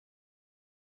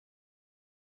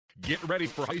Get ready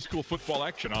for high school football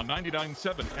action on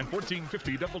 99.7 and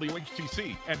 1450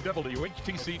 WHTC and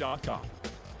WHTC.com.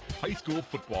 High school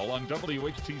football on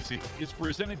WHTC is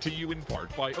presented to you in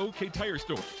part by OK Tire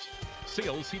Stores,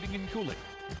 Sales Heating and Cooling,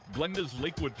 Glenda's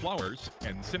Lakewood Flowers,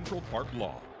 and Central Park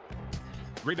Law.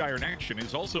 Gridiron Action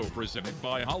is also presented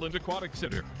by Holland Aquatic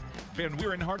Center, Van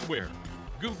Wieren Hardware,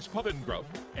 Goog's Pub and Grub,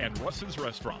 and Russ's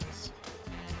Restaurants.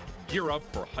 Gear up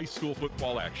for high school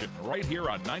football action right here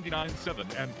on 99.7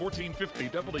 and 1450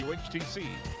 WHTC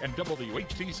and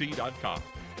WHTC.com.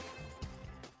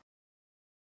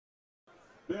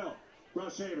 Bill,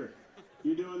 Rushaver,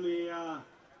 you doing the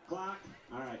clock?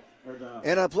 All right.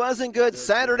 And a pleasant good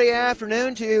Saturday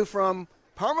afternoon to you from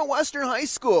Parma Western High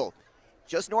School,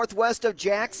 just northwest of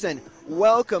Jackson.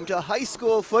 Welcome to high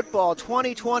school football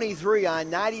 2023 on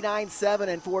 99.7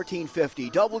 and 1450,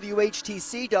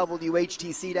 WHTC,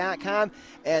 WHTC.com,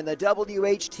 and the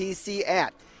WHTC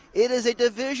app. It is a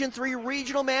Division III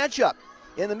regional matchup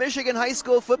in the Michigan High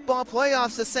School football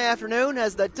playoffs this afternoon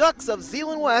as the Ducks of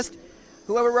Zeeland West,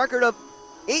 who have a record of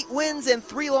 8 wins and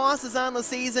 3 losses on the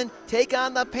season, take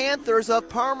on the Panthers of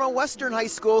Parma Western High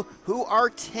School, who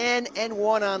are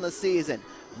 10-1 on the season.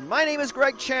 My name is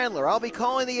Greg Chandler. I'll be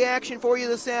calling the action for you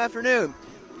this afternoon.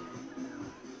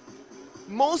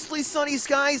 Mostly sunny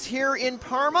skies here in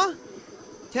Parma.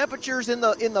 Temperatures in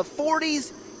the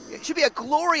 40s. It should be a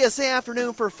glorious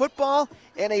afternoon for football,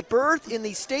 and a berth in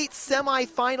the state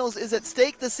semifinals is at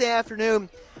stake this afternoon.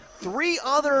 3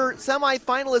 other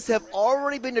semifinalists have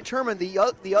already been determined. The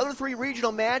other 3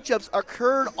 regional matchups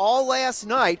occurred all last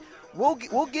night. We'll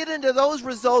get into those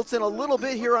results in a little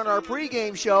bit here on our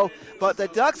pregame show, but the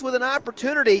Ducks with an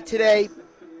opportunity today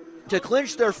to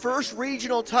clinch their first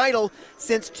regional title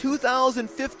since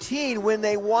 2015 when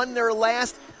they won their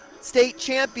last state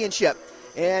championship.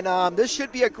 And this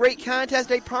should be a great contest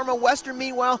today. Parma Western,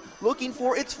 meanwhile, looking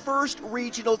for its first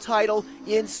regional title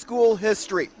in school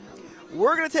history.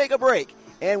 We're going to take a break,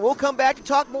 and we'll come back to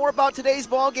talk more about today's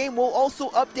ball game. We'll also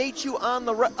update you on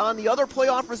the other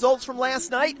playoff results from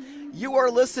last night. You are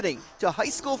listening to high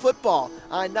school football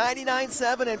on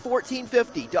 99.7 and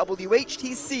 1450,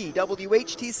 WHTC,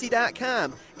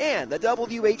 WHTC.com, and the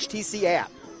WHTC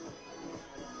app.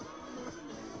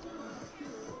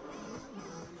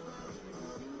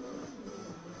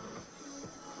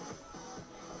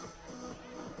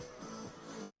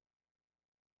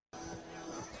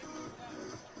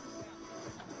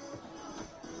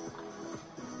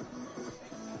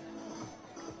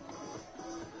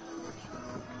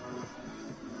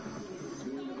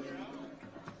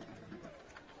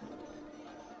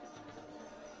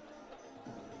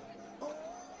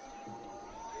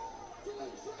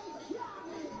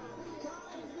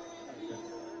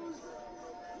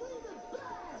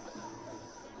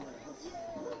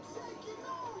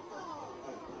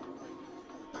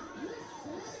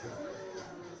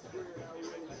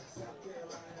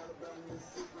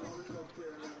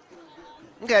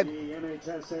 Okay. The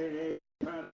MHSAA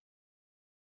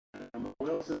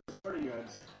Wilson Sporting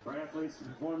Goods. For athletes to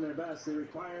perform their best, they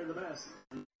require the best.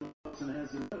 Wilson has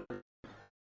delivered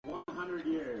 100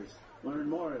 years. Learn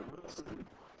more at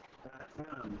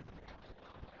wilson.com.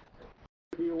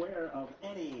 Be aware of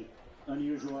any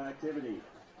unusual activity.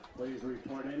 Please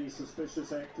report any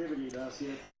suspicious activity to us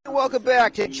here. Welcome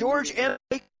back to George M.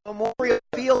 Memorial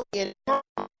Field in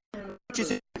Parma, which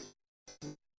is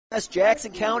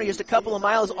Jackson County, just a couple of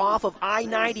miles off of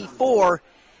I-94.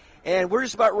 And we're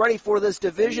just about ready for this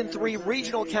Division III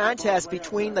regional contest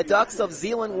between the Ducks of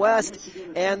Zeeland West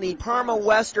and the Parma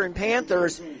Western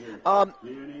Panthers.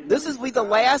 This will be the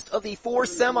last of the 4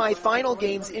 semifinal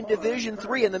games in Division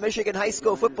III in the Michigan High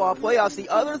School football playoffs. The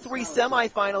other 3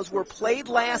 semifinals were played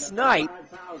last night.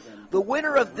 The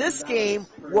winner of this game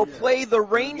will play the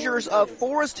Rangers of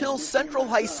Forest Hill Central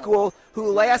High School, who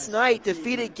last night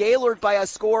defeated Gaylord by a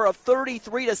score of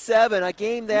 33-7, a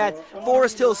game that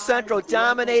Forest Hill Central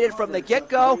dominated from the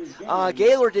get-go.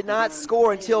 Gaylord did not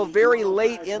score until very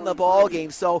late in the ball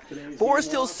game. So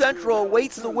Forest Hill Central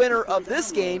awaits the winner of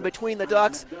this game between the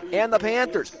Ducks and the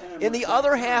Panthers. In the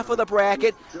other half of the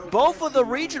bracket, both of the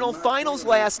regional finals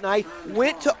last night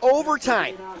went to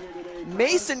overtime.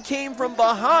 Mason came from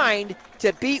behind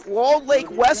to beat Walled Lake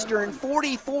Western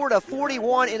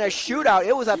 44-41 in a shootout.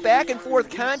 It was a back-and-forth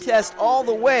contest all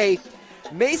the way.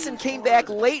 Mason came back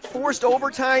late, forced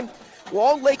overtime.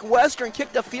 Walled Lake Western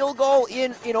kicked a field goal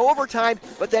in overtime,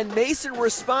 but then Mason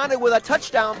responded with a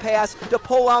touchdown pass to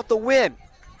pull out the win.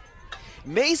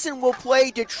 Mason will play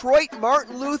Detroit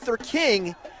Martin Luther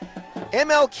King.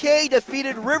 MLK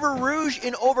defeated River Rouge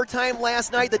in overtime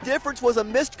last night. The difference was a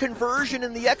missed conversion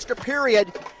in the extra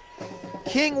period.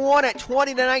 King won at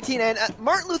 20-19, and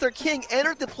Martin Luther King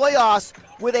entered the playoffs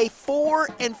with a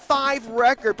 4-5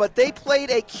 record, but they played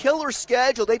a killer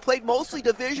schedule. They played mostly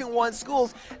Division I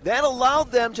schools. That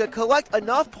allowed them to collect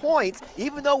enough points,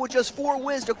 even though with just 4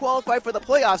 wins, to qualify for the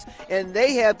playoffs, and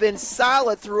they have been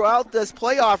solid throughout this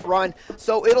playoff run.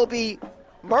 So it'll be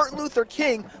Martin Luther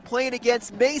King playing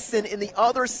against Mason in the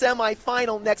other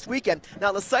semifinal next weekend.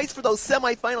 Now, the sites for those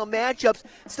semifinal matchups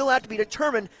still have to be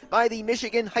determined by the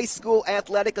Michigan High School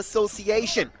Athletic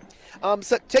Association.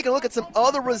 So taking a look at some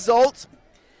other results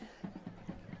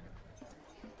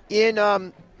in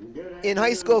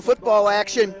high school football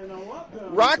action.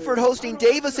 Rockford hosting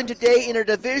Davison today in a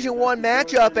Division I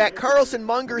matchup at Carlson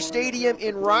Munger Stadium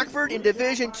in Rockford. In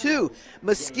Division II,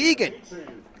 Muskegon,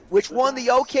 which won the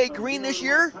OK Green this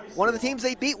year. One of the teams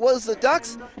they beat was the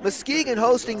Ducks. Muskegon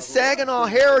hosting Saginaw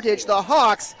Heritage, the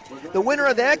Hawks. The winner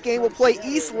of that game will play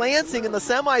East Lansing in the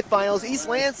semifinals. East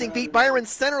Lansing beat Byron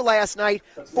Center last night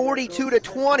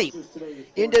 42-20.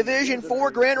 In Division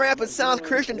IV, Grand Rapids South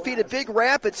Christian defeated Big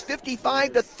Rapids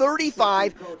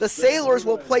 55-35. The Sailors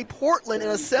will play Portland in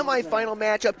a semifinal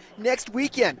matchup next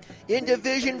weekend. In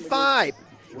Division V,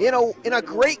 in a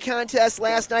great contest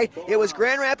last night, it was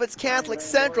Grand Rapids Catholic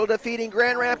Central defeating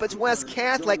Grand Rapids West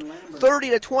Catholic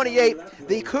 30-28.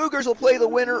 The Cougars will play the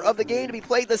winner of the game to be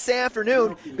played this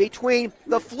afternoon between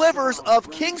the Flivers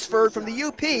of Kingsford from the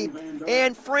UP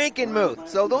and Frankenmuth.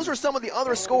 So those are some of the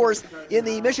other scores in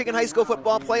the Michigan High School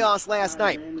football playoffs last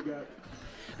night.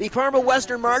 The Parma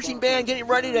Western Marching Band getting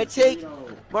ready to take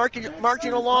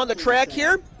marching along the track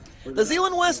here. The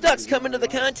Zeeland West Ducks come into the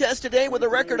contest today with a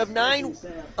record of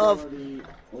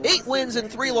 8 wins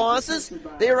and 3 losses.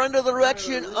 They are under the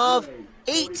direction of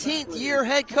 18th year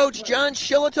head coach John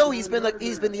Shillito. He's been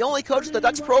the only coach the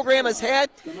Ducks program has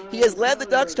had. He has led the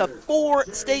Ducks to 4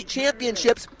 state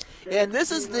championships, and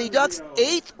this is the Ducks'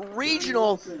 8th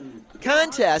regional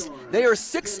contest. They are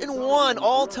 6-1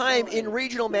 all time in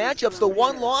regional matchups. The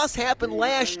one loss happened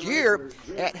last year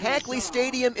at Hackley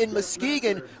Stadium in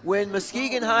Muskegon when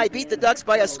Muskegon High beat the Ducks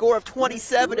by a score of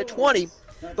 27-20.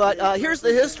 But here's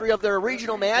the history of their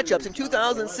regional matchups. In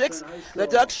 2006, the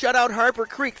Ducks shut out Harper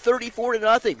Creek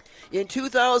 34-0. In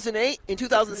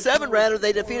 2007,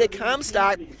 they defeated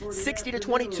Comstock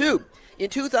 60-22.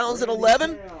 In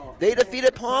 2011, they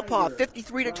defeated Paw Paw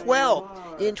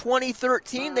 53-12. In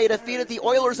 2013, they defeated the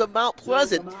Oilers of Mount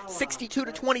Pleasant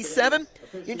 62-27.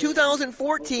 In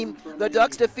 2014, the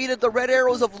Ducks defeated the Red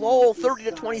Arrows of Lowell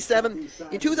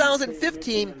 30-27. In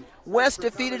 2015, West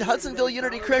defeated Hudsonville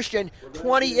Unity Christian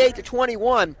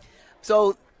 28-21.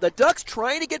 So the Ducks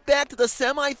trying to get back to the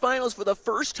semifinals for the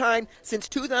first time since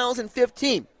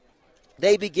 2015.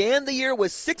 They began the year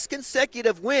with 6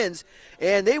 consecutive wins,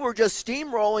 and they were just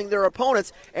steamrolling their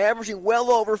opponents, averaging well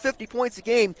over 50 points a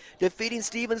game, defeating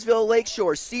Stevensville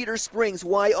Lakeshore, Cedar Springs,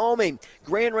 Wyoming,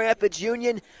 Grand Rapids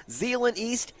Union, Zeeland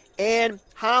East, and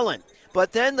Holland.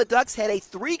 But then the Ducks had a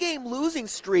 3-game losing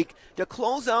streak to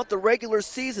close out the regular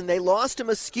season. They lost to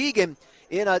Muskegon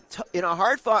in a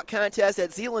hard-fought contest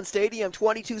at Zeeland Stadium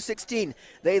 22-16.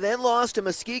 They then lost to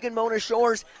Muskegon Mona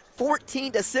Shores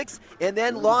 14-6, and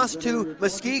then lost to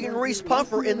Muskegon Reese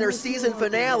Puffer in their season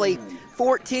finale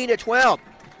 14-12.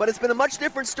 But it's been a much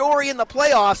different story in the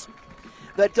playoffs.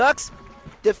 The Ducks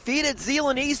defeated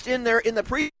Zeeland East in the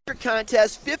pre-year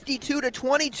contest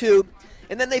 52-22,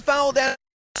 and then they followed that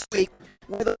week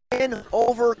with a win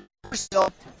over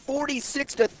Purcell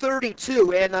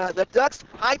 46-32. And the Ducks'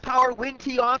 high-powered wing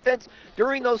tee offense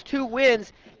during those 2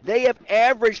 wins, they have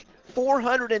averaged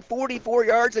 444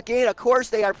 yards a game. Of course,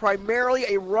 they are primarily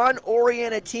a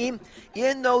run-oriented team.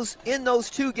 In those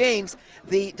 2 games,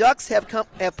 the Ducks have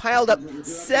piled up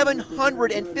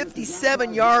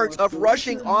 757 yards of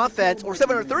rushing offense, or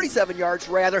 737 yards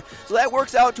rather. So that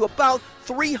works out to about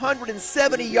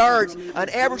 370 yards, an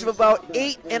average of about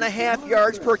 8.5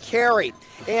 yards per carry.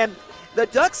 And the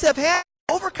Ducks have had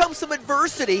overcome some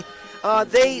adversity.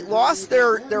 They lost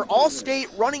their all-state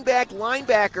running back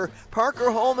linebacker,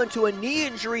 Parker Holman, to a knee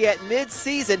injury at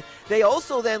mid-season. They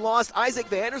also then lost Isaac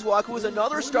Vanderswalk, who was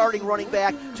another starting running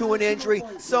back, to an injury.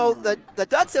 So the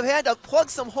Ducks have had to plug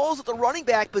some holes at the running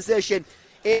back position.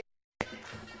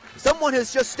 Someone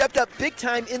has just stepped up big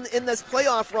time in this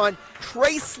playoff run,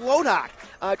 Trey Slodak.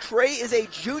 Trey is a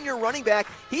junior running back.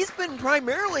 He's been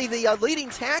primarily the one of the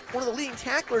leading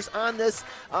tacklers on this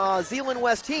Zeeland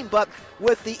West team, but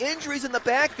with the injuries in the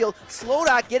backfield,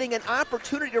 Slodak getting an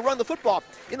opportunity to run the football.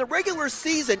 In the regular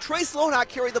season, Trey Slodak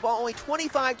carried the ball only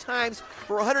 25 times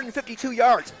for 152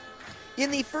 yards. In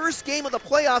the first game of the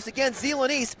playoffs against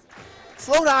Zeeland East,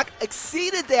 Slodock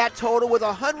exceeded that total with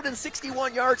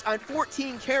 161 yards on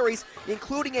 14 carries,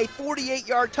 including a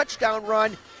 48-yard touchdown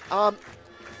run.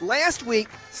 Last week,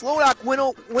 Slodock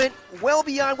went well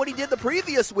beyond what he did the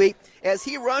previous week as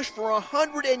he rushed for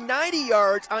 190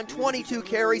 yards on 22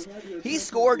 carries. He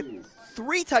scored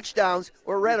two touchdowns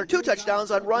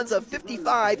on runs of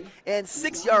 55 and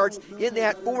 6 yards in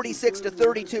that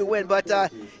 46-32 win. But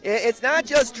it's not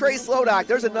just Trey Slodock.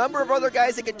 There's a number of other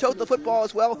guys that can tote the football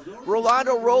as well.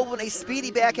 Rolando Roland, a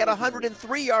speedy back, had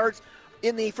 103 yards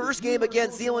in the first game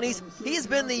against Zeeland East. He's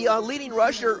been the leading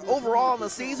rusher overall in the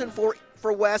season for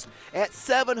West at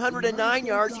 709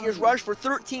 yards. He has rushed for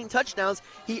 13 touchdowns.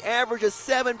 He averages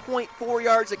 7.4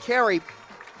 yards a carry.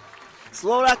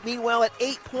 Slodock, meanwhile, at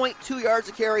 8.2 yards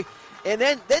a carry. And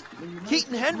then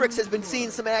Keaton Hendricks has been seeing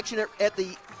some action at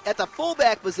the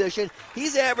fullback position.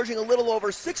 He's averaging a little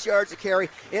over 6 yards a carry.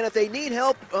 And if they need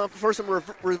help for some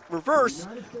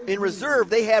reserve,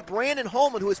 they have Brandon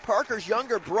Holman, who is Parker's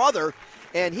younger brother,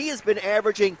 and he has been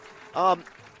averaging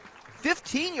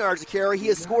 15 yards a carry. He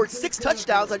has scored 6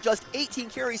 touchdowns on just 18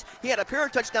 carries. He had a pair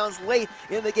of touchdowns late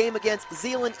in the game against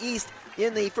Zeeland East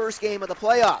in the first game of the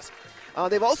playoffs.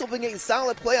 They've also been getting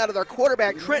solid play out of their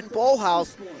quarterback, Trenton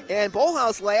Bolhouse. And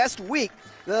Bolhouse last week,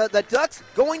 the Ducks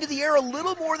going to the air a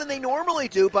little more than they normally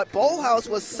do, but Bolhouse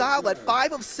was solid,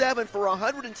 5 of 7 for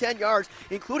 110 yards,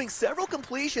 including several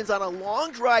completions on a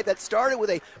long drive that started with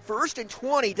a 1st and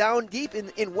 20 down deep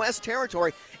in West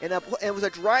territory, and it was a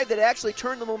drive that actually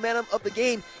turned the momentum of the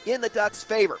game in the Ducks'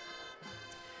 favor.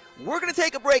 We're going to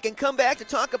take a break and come back to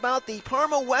talk about the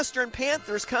Parma Western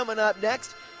Panthers coming up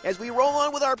next. As we roll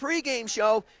on with our pregame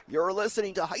show, you're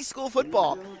listening to high school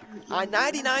football on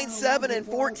 99.7 and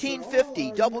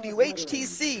 1450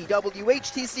 WHTC,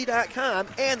 WHTC.com,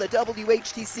 and the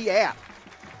WHTC app.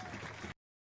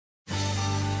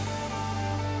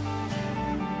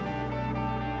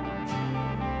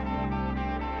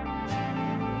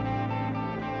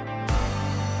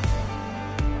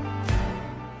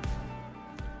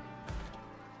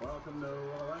 Welcome to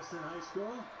Western High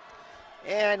School.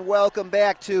 And welcome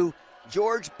back to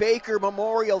George Baker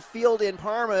Memorial Field in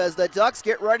Parma as the Ducks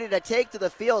get ready to take to the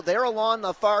field. They're along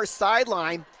the far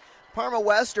sideline. Parma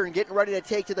Western getting ready to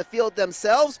take to the field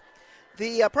themselves.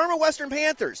 The Parma Western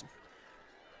Panthers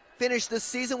finished this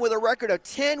season with a record of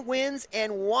 10 wins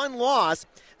and 1 loss.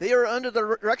 They are under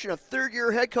the direction of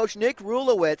third-year head coach Nick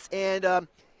Rulowitz, and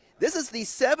this is the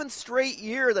 7th straight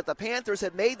year that the Panthers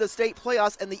have made the state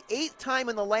playoffs and the 8th time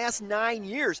in the last 9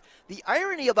 years. The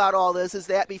irony about all this is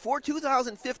that before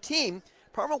 2015,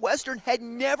 Parma Western had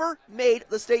never made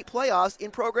the state playoffs in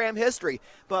program history.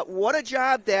 But what a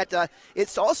job that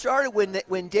it all started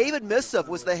when David Missov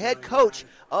was the head coach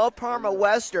of Parma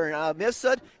Western.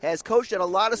 Missov has coached at a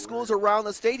lot of schools around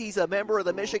the state. He's a member of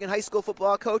the Michigan High School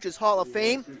Football Coaches Hall of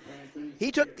Fame.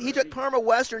 He took Parma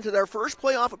Western to their first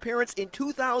playoff appearance in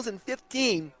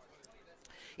 2015.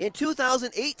 In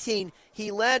 2018,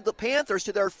 he led the Panthers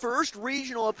to their first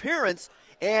regional appearance,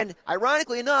 and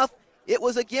ironically enough, it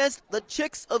was against the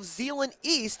Chicks of Zeeland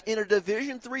East in a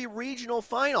Division III regional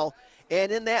final.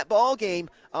 And in that ball game,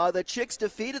 the Chicks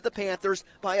defeated the Panthers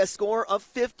by a score of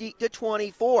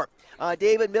 50-24.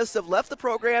 David Missov left the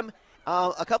program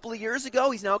a couple of years ago.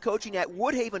 He's now coaching at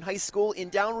Woodhaven High School in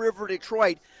Downriver,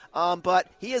 Detroit. But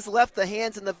he has left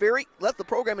the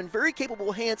program in very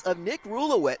capable hands of Nick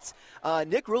Rulowitz.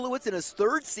 Nick Rulowitz, in his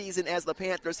 3rd season as the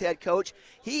Panthers head coach,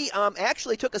 he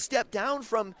actually took a step down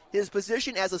from his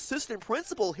position as assistant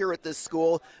principal here at this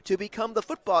school to become the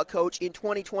football coach in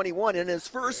 2021. In his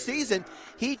first season,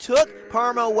 he took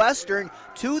Parma Western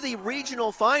to the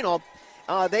regional final.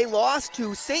 They lost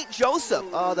to St. Joseph,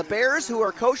 the Bears, who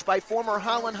are coached by former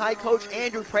Holland High coach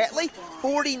Andrew Prattley.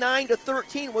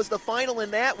 49-13 was the final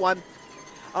in that one.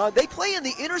 They play in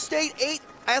the Interstate 8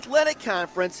 Athletic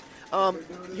Conference.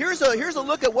 Here's a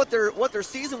look at what their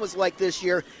season was like this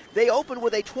year. They opened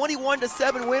with a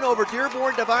 21-7 win over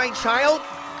Dearborn Divine Child.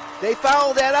 They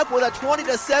followed that up with a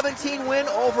 20-17 win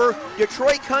over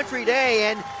Detroit Country Day.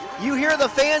 And you hear the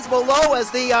fans below as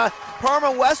the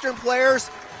Parma Western players,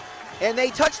 and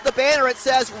they touch the banner. It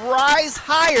says "Rise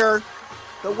Higher."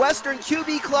 The Western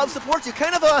QB Club supports you.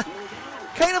 Kind of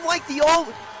like the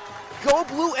old Go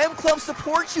Blue M Club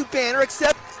supports you banner,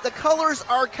 except the colors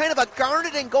are kind of a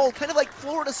garnet and gold, kind of like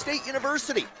Florida State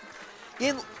University.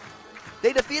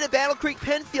 They defeated Battle Creek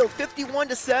Penfield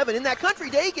 51-7. In that Country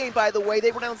Day game, by the way,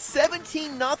 they were down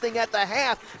 17-0 at the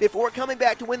half before coming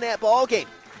back to win that ball game.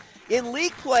 In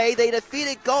league play, they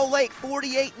defeated Gull Lake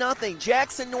 48-0,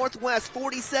 Jackson Northwest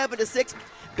 47-6,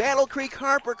 Battle Creek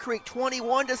Harper Creek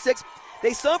 21-6.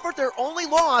 They suffered their only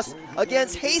loss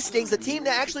against Hastings, the team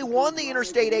that actually won the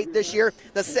Interstate 8 this year.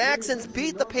 The Saxons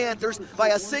beat the Panthers by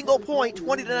a single point,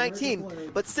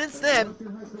 20-19. But since then,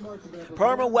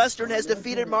 Parma Western has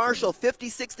defeated Marshall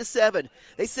 56-7.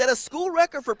 They set a school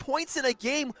record for points in a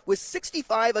game with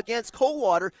 65 against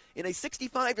Coldwater in a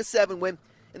 65-7 win.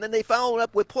 And then they followed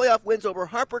up with playoff wins over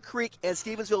Harper Creek and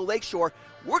Stevensville Lakeshore.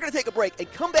 We're going to take a break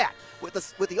and come back with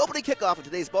the opening kickoff of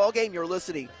today's ball game. You're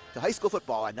listening to high school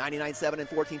football on 99.7 and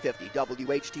 1450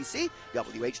 WHTC,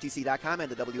 WHTC.com,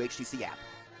 and the WHTC app.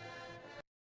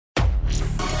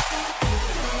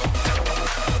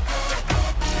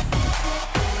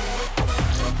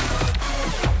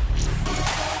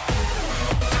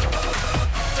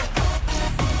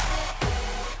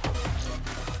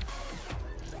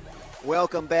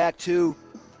 Welcome back to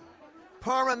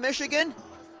Parma, Michigan.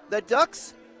 The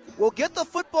Ducks will get the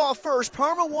football first.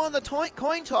 Parma won the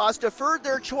coin toss, deferred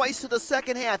their choice to the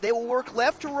second half. They will work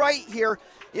left to right here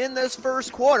in this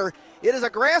first quarter. It is a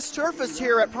grass surface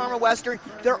here at Parma Western.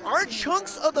 There are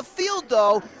chunks of the field,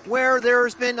 though, where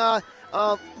there's been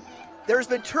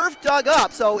turf dug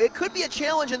up, so it could be a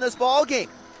challenge in this ball game.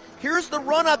 Here's the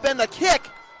run-up and the kick.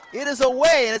 It is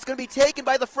away, and it's going to be taken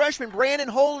by the freshman, Brandon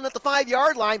Holden, at the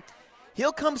 5-yard line.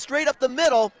 He'll come straight up the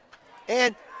middle,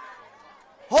 and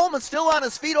Holman's still on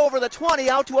his feet over the 20,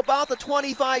 out to about the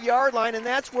 25-yard line, and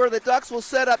that's where the Ducks will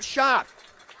set up shop.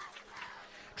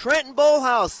 Trenton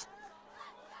Bolhouse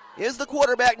is the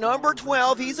quarterback, number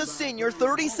 12. He's a senior,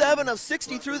 37 of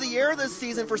 60 through the air this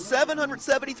season for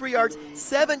 773 yards,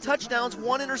 7 touchdowns,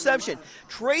 1 interception.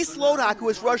 Trey Slodak, who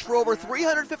has rushed for over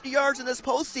 350 yards in this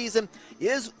postseason,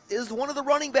 is one of the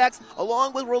running backs,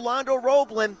 along with Rolando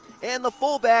Roblin and the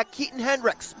fullback, Keaton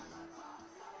Hendricks.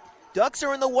 Ducks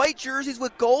are in the white jerseys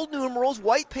with gold numerals,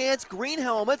 white pants, green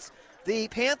helmets. The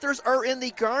Panthers are in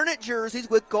the garnet jerseys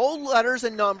with gold letters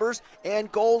and numbers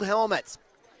and gold helmets.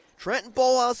 Trenton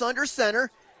Bolhouse under center.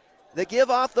 The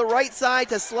give off the right side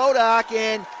to Slodak,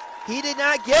 and he did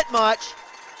not get much.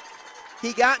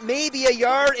 He got maybe a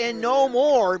yard and no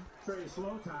more.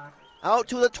 Out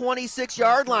to the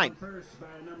 26-yard line.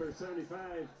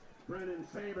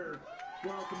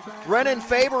 Brennan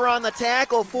Faber on the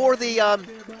tackle for the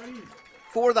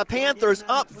Panthers.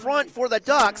 Up front for the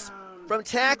Ducks, from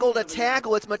tackle to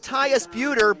tackle, it's Matthias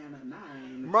Buter.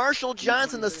 Marshall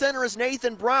Johnson, the center is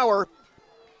Nathan Brower.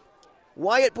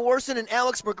 Wyatt Borson and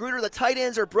Alex Magruder, the tight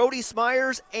ends, are Brody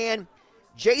Smyers and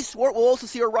Jay Swart. We'll also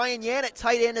see Orion Yan at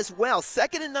tight end as well.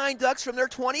 2nd and 9 Ducks from their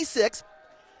 26.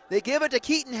 They give it to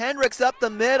Keaton Hendricks up the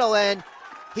middle, and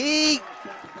he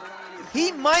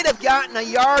might have gotten a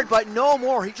yard, but no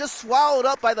more. He just swallowed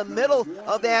up by the middle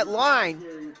of that line.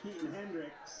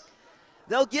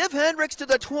 They'll give Hendricks to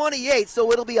the 28,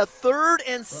 so it'll be a 3rd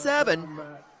and 7.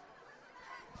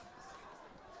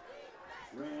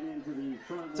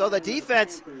 So the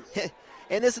defense,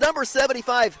 and this number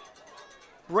 75,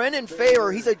 Brennan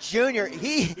Faber, he's a junior.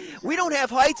 We don't have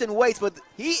heights and weights, but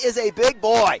he is a big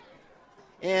boy.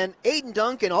 And Aiden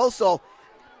Duncan also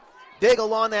big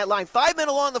along that line. 5 men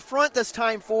along the front this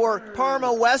time for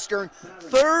Parma Western.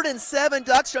 3rd and 7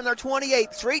 Ducks from their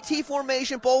 28. Straight T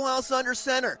formation, Bolhouse under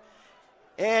center.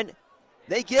 And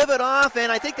they give it off,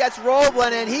 and I think that's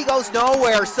Roblin, and he goes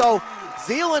nowhere. So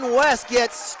Zeeland West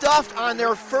gets stuffed on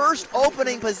their first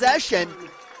opening possession,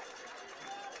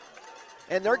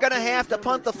 and they're going to have to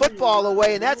punt the football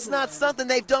away, and that's not something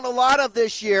they've done a lot of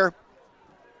this year.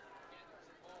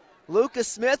 Lucas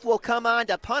Smith will come on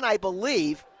to punt, I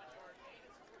believe.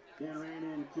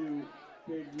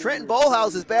 Trenton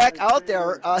Bolhouse is back out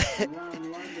there.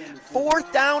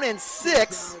 4th down and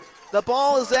 6. The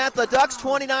ball is at the Ducks'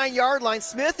 29-yard line.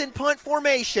 Smith in punt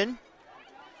formation,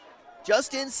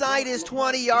 just inside his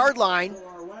 20-yard line.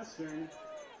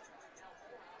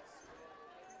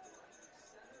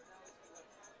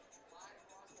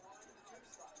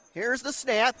 Here's the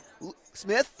snap.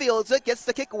 Smith fields it, gets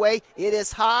the kick away. It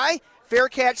is high. Fair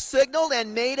catch signaled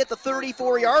and made at the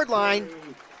 34-yard line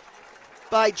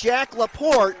by Jack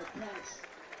Laporte.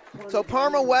 So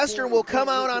Parma Western will come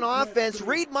out on offense.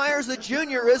 Reed Myers, the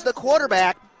junior, is the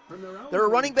quarterback. Their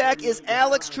running back is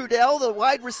Alex Trudell. The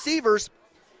wide receivers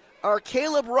are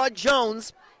Caleb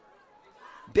Rudd-Jones,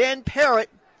 Ben Parrott,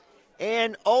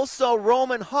 and also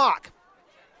Roman Hawk.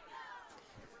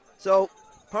 So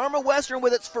Parma Western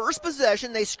with its first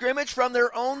possession. They scrimmage from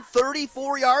their own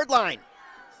 34-yard line.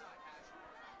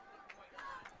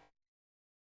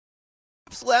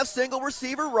 Left, single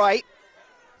receiver right.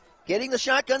 Getting the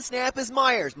shotgun snap is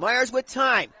Myers. Myers with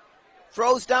time.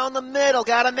 Throws down the middle.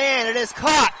 Got a man. It is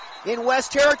caught in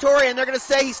West territory, and they're going to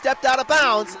say he stepped out of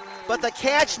bounds. But the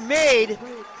catch made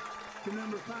to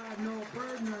number 5, Noah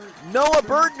Burdner. Noah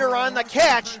Burdner on the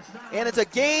catch, and it's a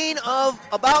gain of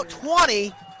about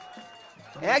 20.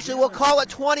 Actually, we'll call it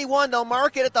 21. They'll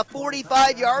mark it at the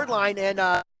 45-yard line,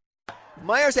 and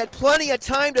Myers had plenty of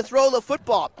time to throw the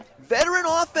football. Veteran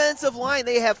offensive line.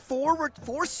 They have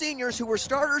four seniors who were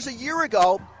starters a year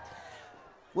ago.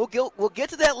 We'll get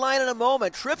to that line in a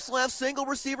moment. Trips left, single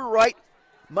receiver right.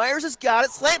 Myers has got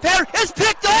it. Slant pattern is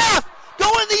picked off.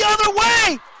 Going the other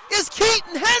way is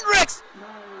Keaton Hendricks.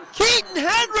 Keaton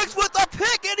Hendricks with a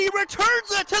pick, and he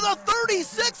returns it to the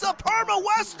 36 of Parma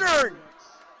Western.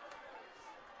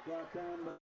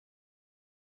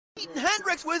 Keaton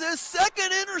Hendricks with his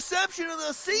second interception of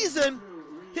the season.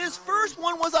 His first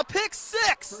one was a pick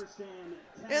six.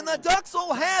 And the Ducks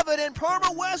will have it in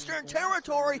Parma Western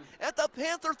territory at the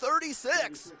Panther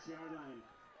 36.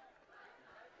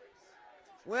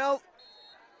 Well,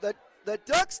 the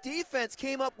Ducks defense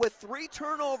came up with 3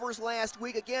 turnovers last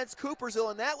week against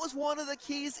Coopersville, and that was one of the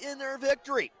keys in their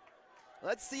victory.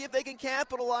 Let's see if they can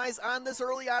capitalize on this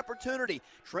early opportunity.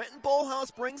 Trenton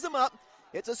Bullhouse brings them up.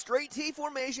 It's a straight T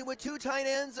formation with 2 tight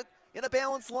ends in a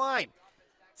balanced line.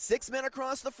 6 men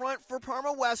across the front for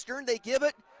Parma Western. They give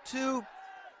it to,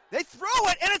 they throw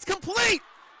it, and it's complete.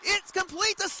 It's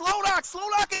complete to Slodock.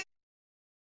 Slodock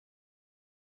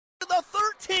to the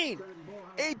 13.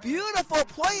 A beautiful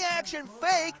play-action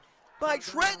fake by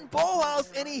Trenton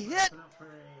Bullhouse, and he hit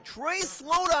Trey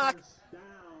Slodock.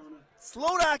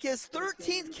 Slodock, his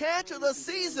 13th catch of the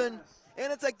season,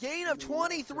 and it's a gain of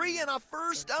 23 and a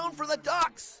first down for the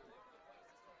Ducks.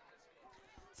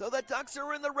 So the Ducks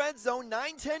are in the red zone.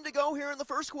 9:10 to go here in the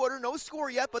first quarter. No score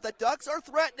yet, but the Ducks are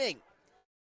threatening.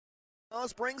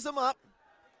 House brings them up.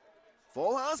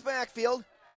 Full house backfield.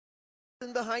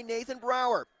 Behind Nathan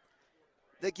Brower.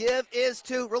 The give is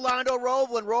to Rolando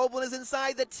Roblin. Roblin is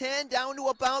inside the 10, down to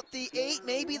about the 8,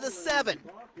 maybe the 7.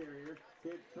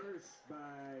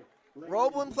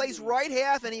 Roblin plays right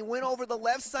half, and he went over the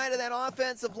left side of that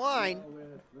offensive line.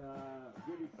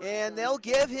 And they'll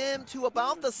give him to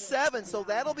about the 7, so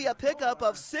that'll be a pickup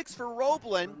of 6 for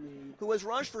Roblin, who has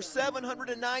rushed for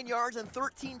 709 yards and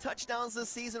 13 touchdowns this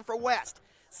season for West.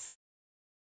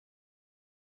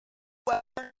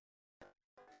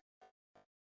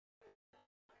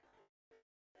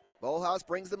 Bullhouse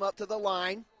brings them up to the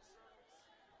line.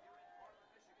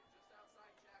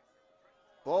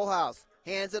 Bullhouse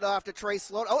hands it off to Trey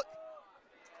Slodock. Oh,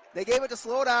 they gave it to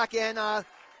Slodock, and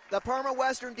the Parma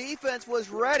Western defense was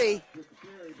ready.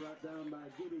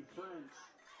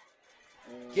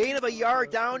 Gain of a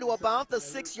yard down to about the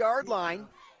 6-yard line.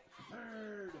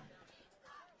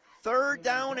 3rd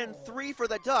down and 3 for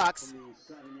the Ducks.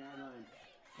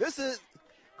 This is,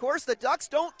 of course, the Ducks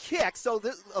don't kick, so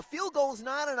a field goal is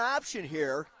not an option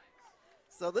here.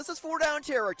 So this is 4-down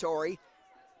territory.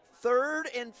 3rd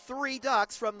and 3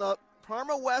 Ducks from the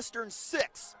Parma Western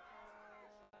 6.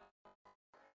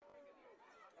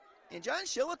 And John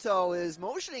Shillito is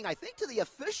motioning, I think, to the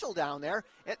official down there.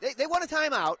 They want a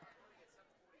timeout.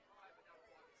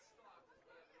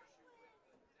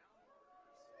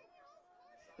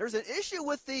 There's an issue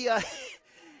with the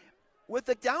with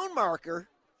the down marker.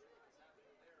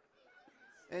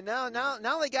 And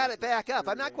now they got it back up.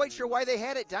 I'm not quite sure why they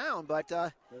had it down, but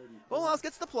Bullhouse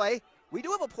gets the play. We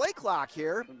do have a play clock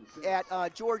here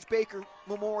at George Baker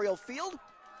Memorial Field.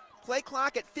 Play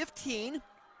clock at 15.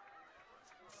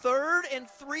 3rd and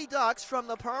 3 Ducks from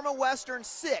the Parma Western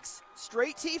 6.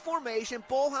 Straight T formation,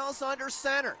 Bullhouse under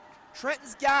center.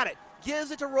 Trenton's got it. Gives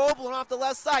it to Roblin off the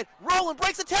left side. Roland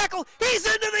breaks a tackle. He's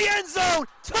into the end zone.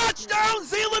 Touchdown,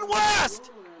 Zeeland West.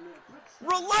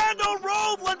 Rolando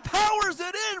Roblin powers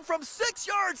it in from 6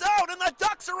 yards out, and the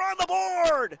Ducks are on the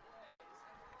board.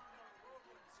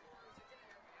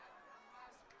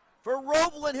 For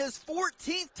Roblin, his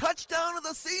 14th touchdown of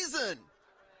the season.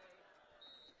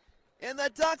 And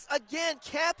the Ducks again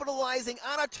capitalizing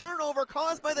on a turnover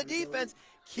caused by the defense.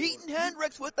 Keaton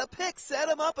Hendricks with the pick set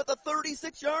him up at the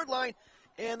 36-yard line,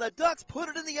 and the Ducks put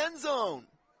it in the end zone.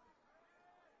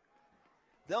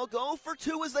 They'll go for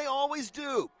 2 as they always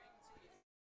do.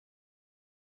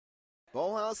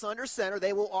 Bullhouse under center.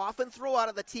 They will often throw out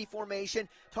of the T formation.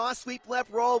 Toss sweep left,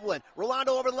 Roblin.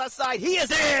 Rolando over the left side. He is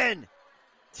in!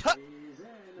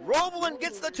 Roblin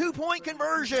gets the 2-point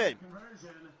conversion.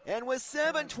 And with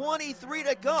 7:23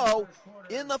 to go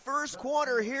in the first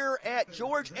quarter here at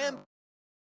George M.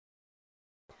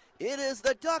 It is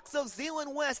the Ducks of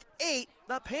Zeeland West 8,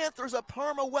 the Panthers of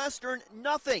Parma Western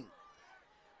nothing.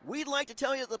 We'd like to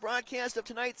tell you that the broadcast of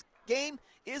tonight's game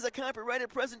is a copyrighted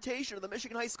presentation of the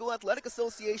Michigan High School Athletic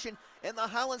Association and the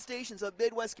Holland stations of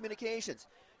Midwest Communications.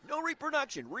 No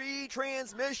reproduction,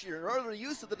 retransmission, or other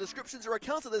use of the descriptions or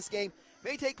accounts of this game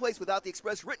may take place without the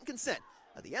express written consent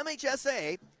of the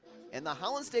MHSAA and the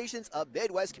Holland stations of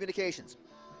Midwest Communications.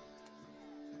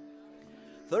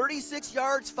 36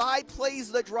 yards, 5 plays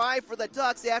of the drive for the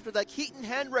Ducks after the Keaton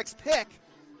Hendricks pick.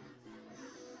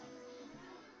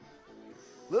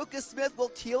 Lucas Smith will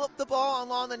teal up the ball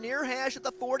along the near hash at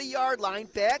the 40-yard line.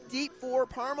 Back deep for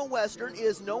Parma Western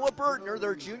is Noah Bertner,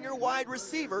 their junior wide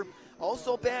receiver.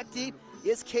 Also back deep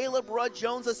is Caleb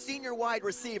Rudd-Jones, a senior wide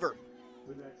receiver.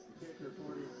 The next kicker,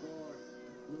 44,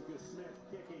 Lucas Smith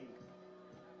kicking.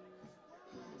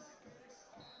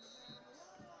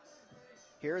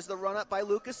 Here's the run up by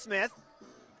Lucas Smith.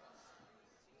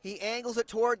 He angles it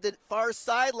toward the far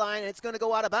sideline, and it's going to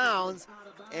go out of bounds.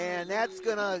 And that's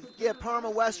going to give Parma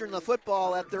Western the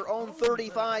football at their own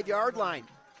 35-yard line.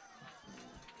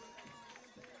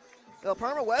 Well,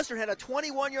 Parma Western had a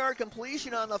 21-yard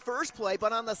completion on the first play,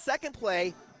 but on the second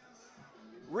play,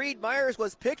 Reed Myers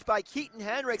was picked by Keaton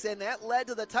Hendricks, and that led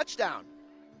to the touchdown.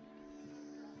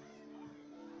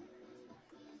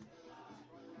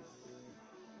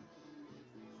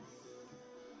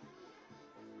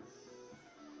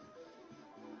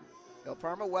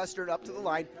 Parma Western up to the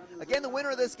line. Again, the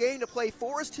winner of this game to play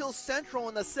Forest Hill Central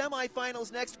in the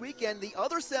semifinals next weekend. The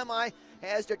other semi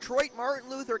has Detroit Martin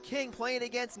Luther King playing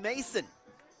against Mason.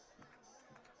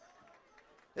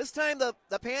 This time the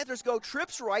Panthers go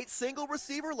trips right, single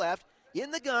receiver left. In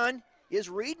the gun is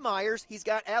Reed Myers. He's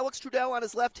got Alex Trudell on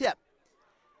his left hip.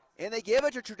 And they give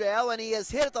it to Trudell, and he is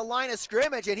hit at the line of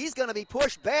scrimmage, and he's going to be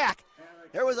pushed back.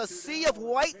 There was a sea of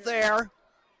white there.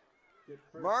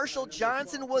 Marshall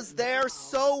Johnson was there,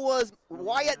 so was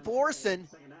Wyatt Borson.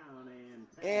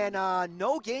 And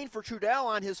no gain for Trudell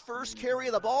on his first carry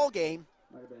of the ball game.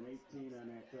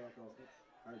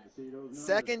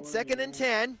 Second and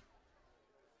 10.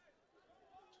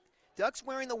 Ducks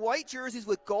wearing the white jerseys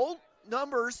with gold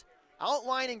numbers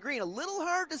outlined in green. A little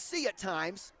hard to see at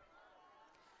times.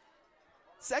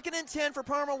 2nd and 10 for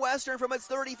Parma Western from its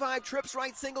 35. Trips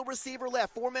right, single receiver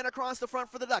left. 4 men across the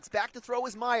front for the Ducks. Back to throw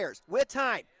is Myers with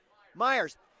time.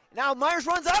 Myers. Now Myers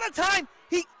runs out of time.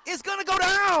 He is going to go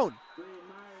down.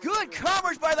 Good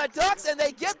coverage by the Ducks, and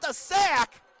they get the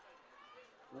sack.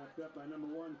 Up by number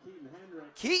 1,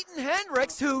 Keaton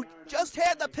Hendricks, who just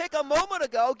had the pick a moment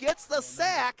ago, gets the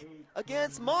sack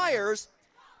against Myers.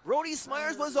 Brody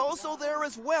Smyers was also there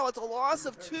as well. It's a loss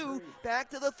of 2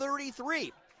 back to the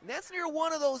 33. And that's near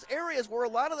one of those areas where a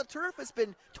lot of the turf has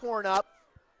been torn up.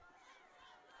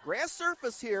 Grass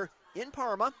surface here in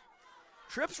Parma.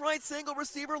 Trips right, single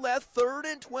receiver left. 3rd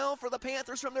and 12 for the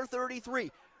Panthers from their 33.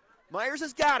 Myers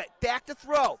has got it. Back to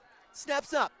throw.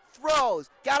 Steps up. Throws.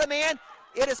 Got a man.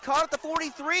 It is caught at the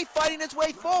 43, fighting its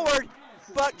way forward.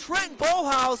 But Trenton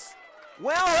Bolhouse,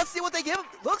 well, let's see what they give him.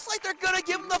 Looks like they're going to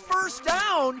give him the first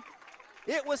down.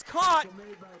 It was caught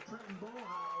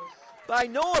by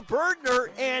Noah Bertner,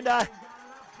 and I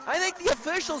think the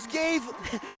officials gave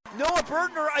Noah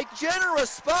Bertner a generous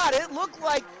spot. It looked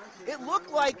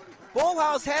like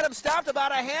Bolhouse had him stopped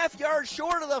about a half yard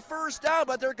short of the first down,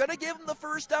 but they're going to give him the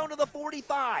first down to the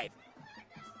 45.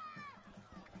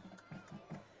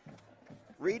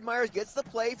 Reed Myers gets the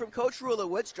play from Coach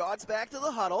Rulowitz, jogs back to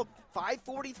the huddle.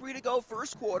 5:43 to go,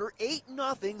 first quarter.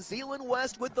 8-0, Zeeland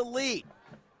West with the lead.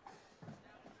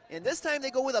 And this time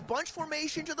they go with a bunch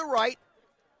formation to the right.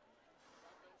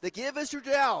 The give is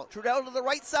Trudell. Trudell to the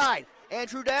right side. And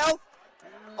Trudell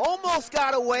almost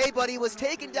got away, but he was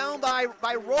taken down by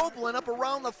Roblin up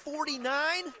around the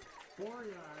 49. 4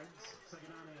 yards.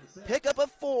 Pickup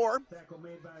of 4. Tackle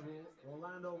made by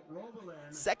Rolando Roblin.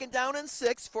 2nd down and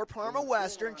 6 for Parma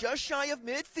Western, just shy of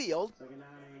midfield. 2nd down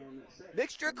and 6.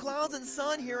 Mixture of clouds and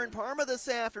sun here in Parma this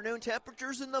afternoon.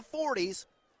 Temperatures in the 40s.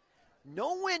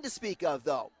 No wind to speak of,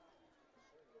 though.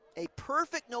 A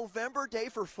perfect November day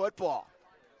for football.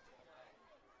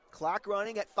 Clock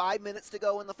running at 5 minutes to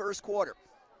go in the first quarter.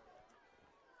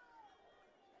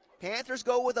 Panthers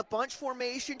go with a bunch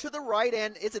formation to the right,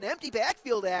 and it's an empty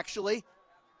backfield, actually.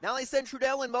 Now they send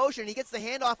Trudell in motion. He gets the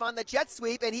handoff on the jet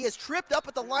sweep, and he is tripped up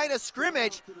at the line of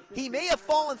scrimmage. He may have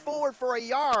fallen forward for a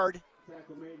yard.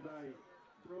 Tackle made by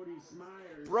Brody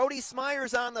Smyers. Brody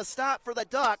Smyers on the stop for the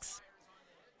Ducks.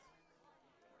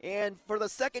 And for the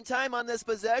second time on this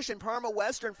possession, Parma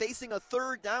Western facing a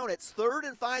 3rd down. It's 3rd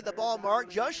and 5, the ball mark,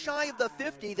 just shy of the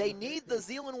 50. They need the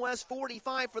Zeeland West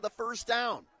 45 for the first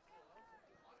down.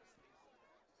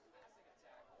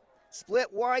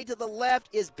 Split wide to the left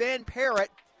is Ben Parrott.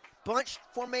 Bunch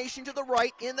formation to the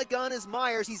right. In the gun is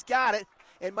Myers. He's got it.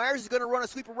 And Myers is going to run a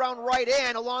sweep around right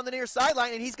end along the near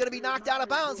sideline, and he's going to be knocked out of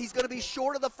bounds. He's going to be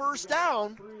short of the first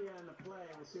down. 3 on the play.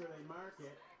 We'll see where they mark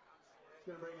it.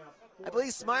 I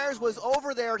believe Smyers was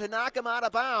over there to knock him out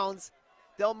of bounds.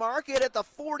 They'll mark it at the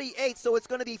 48, so it's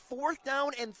going to be 4th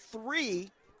down and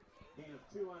 3.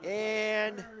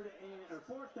 And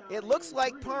it looks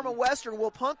like Parma Western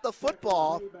will punt the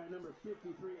football.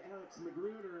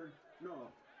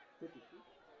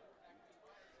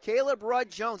 Caleb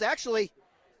Rudd-Jones. Actually,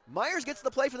 Myers gets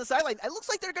the play from the sideline. It looks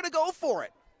like they're going to go for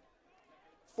it.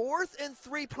 4th and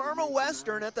 3, Parma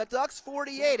Western at the Ducks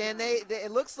 48, and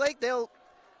it looks like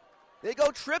they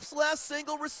go trips left,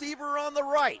 single receiver on the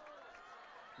right.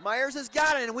 Myers has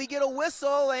got it, and we get a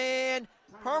whistle, and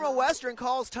Parma Western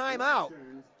calls timeout.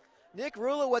 Nick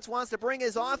Rulowitz wants to bring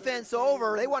his offense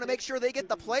over. They want to make sure they get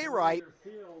the play right.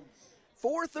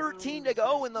 4:13 to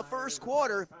go in the first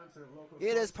quarter.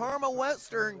 It is Parma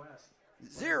Western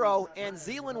 0 and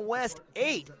Zeeland West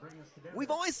 8.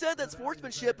 We've always said that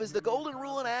sportsmanship is the golden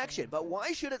rule in action, but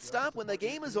why should it stop when the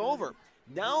game is over?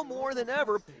 Now more than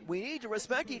ever, we need to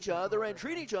respect each other and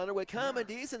treat each other with common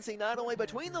decency, not only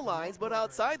between the lines, but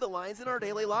outside the lines in our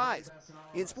daily lives.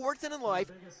 In sports and in life,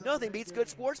 nothing beats good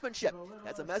sportsmanship.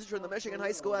 That's a message from the Michigan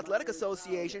High School Athletic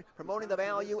Association, promoting the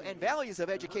value and values of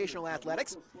educational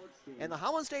athletics, and the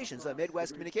Holland Stations of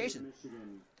Midwest Communications.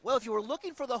 Well, if you were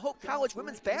looking for the Hope College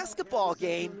women's basketball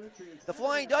game, the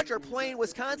Flying Dutch are playing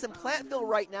Wisconsin-Platteville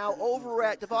right now over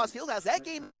at DeVos Fieldhouse. That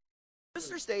game,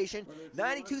 sister station,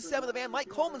 92.7 The Van. Mike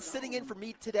Coleman sitting in for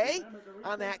me today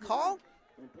on that call.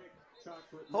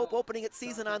 Hope opening its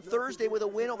season on Thursday with a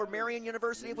win over Marion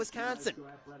University of Wisconsin.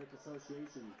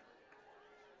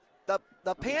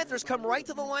 The Panthers come right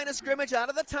to the line of scrimmage out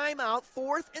of the timeout,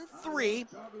 4th and 3.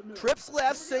 Trips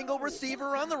left, single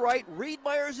receiver on the right. Reed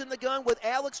Myers in the gun with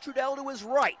Alex Trudell to his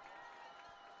right.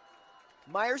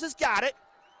 Myers has got it.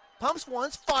 Pumps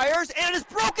once, fires, and it is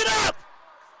broken up!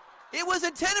 It was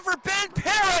intended for Ben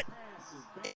Parrott.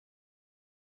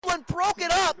 One broke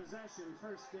it up.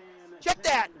 Check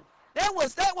that. That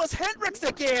was Hendricks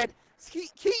again.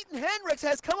 Keaton Hendricks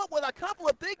has come up with a couple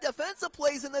of big defensive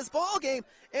plays in this ball game,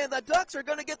 and the Ducks are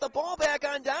going to get the ball back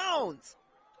on downs.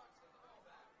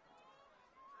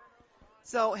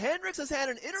 So Hendricks has had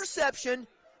an interception,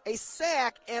 a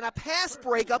sack, and a pass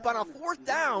breakup on a 4th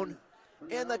down,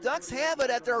 and the Ducks have it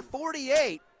at their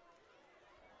 48.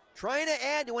 Trying to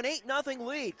add to an 8-0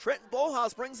 lead. Trenton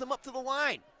Bolhouse brings them up to the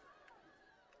line.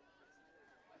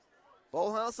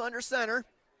 Bolhouse under center.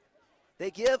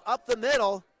 They give up the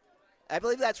middle. I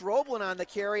believe that's Roblin on the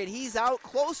carry, and he's out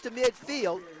close to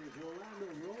midfield.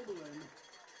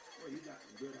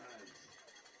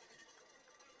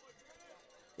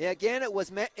 Yeah, again, it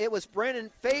was Brennan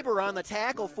Faber on the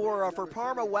tackle for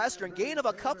Parma Western. Gain of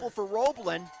a couple for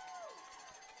Roblin.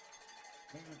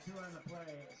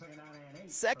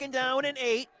 2nd down and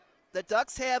 8. The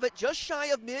Ducks have it just shy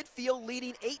of midfield,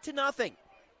 leading 8-0.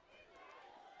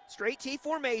 Straight T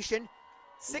formation.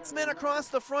 6 men across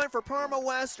the front for Parma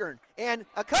Western. And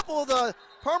a couple of the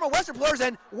Parma Western players,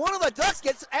 and one of the Ducks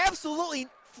gets absolutely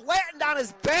flattened on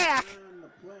his back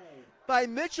by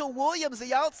Mitchell Williams,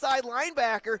 the outside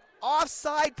linebacker.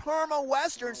 Offside Parma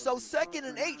Western, so 2nd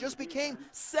and 8 just became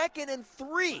 2nd and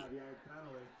 3.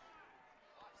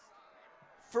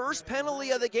 First penalty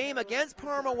of the game against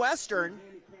Parma Western.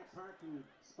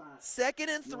 2nd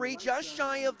and 3, just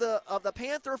shy of the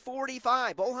Panther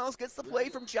 45. Bolhouse gets the play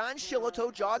from John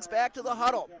Shillito, jogs back to the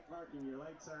huddle. Your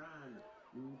lights are on.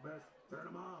 You best turn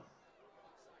them off.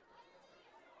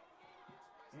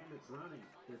 And it's running,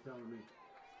 they're telling me.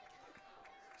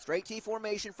 Straight T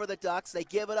formation for the Ducks. They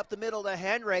give it up the middle to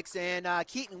Hendricks, and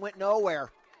Keaton went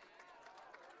nowhere.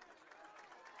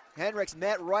 Hendricks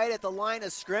met right at the line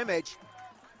of scrimmage.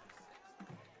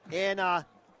 And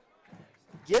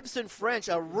Gibson French,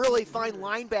 a really fine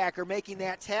linebacker, making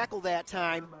that tackle that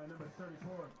time.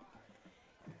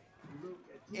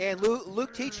 And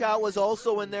Luke Teachow was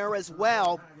also in there as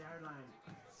well.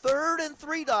 3rd and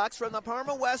 3 Ducks from the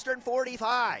Parma Western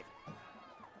 45.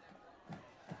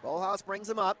 Bolhouse brings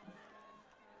him up.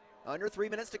 Under 3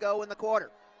 minutes to go in the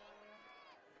quarter.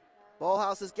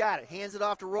 Bolhouse has got it. Hands it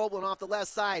off to Roblin off the left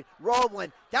side.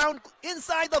 Roblin down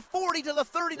inside the 40 to the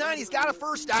 39. He's got a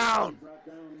 1st down.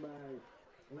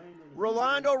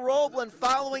 Rolando Roblin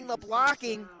following the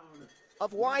blocking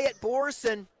of Wyatt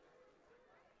Borson.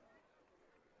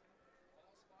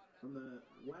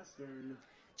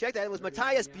 Check that. It was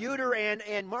Matthias Buter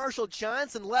and Marshall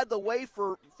Johnson led the way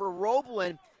for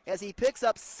Roblin as he picks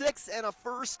up 6 and a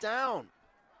 1st down.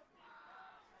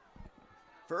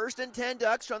 1st and 10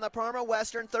 Ducks from the Parma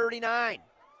Western 39.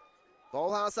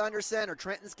 Bolhouse under center.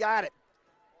 Trenton's got it.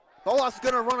 Bolhouse is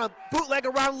going to run a bootleg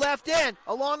around left end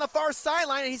along the far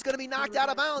sideline, and he's going to be knocked out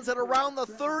of bounds at around the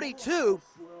 32.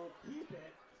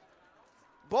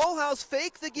 Bullhouse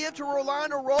faked the give to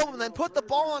Rolando Roblin, then put the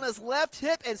ball on his left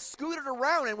hip and scooted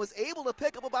around and was able to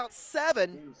pick up about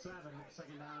 7. Game 7,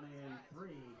 second down and 3.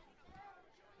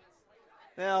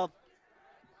 Well,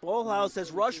 Bullhouse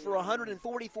has rushed for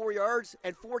 144 yards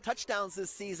and 4 touchdowns this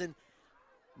season,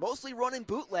 mostly running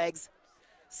bootlegs.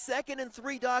 2nd and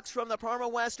 3 Ducks from the Parma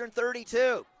Western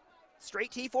 32.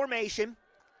 Straight T formation.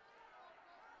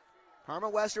 Parma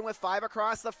Western with 5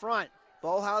 across the front.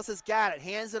 Bullhouse has got it,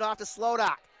 hands it off to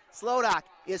Slodock. Slodock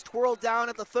is twirled down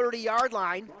at the 30-yard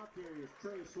line.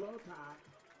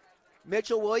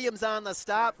 Mitchell Williams on the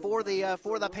stop for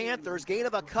the Panthers. Gain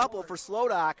of a couple for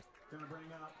Slodock.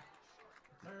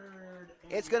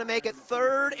 It's going to make it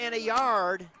 3rd and a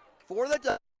yard for the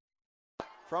Ducks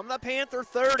from the Panther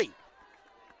 30.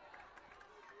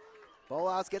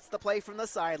 Bullhouse gets the play from the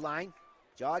sideline,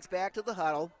 jogs back to the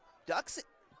huddle. Ducks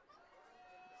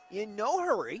in no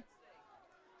hurry.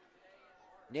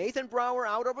 Nathan Brower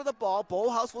out over the ball.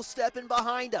 Bullhouse will step in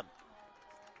behind him.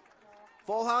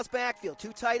 Full house backfield,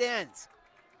 2 tight ends.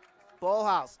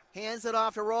 Bullhouse hands it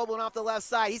off to Roblin off the left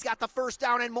side. He's got the first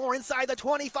down and more inside the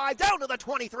 25, down to the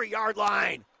 23-yard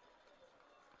line.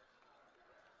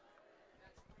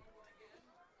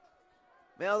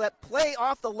 Well, that play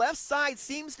off the left side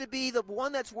seems to be the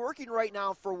one that's working right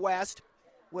now for West,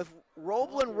 with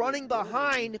Roblin running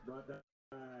behind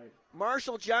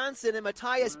Marshall Johnson and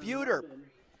Matthias Buter.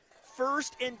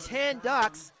 1st and 10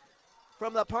 Ducks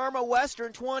from the Parma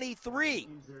Western 23.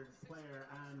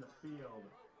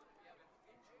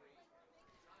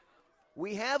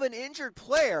 We have an injured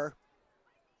player,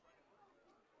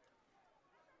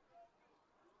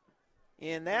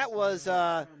 and that was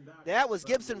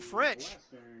Gibson French,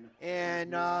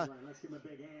 and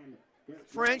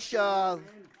French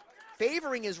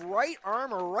favoring his right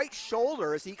arm or right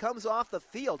shoulder as he comes off the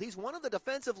field. He's one of the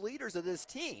defensive leaders of this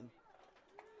team.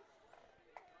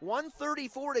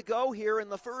 1:34 to go here in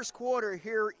the first quarter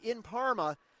here in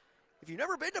Parma. If you've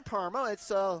never been to Parma, it's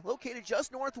located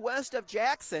just northwest of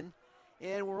Jackson,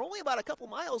 and we're only about a couple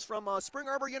miles from Spring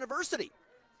Arbor University.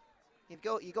 You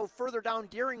go further down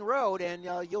Deering Road, and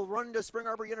you'll run into Spring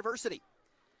Arbor University.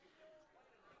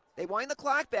 They wind the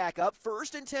clock back up.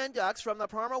 1st and 10 Ducks from the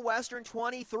Parma Western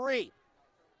 23.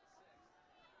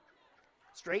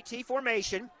 Straight T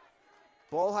formation.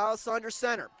 Bullhouse under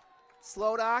center.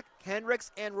 Slodock,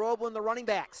 Hendricks, and Roblin, the running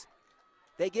backs.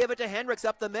 They give it to Hendricks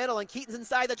up the middle, and Keaton's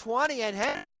inside the 20,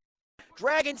 and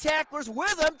dragging tacklers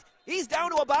with him. He's down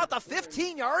to about the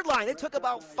 15-yard line. It took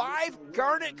about 5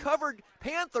 garnet-covered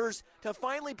Panthers to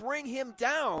finally bring him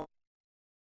down.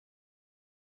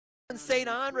 St.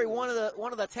 Andre, one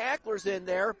of the tacklers in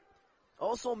there.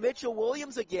 Also Mitchell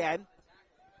Williams again.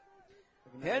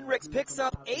 Hendricks picks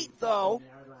up 8, though.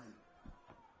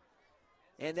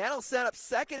 And that'll set up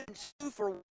 2nd and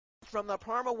 2 from the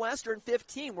Parma Western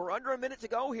 15. We're under a minute to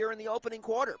go here in the opening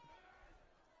quarter.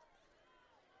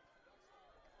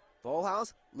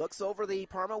 Bullhouse looks over the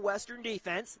Parma Western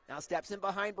defense. Now steps in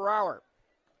behind Brower.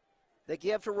 The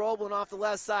give to Roblin off the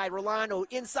left side. Rolando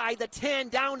inside the 10,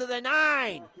 down to the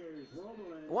 9.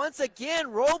 Once again,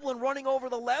 Roblin running over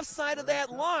the left side of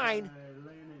that line.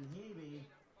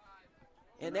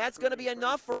 And that's going to be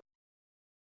enough for...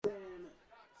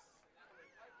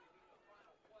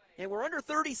 And we're under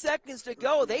 30 seconds to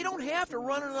go. They don't have to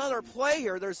run another play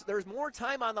here. There's more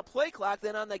time on the play clock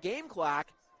than on the game clock.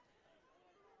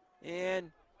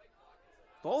 And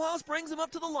Bullhouse brings him up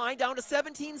to the line, down to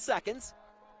 17 seconds.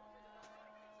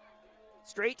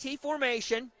 Straight T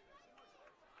formation.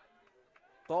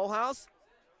 Bullhouse.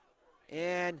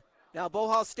 And now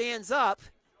Bullhouse stands up.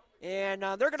 And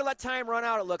they're going to let time run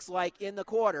out, it looks like, in the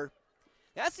quarter.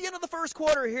 That's the end of the first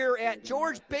quarter here at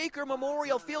George Baker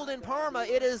Memorial Field in Parma.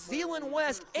 It is Zeeland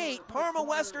West 8, Parma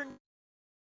Western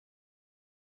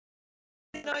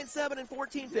 9-7 and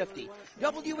 1450.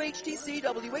 WHTC,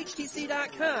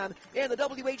 WHTC.com, and the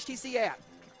WHTC app.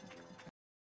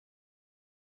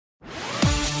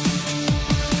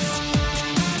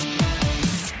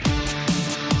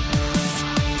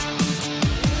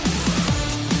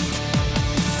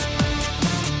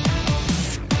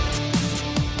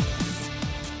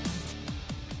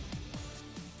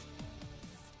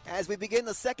 As we begin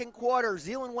the second quarter,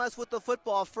 Zeeland West with the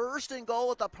football. 1st and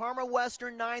goal at the Parma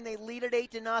Western 9. They lead it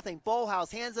 8-0.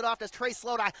 Bullhouse hands it off to Trey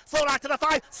Slodock. Slodock to the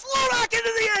 5. Slodock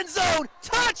into the end zone.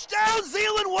 Touchdown,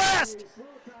 Zeeland West.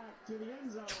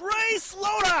 Trey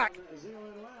Slodock.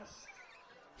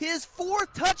 His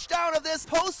 4th touchdown of this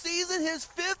postseason, his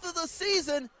 5th of the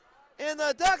season. And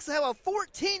the Ducks have a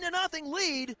 14-0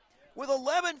 lead with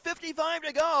 11:55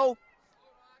 to go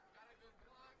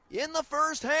in the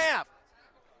first half.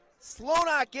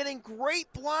 Slodock getting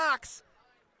great blocks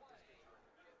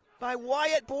by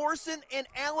Wyatt Borson and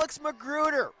Alex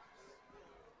Magruder.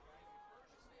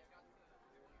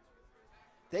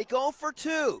 They go for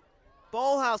two.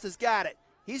 Ballhouse has got it.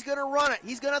 He's going to run it.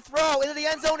 He's going to throw into the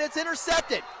end zone. It's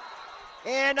intercepted.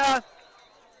 And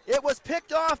it was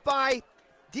picked off by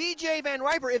DJ Van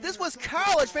Riper. If this was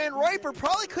college, Van Riper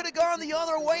probably could have gone the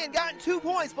other way and gotten 2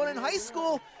 points. But in high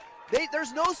school,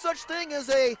 there's no such thing as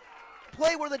a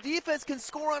play where the defense can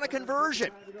score on a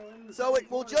conversion. So it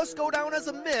will just go down as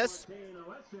a miss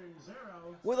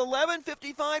with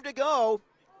 11:55 to go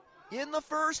in the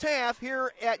first half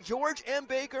here at George M.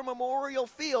 Baker Memorial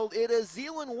Field. It is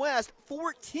Zeeland West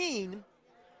 14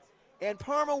 and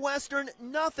Parma Western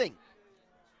nothing.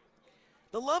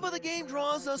 The love of the game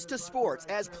draws us to sports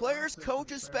as players,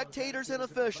 coaches, spectators, and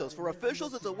officials. For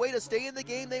officials, it's a way to stay in the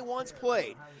game they once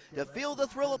played, to feel the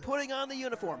thrill of putting on the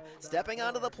uniform, stepping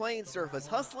onto the playing surface,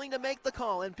 hustling to make the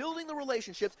call, and building the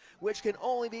relationships which can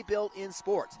only be built in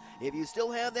sports. If you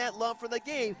still have that love for the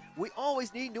game, we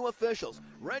always need new officials.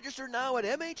 Register now at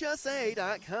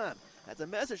MHSA.com. That's a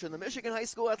message from the Michigan High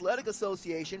School Athletic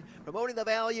Association, promoting the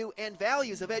value and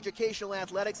values of educational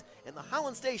athletics and the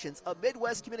Holland Stations of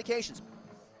Midwest Communications.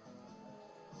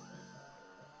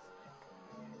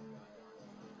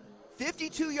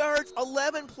 52 yards,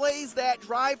 11 plays that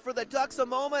drive for the Ducks a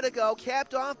moment ago,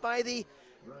 capped off by the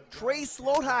Trey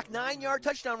Slothawk 9-yard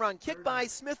touchdown run. Kicked by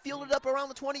Smith, fielded up around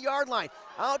the 20-yard line.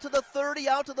 Out to the 30,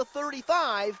 out to the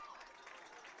 35.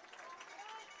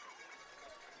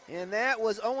 And that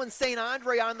was Owen St.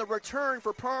 Andre on the return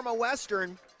for Parma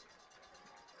Western.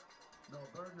 No,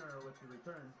 Bergner with the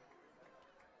return.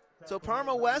 So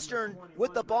Parma Western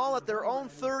with the ball at their own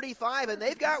 35, and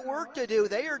they've got work to do.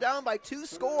 They are down by 2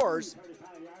 scores.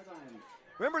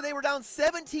 Remember, they were down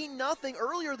 17-0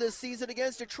 earlier this season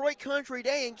against Detroit Country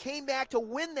Day and came back to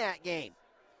win that game.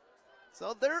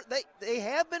 So they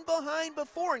have been behind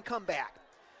before and come back.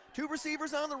 2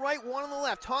 receivers on the right, 1 on the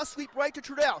left. Toss sweep right to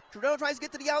Trudell. Trudell tries to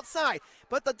get to the outside,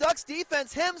 but the Ducks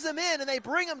defense hems him in, and they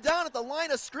bring him down at the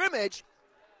line of scrimmage.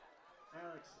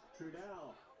 Alex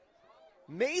Trudell.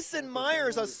 Mason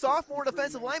Myers, a sophomore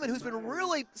defensive lineman who's been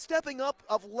really stepping up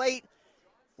of late,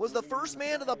 was the first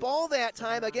man to the ball that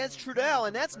time against Trudell,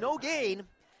 and that's no gain.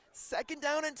 2nd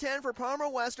down and 10 for Parma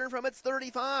Western from its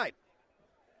 35.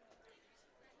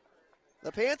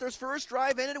 The Panthers' first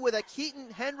drive ended with a Keaton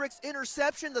Hendricks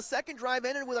interception. The second drive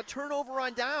ended with a turnover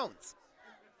on downs.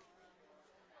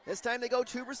 This time they go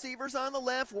 2 receivers on the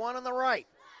left, 1 on the right.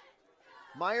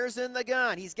 Myers in the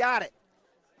gun. He's got it.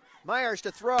 Myers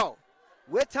to throw.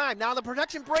 With time. Now the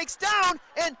protection breaks down,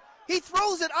 and he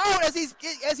throws it out as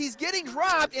he's getting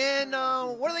dropped. And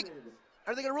what are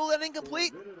they going to rule that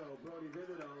incomplete?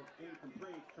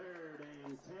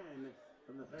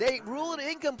 They rule it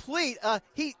incomplete.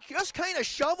 He just kind of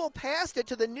shoveled past it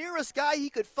to the nearest guy he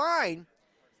could find,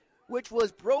 which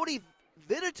was Brody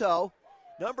Vidito,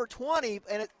 number 20,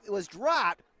 and it was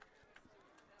dropped.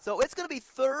 So it's going to be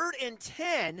 3rd and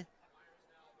 10.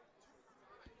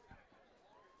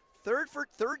 Third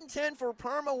and 10 for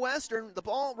Parma Western. The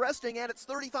ball resting at its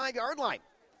 35-yard line.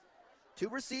 2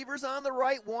 receivers on the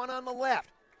right, 1 on the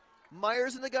left.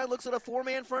 Myers in the gun looks at a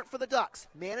 4-man front for the Ducks.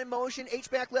 Man in motion,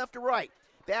 H-back left to right.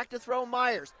 Back to throw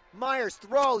Myers. Myers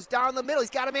throws down the middle.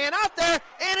 He's got a man out there,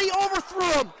 and he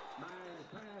overthrew him.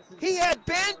 He had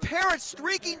Ben Parrott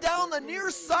streaking down the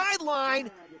near sideline,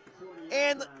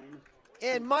 and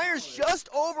Myers just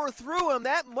overthrew him.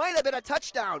 That might have been a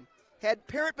touchdown had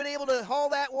Parrott been able to haul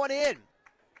that one in.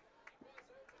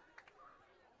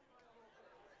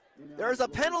 There's a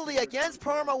penalty against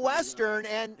Parma Western,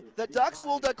 and the Ducks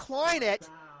will decline it.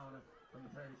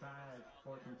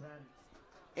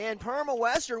 And Parma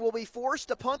Western will be forced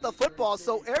to punt the football,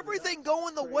 so everything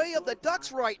going the way of the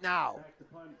Ducks right now.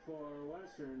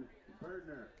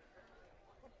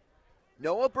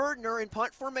 Noah Berdner in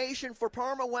punt formation for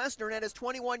Parma Western at his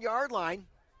 21-yard line.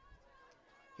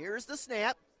 Here's the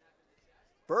snap.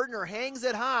 Berdner hangs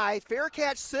it high, fair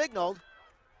catch signaled,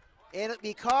 and it'll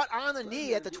be caught on the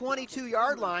knee at the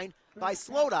 22-yard line by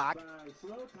Slothawk.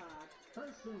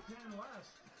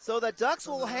 So the Ducks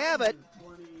will have it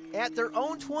at their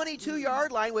own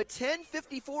 22-yard line with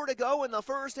 10:54 to go in the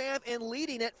first half and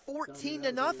leading it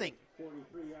 14-0. 43-yard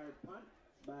punt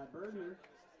by Berdner.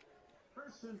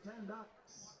 First and 10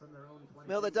 Ducks from their own 22.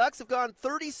 Well, the Ducks have gone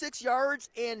 36 yards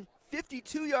and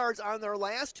 52 yards on their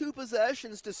last 2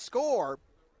 possessions to score.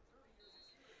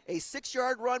 A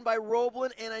 6-yard run by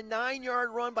Roblin and a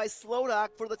 9-yard run by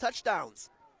Slothawk for the touchdowns.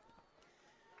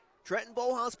 Trenton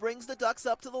Bohlhaus brings the Ducks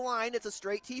up to the line. It's a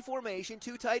straight T formation,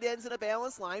 2 tight ends in a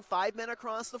balanced line, 5 men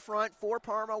across the front for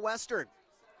Parma Western.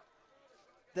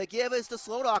 The give is to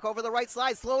Slodak over the right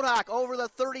side. Slodak over the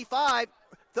 35,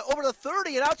 over the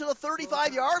 30 and out to the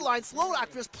 35-yard line.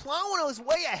 Slodak just plowing his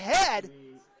way ahead.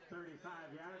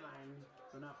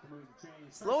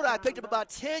 Slodak picked up about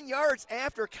 10 yards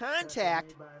after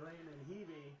contact.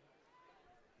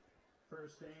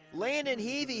 Landon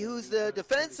Heavy, who's the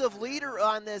defensive leader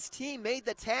on this team, made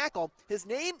the tackle. His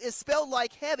name is spelled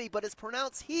like heavy, but it's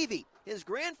pronounced Heavy. His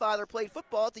grandfather played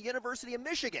football at the University of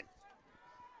Michigan.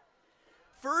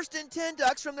 1st and 10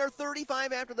 Ducks from their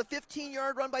 35 after the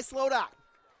 15-yard run by Slodak.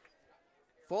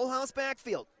 Full house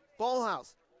backfield.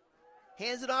 Bullhouse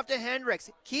hands it off to Hendricks.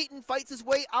 Keaton fights his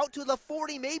way out to the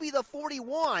 40, maybe the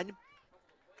 41.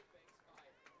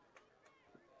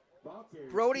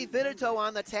 Brody Vitito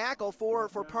on the tackle for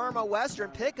Parma Western,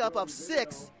 pickup of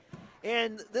 6.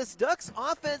 And this Ducks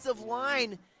offensive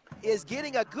line is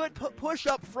getting a good push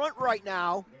up front right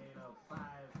now.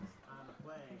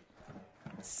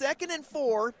 2nd and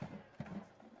 4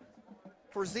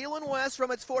 for Zeeland West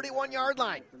from its 41-yard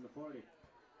line.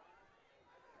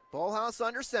 Bullhouse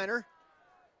under center.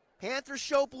 Panthers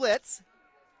show blitz.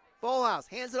 Bullhouse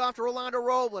hands it off to Rolando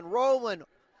Roblin. Roblin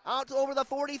out to over the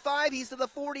 45. He's to the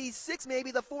 46,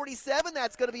 maybe the 47.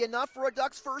 That's going to be enough for a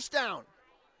Ducks first down.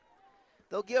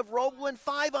 They'll give Roblin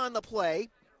 5 on the play.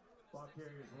 Ball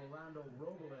carriers Rolando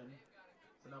Roblin.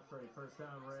 Enough for a first down,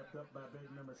 wrapped up by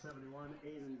big number 71,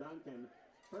 Aiden Duncan.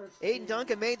 Aiden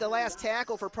Duncan made the last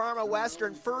tackle for Parma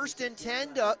Western. 1st and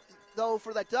 10, though,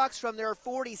 for the Ducks from their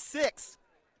 46.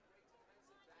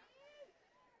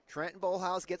 Trenton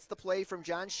Bullhouse gets the play from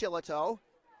John Shillito.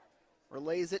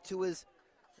 Relays it to his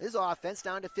offense,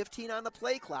 down to 15 on the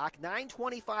play clock.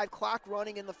 9:25 clock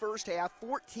running in the first half.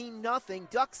 14-0,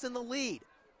 Ducks in the lead.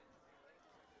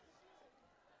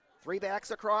 3 backs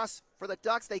across for the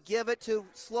Ducks. They give it to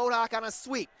Slodak on a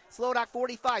sweep. Slodak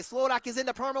 45. Slodak is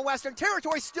into Parma Western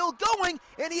territory, still going,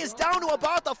 and he is down to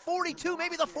about the 42,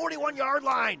 maybe the 41-yard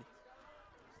line.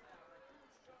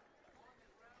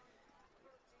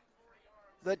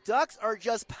 The Ducks are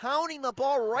just pounding the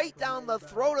ball right down the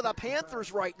throat of the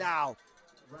Panthers right now.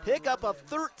 Pickup of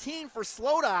 13 for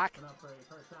Slodak.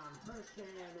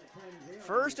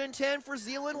 1st and 10 for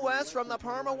Zeeland West from the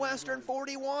Parma Western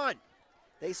 41.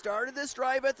 They started this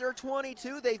drive at their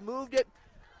 22. They've moved it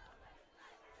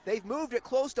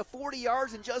close to 40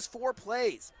 yards in just 4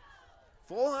 plays.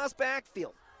 Full house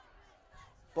backfield.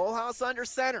 Bullhouse under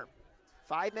center.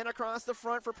 5 men across the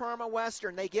front for Parma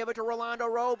Western. They give it to Rolando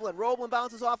Roblin. Roblin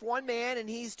bounces off one man, and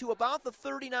he's to about the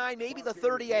 39, maybe the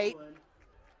 38.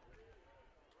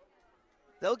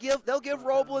 They'll give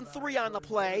Roblin 3 on the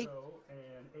play.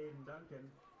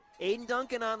 Aiden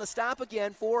Duncan on the stop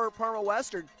again for Parma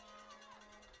Western.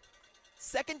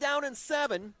 2nd down and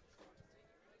 7.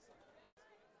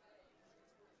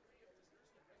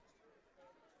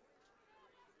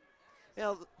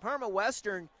 Now, Parma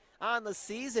Western on the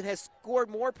season has scored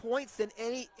more points than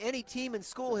any team in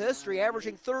school history,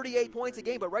 averaging 38 points a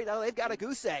game, but right now they've got a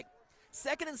goose egg.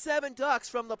 2nd and 7 Ducks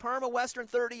from the Parma Western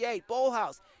 38.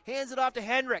 Bullhouse hands it off to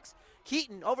Hendricks.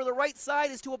 Keaton over the right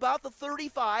side is to about the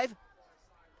 35.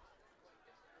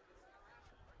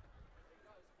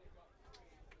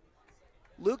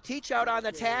 Luke Teachout on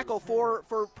the tackle for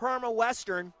Parma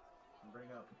Western.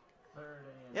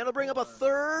 It'll bring up a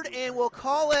 3rd, and we'll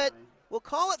call it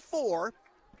 4.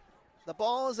 The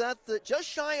ball is at just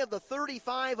shy of the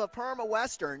 35 of Parma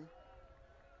Western.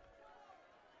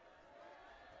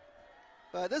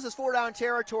 But this is 4-down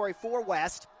territory for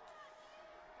West.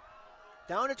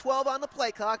 Down to 12 on the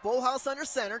play clock. Bullhouse under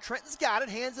center. Trenton's got it.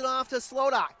 Hands it off to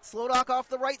Slodak. Slodak off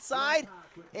the right side.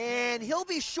 And he'll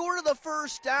be short of the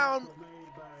first down.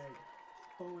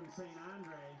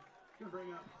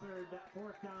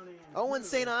 Owen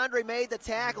St. Andre made the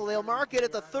tackle. They'll mark it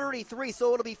at the 33,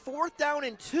 so it'll be 4th down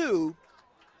and 2.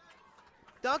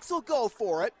 Ducks will go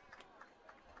for it.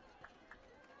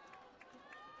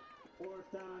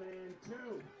 4th down and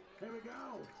 2. Here we go.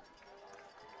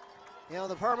 You know,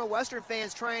 the Parma Western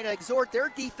fans trying to exhort their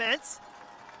defense.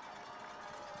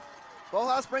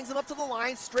 Bullhouse brings them up to the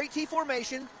line. Straight T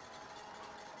formation.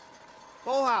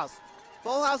 Bullhouse.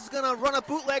 Bullhouse is going to run a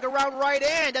bootleg around right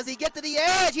end. Does he get to the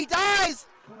edge? He dives.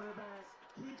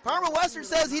 Parma Western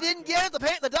says he didn't get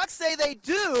it. The Ducks say they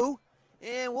do.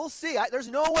 And we'll see. There's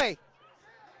no way.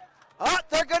 Oh,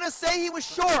 they're going to say he was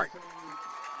short.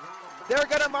 They're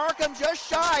going to mark him just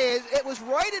shy. It was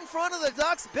right in front of the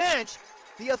Ducks bench.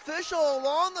 The official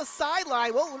along the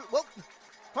sideline. Well,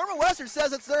 Parma Western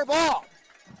says it's their ball.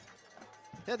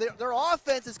 Yeah, their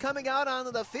offense is coming out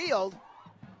onto the field.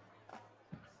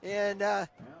 And, well,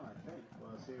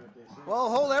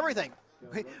 hold everything.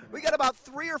 We got about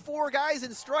 3 or 4 guys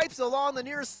in stripes along the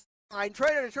near line,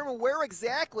 trying to determine where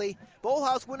exactly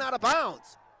Bolthouse went out of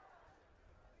bounds.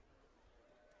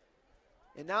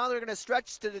 And now they're going to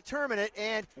stretch to determine it,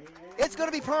 and it's going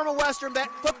to be Parma Western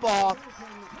football.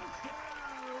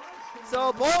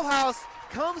 So Bolthouse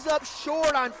comes up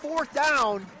short on 4th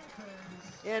down,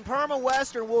 and Parma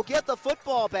Western will get the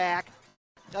football back.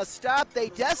 A stop they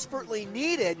desperately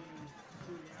needed.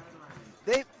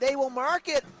 They will mark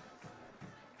it.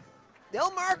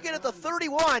 They'll mark it at the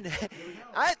 31.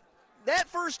 That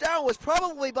first down was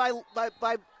probably by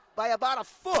about a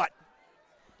foot.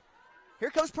 Here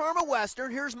comes Parma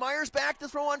Western. Here's Myers back to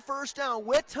throw on 1st down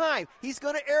with time. He's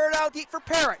going to air it out deep for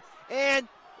Parrott. And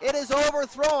it is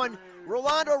overthrown.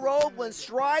 Rolando Roebland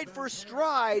stride for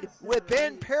stride with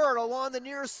Ben Parrott along the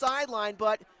near sideline,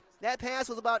 but that pass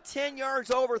was about 10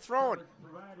 yards overthrown.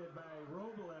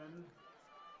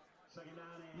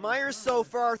 Myers so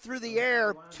far through the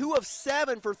air, 2 of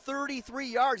 7 for 33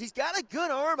 yards. He's got a good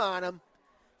arm on him.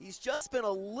 He's just been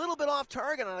a little bit off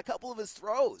target on a couple of his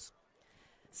throws.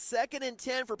 2nd and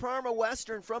 10 for Parma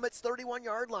Western from its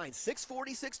 31-yard line.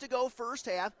 6:46 to go first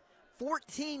half.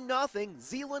 14-0.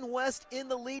 Zeeland West in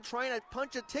the lead, trying to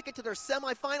punch a ticket to their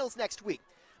semifinals next week.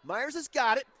 Myers has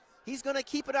got it. He's going to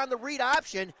keep it on the read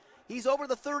option. He's over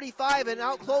the 35 and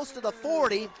out close to the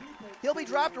 40. He'll be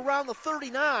dropped around the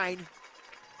 39.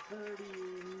 39,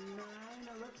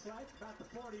 it looks like, about the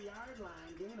 40-yard line,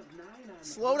 gain of 9 on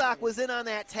Slodock was in on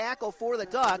that tackle for the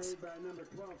Ducks.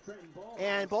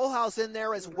 And Bolthouse in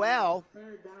there as well.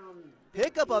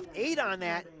 Pickup of 8 on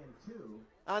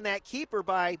that keeper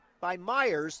by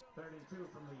Myers.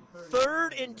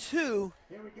 3rd and 2.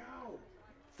 Here we go.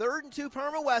 3rd and 2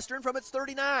 Parma Western from its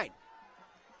 39.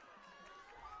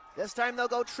 This time they'll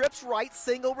go trips right,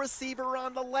 single receiver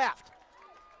on the left.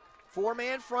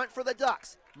 4-man front for the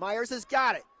Ducks. Myers has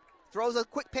got it. Throws a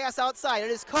quick pass outside.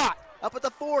 It is caught up at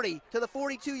the 40 to the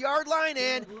 42-yard line,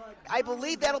 and I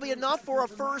believe that'll be enough for a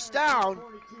first down.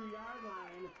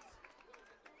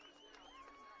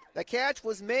 The catch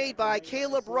was made by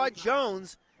Caleb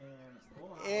Rudd-Jones,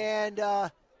 and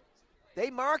they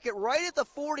mark it right at the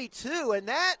 42, and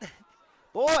that,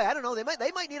 boy, I don't know, they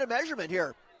might need a measurement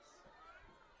here.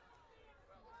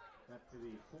 Up to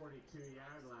the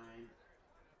 42-yard line.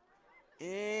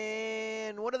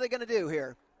 And what are they going to do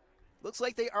here? Looks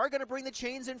like they are going to bring the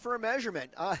chains in for a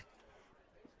measurement.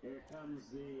 Here comes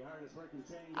the hardest working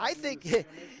chain. I think,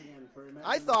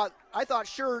 I thought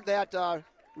sure that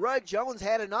Rudd-Jones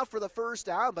had enough for the first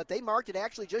down, but they marked it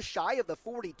actually just shy of the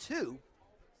 42.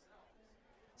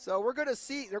 So we're going to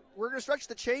see, we're going to stretch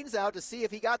the chains out to see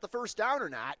if he got the first down or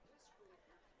not.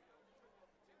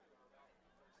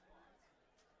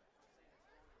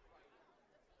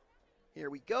 Here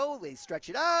we go. They stretch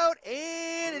it out,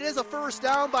 and it is a first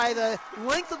down by the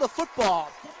length of the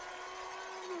football.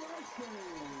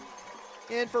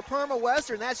 And for Parma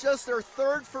Western, that's just their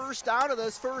 3rd first down of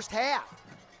this first half.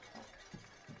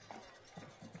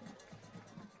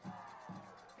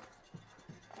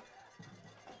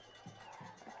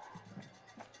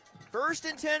 First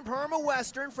and 10, Parma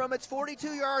Western from its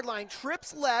 42-yard line.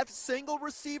 Trips left, single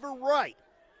receiver right.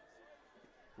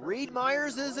 Reed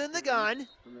Myers is in the gun.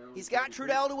 He's got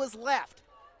Trudell to his left.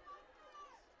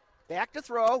 Back to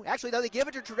throw. Actually, though, they give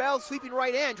it to Trudell sweeping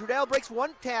right in. Trudell breaks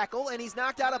one tackle, and he's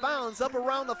knocked out of bounds up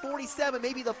around the 47,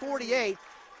 maybe the 48.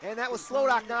 And that was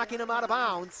Slodock knocking him out of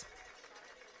bounds.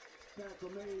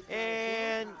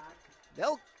 And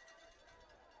they'll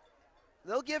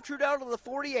give Trudell to the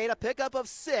 48, a pickup of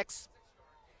 6.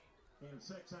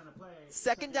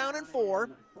 2nd down and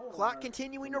 4. Clock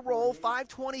continuing to roll.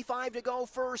 5:25 to go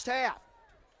first half.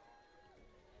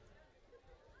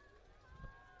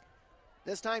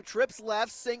 This time trips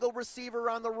left, single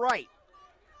receiver on the right.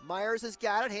 Myers has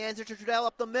got it, hands it to Trudell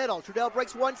up the middle. Trudell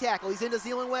breaks one tackle. He's into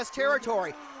Zeeland West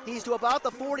territory. He's to about the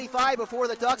 45 before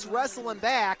the Ducks wrestle him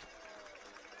back.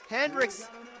 Hendricks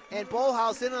and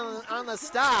Bolthouse in on the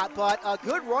stop, but a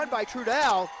good run by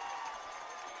Trudell.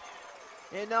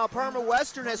 And now Parma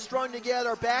Western has strung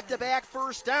together back-to-back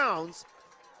first downs,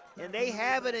 and they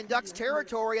have it in Ducks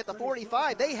territory at the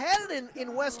 45. They had it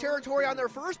in West territory on their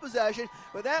first possession,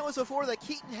 but that was before the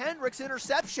Keaton Hendricks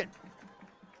interception.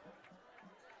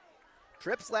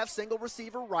 Trips left, single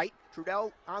receiver right.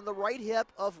 Trudell on the right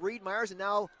hip of Reed Myers, and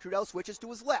now Trudell switches to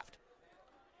his left.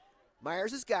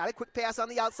 Myers has got it. Quick pass on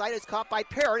the outside. It's caught by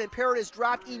Parrott, and Parrott is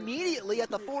dropped immediately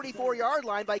at the 44-yard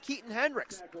line by Keaton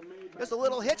Hendricks. Just a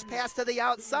little hitch pass to the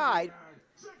outside.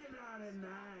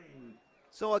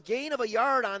 So a gain of a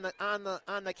yard on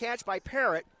the catch by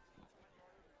Parrott.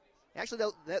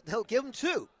 Actually, they'll give him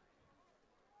 2.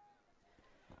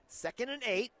 2nd and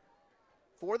 8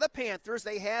 for the Panthers.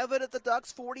 They have it at the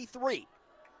Ducks 43.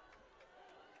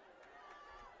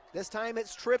 This time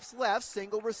it's trips left,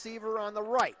 single receiver on the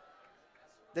right.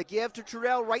 The give to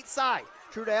Trudell, right side.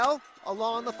 Trudell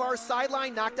along the far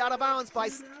sideline, knocked out of bounds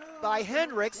by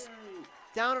Hendricks,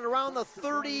 down and around the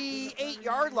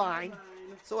 38-yard line.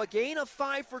 So a gain of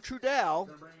 5 for Trudell.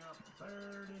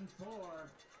 Third and 4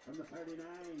 from the 39.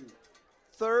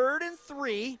 3rd and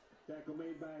 3. Tackle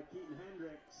made by Keaton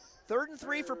Hendricks. 3rd and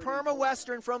 3 for Parma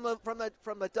Western from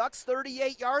the Ducks'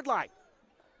 38-yard line.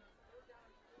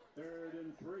 3rd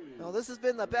and 3. Now this has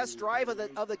been the best drive of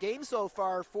the game so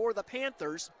far for the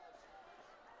Panthers.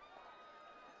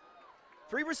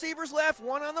 3 receivers left,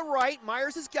 1 on the right.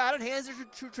 Myers has got it, hands it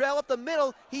to Trudell up the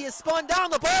middle. He is spun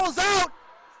down, the ball's out.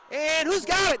 And who's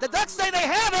got it? The Ducks say they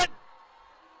have it.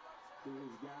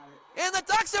 And the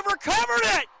Ducks have recovered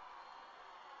it.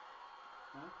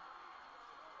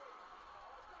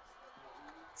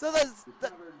 So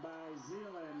Recovered by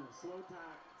Zeeland.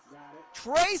 Slotak got it.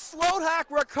 Trey Slotak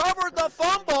recovered the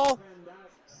fumble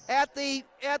at the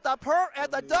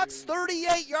Ducks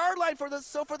 38-yard line for the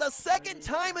second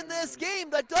time in this game,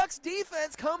 the Ducks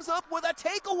defense comes up with a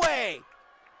takeaway.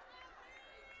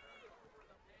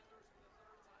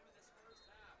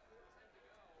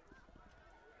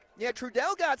 Yeah,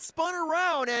 Trudell got spun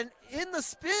around, and in the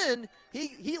spin,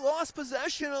 he lost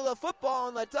possession of the football,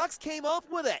 and the Ducks came up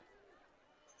with it.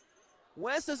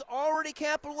 West has already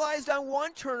capitalized on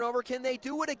 1 turnover. Can they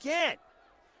do it again?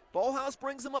 Bolhouse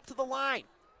brings them up to the line.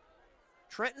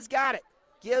 Trenton's got it.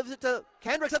 Gives it to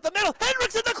Hendricks at the middle.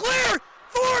 Hendricks in the clear!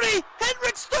 40!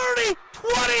 Hendricks 30!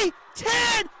 20!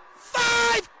 10!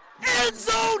 5! End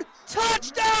zone!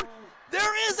 Touchdown!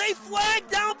 There is a flag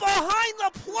down behind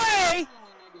the play.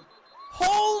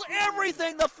 Hold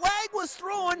everything. The flag was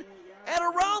thrown at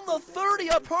around the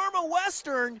 30 of Parma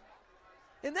Western,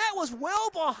 and that was well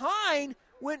behind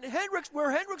where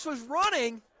Hendricks was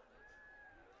running.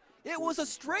 It was a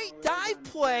straight dive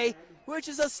play, which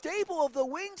is a staple of the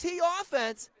wing T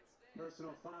offense.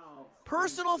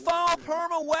 Personal foul,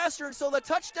 Parma Western, so the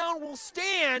touchdown will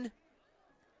stand.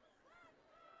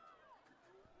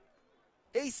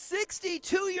 A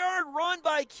 62-yard run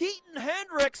by Keaton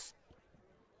Hendricks.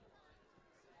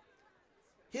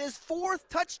 His 4th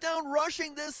touchdown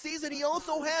rushing this season. He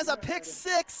also has a pick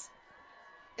 6.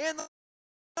 And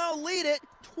they'll lead it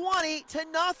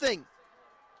 20-0.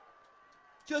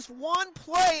 Just 1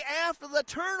 play after the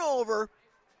turnover.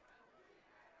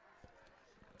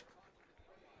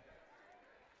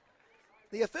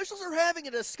 The officials are having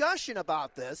a discussion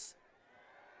about this.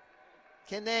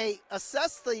 Can they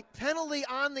assess the penalty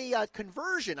on the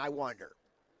conversion, I wonder?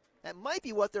 That might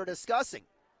be what they're discussing.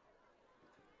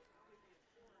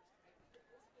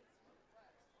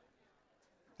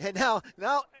 And now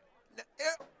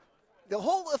the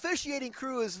whole officiating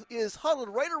crew is huddled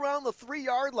right around the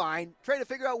 3-yard line, trying to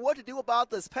figure out what to do about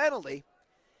this penalty.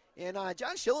 And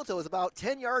John Shillito is about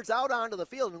 10 yards out onto the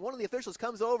field, and one of the officials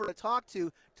comes over to talk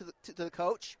to the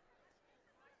coach.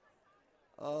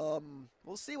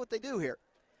 We'll see what they do here.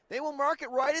 They will mark it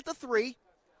right at the 3.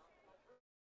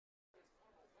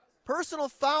 Personal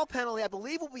foul penalty, I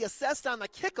believe, will be assessed on the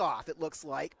kickoff, it looks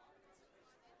like.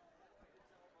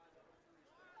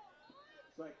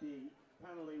 Like the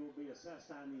penalty will be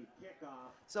assessed on the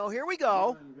kickoff. So here we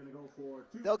go.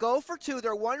 They'll go for 2.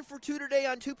 They're 1 for 2 today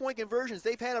on 2-point conversions.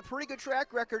 They've had a pretty good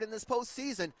track record in this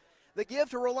postseason. The give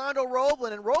to Rolando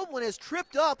Roblin, and Roblin is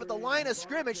tripped up at the line of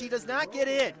scrimmage. He does not get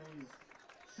in.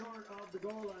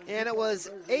 And it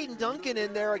was Aiden Duncan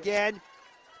in there again.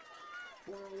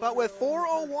 But with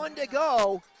 4:01 to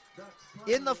go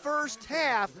in the first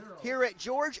half here at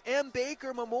George M.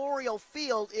 Baker Memorial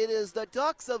Field, it is the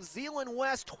Ducks of Zeeland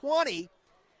West 20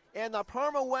 and the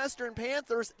Parma Western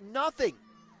Panthers nothing.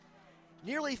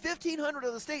 Nearly 1,500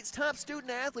 of the state's top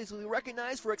student athletes will be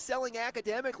recognized for excelling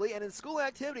academically and in school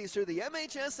activities through the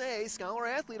MHSA Scholar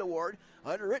Athlete Award,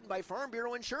 underwritten by Farm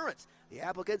Bureau Insurance. The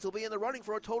applicants will be in the running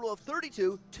for a total of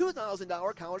 32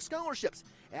 $2,000 college scholarships.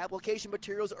 Application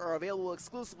materials are available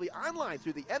exclusively online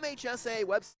through the MHSA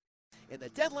website, and the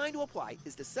deadline to apply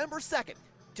is December 2nd.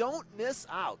 Don't miss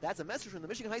out. That's a message from the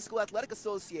Michigan High School Athletic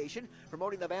Association,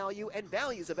 promoting the value and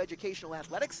values of educational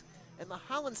athletics, and the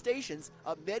Holland stations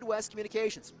of Midwest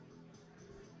Communications.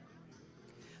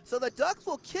 So the Ducks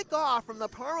will kick off from the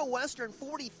Parma Western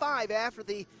 45 after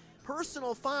the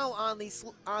personal foul on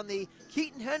the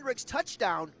Keaton Hendricks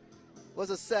touchdown was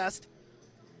assessed.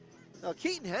 Now,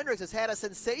 Keaton Hendricks has had a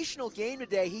sensational game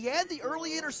today. He had the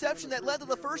early interception that led to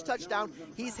the first touchdown.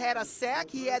 He's had a sack.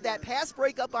 He had that pass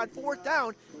breakup on 4th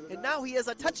down, and now he has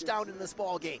a touchdown in this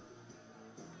ball game.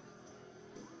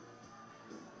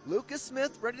 Lucas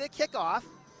Smith ready to kick off.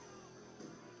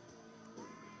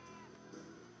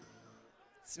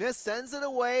 Smith sends it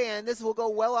away, and this will go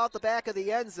well out the back of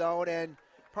the end zone, and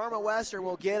Parma Western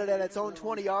will get it at its own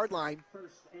 20-yard line.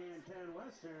 First and 10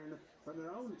 Western from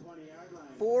their own 20-yard line.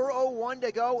 4:01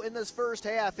 to go in this first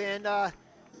half, and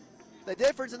the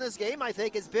difference in this game, I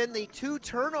think, has been the 2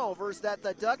 turnovers that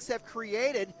the Ducks have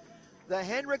created. The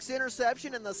Hendricks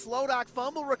interception and the Slodock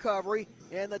fumble recovery,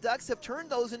 and the Ducks have turned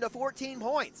those into 14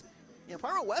 points. You know,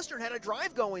 Parma Western had a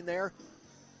drive going there.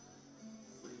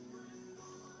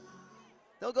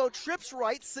 They'll go trips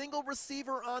right, single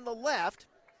receiver on the left.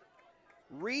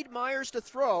 Reed Myers to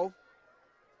throw.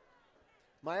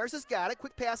 Myers has got it.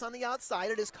 Quick pass on the outside.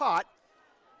 It is caught.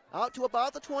 Out to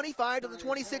about the 25 to the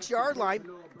 26-yard line.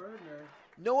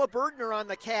 Noah Berdner on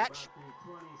the catch.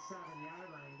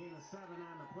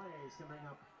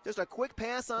 Just a quick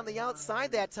pass on the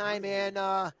outside that time,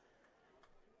 and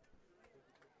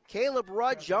Caleb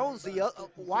Rudd-Jones, the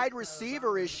wide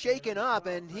receiver, is shaken up,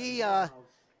 and he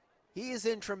is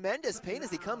in tremendous pain as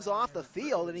he comes off the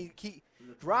field, and he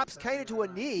drops kind of to a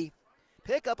knee.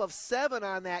 Pickup of 7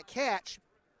 on that catch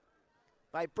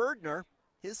by Berdner,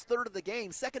 his 3rd of the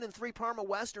game. 2nd and 3 Parma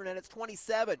Western, and it's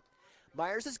 27.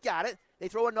 Myers has got it. They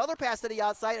throw another pass to the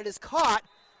outside. It is caught.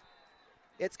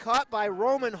 It's caught by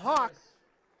Roman Hawk,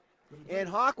 and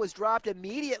Hawk was dropped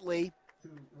immediately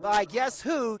by guess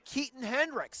who? Keaton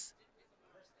Hendricks.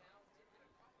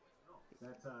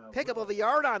 Pickup of a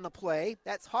yard on the play.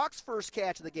 That's Hawk's first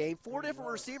catch of the game. 4 different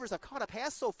receivers have caught a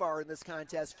pass so far in this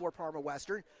contest for Parma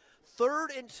Western.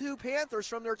 3rd and 2 Panthers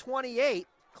from their 28.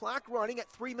 Clock running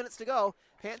at 3 minutes to go.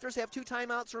 Panthers have 2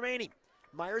 timeouts remaining.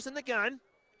 Myers in the gun.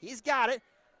 He's got it.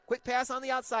 Quick pass on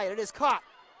the outside. It is caught.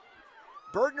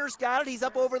 Berdner's got it. He's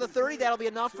up over the 30. That'll be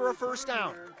enough for a first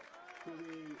down.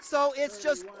 So it's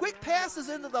just quick passes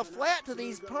into the flat to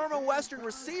these Parma Western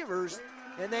receivers,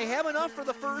 and they have enough for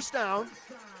the first down.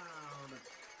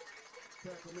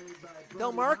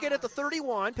 They'll mark it at the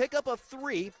 31, pickup of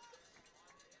 3.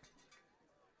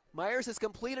 Myers has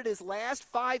completed his last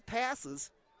 5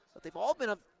 passes, but they've all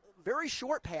been very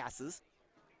short passes.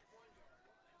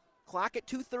 Clock at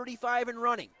 2:35 and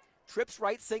running. Trips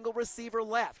right, single receiver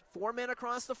left. 4 men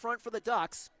across the front for the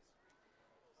Ducks.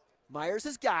 Myers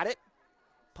has got it.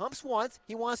 Pumps once.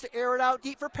 He wants to air it out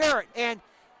deep for Parrott. And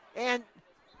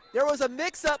there was a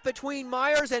mix-up between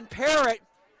Myers and Parrott.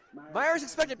 Myers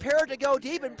expected Parrott to go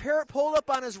deep, and Parrott pulled up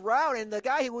on his route, and the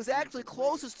guy who was actually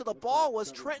closest to the ball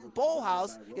was Trenton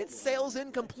Bolhouse. It sails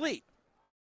incomplete.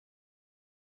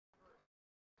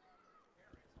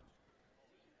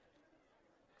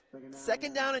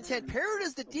 Second down and 10. Parrott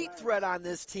is the deep threat on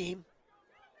this team,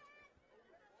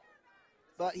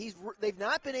 but they've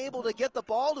not been able to get the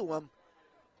ball to him.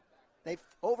 They've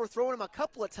overthrown him a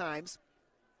couple of times.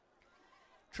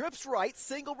 Trips right,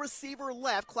 single receiver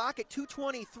left, clock at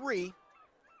 2:23.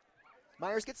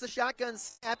 Myers gets the shotgun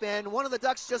snap, and one of the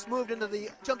Ducks just jumped into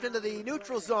the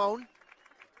neutral zone.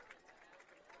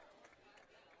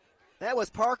 That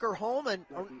was Parker Holman.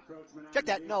 Check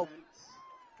that, no.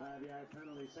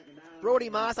 Brody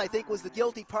Moss, I think, was the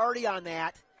guilty party on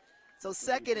that. So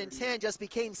 2nd and 10 just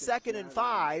became 2nd and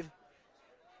 5.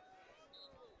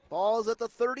 Ball's at the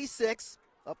 36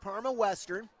 of Parma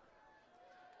Western.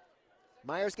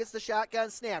 Myers gets the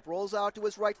shotgun snap, rolls out to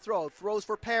his right throws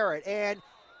for Parrott, and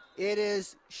it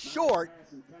is short.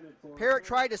 Parrott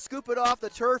tried to scoop it off the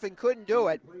turf and couldn't do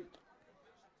it.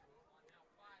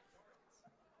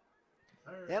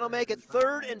 That'll make it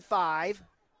 3rd and 5.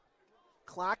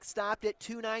 Clock stopped at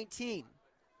 2:19.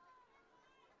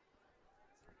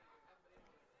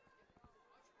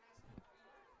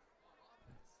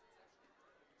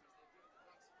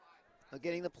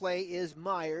 Getting the play is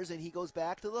Myers, and he goes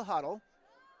back to the huddle.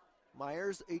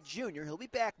 Myers, a junior. He'll be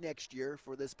back next year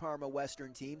for this Parma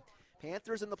Western team.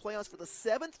 Panthers in the playoffs for the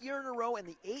 7th year in a row and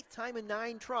the 8th time in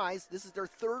 9 tries. This is their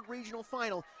 3rd regional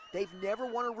final. They've never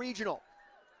won a regional.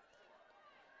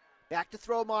 Back to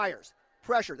throw Myers.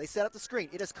 Pressure. They set up the screen.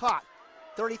 It is caught.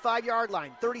 35-yard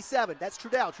line. 37. That's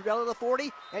Trudell. Trudell to the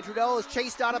 40, and Trudell is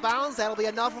chased out of bounds. That'll be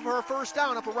enough of her first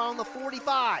down up around the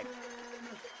 45.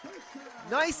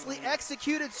 Nicely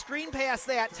executed screen pass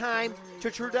that time to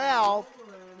Trudell.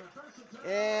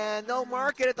 And they'll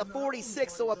mark it at the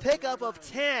 46, so a pickup of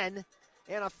 10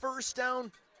 and a first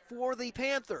down for the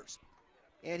Panthers.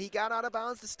 And he got out of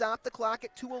bounds to stop the clock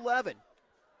at 2:11.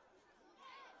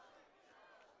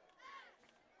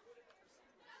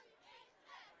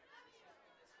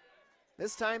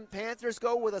 This time Panthers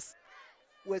go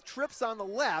with trips on the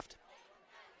left.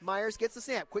 Myers gets the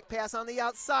snap. Quick pass on the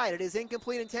outside. It is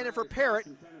incomplete, intended for Parrott,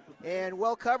 and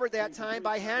well covered that time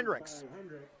by Hendricks.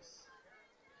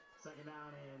 Second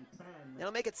down and 10.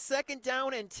 That'll make it 2nd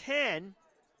down and 10.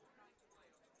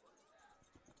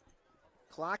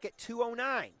 Clock at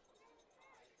 2:09.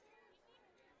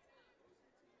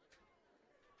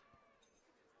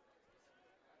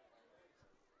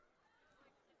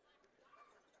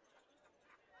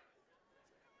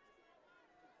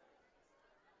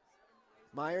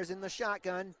 Myers in the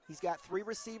shotgun. He's got 3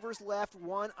 receivers left,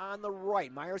 1 on the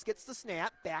right. Myers gets the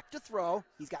snap, back to throw.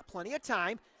 He's got plenty of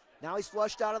time. Now he's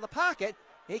flushed out of the pocket.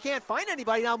 He can't find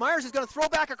anybody. Now Myers is going to throw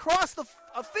back across the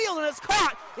field, and it's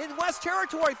caught in West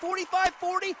territory.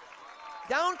 45-40,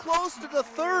 down close to the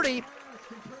 30.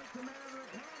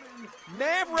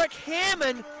 Maverick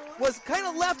Hammond was kind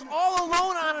of left all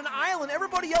alone on an island.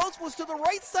 Everybody else was to the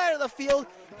right side of the field.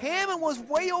 Hammond was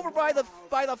way over by the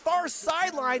far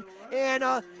sideline, and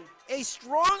a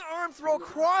strong arm throw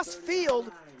cross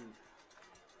field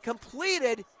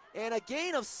completed, and a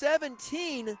gain of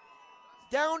 17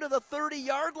 down to the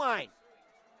 30-yard line.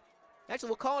 Actually,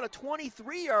 we'll call it a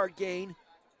 23-yard gain.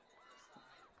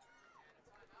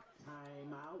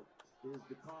 Timeout is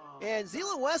the call. And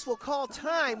Zeeland West will call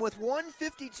time with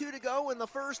 1:52 to go in the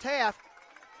first half.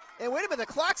 And wait a minute,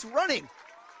 the clock's running.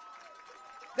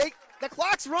 The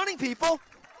clock's running, people.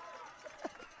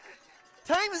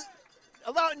 Time is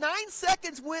about 9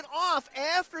 seconds went off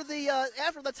after the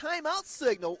timeout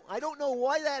signal. I don't know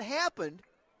why that happened.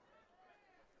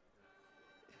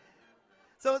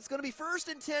 So it's going to be 1st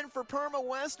and 10 for Parma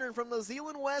Western from the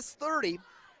Zeeland West 30.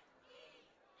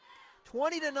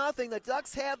 20-0. The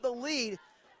Ducks have the lead.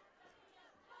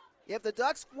 If the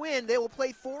Ducks win, they will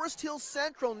play Forest Hill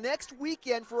Central next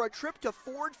weekend for a trip to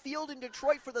Ford Field in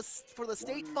Detroit for the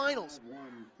state finals.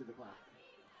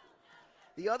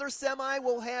 The other semi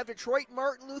will have Detroit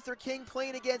Martin Luther King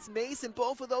playing against Mason.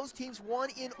 Both of those teams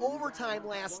won in overtime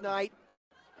last night.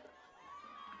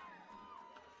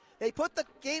 They put the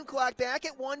game clock back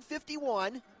at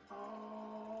 1:51.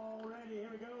 Alrighty, here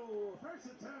we go. First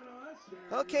and 10 on Western.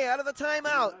 Okay, out of the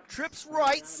timeout. Trips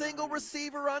right, single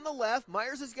receiver on the left.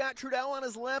 Myers has got Trudell on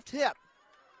his left hip.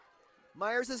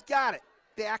 Myers has got it.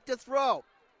 Back to throw.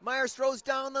 Myers throws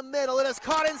down the middle. It is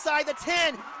caught inside the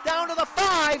 10, down to the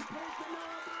 5.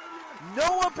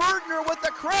 Noah Berdner with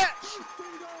the catch.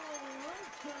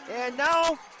 And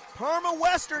now Parma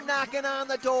Western knocking on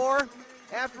the door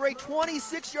after a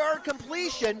 26-yard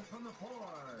completion.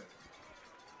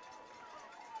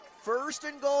 First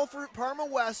and goal for Parma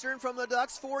Western from the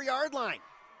Ducks' 4-yard line.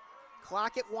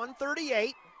 Clock at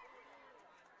 1:38.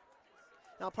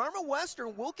 Now Parma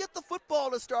Western will get the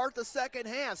football to start the second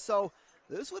half, so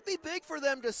this would be big for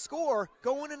them to score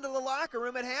going into the locker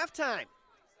room at halftime.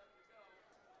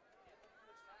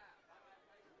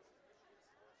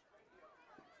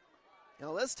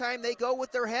 Now this time they go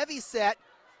with their heavy set.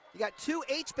 You got 2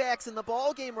 H-backs in the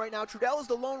ball game right now. Trudell is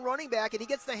the lone running back, and he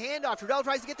gets the handoff. Trudell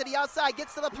tries to get to the outside,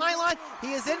 gets to the pylon.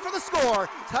 He is in for the score.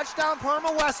 Touchdown,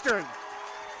 Parma Western.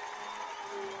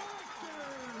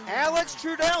 Alex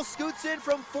Trudell scoots in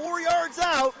from 4 yards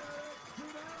out.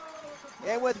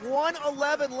 And with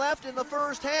 1:11 left in the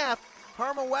first half,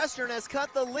 Parma Western has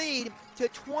cut the lead to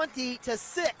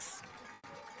 20-6.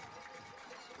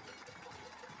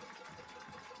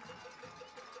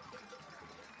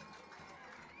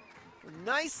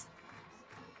 Nice,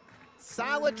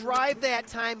 solid drive that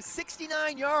time.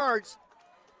 69 yards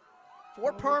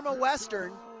for Parma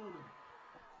Western.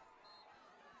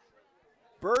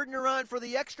 Berdner on for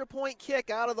the extra point kick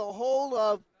out of the hole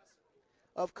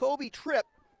of Kobe Tripp.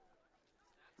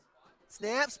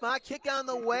 Snap, spot kick on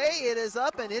the way. It is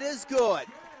up and it is good.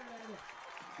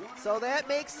 So that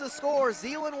makes the score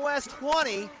Zeeland West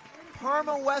 20,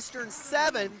 Parma Western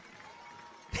 7.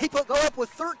 People go up with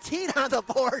 13 on the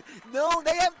board. No,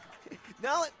 they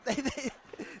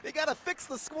got to fix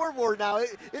the scoreboard now.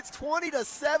 It's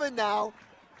 20-7 now.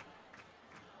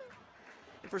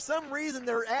 And for some reason,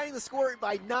 they're adding the score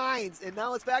by 9s, and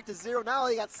now it's back to 0. Now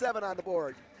they got 7 on the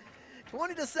board.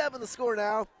 20-7 the score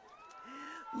now.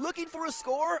 Looking for a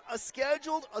score, a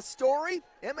scheduled, a story?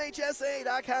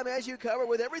 MHSA.com has you covered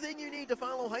with everything you need to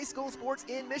follow high school sports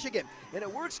in Michigan. And it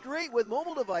works great with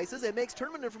mobile devices and makes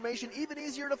tournament information even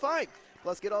easier to find.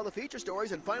 Plus, get all the feature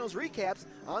stories and finals recaps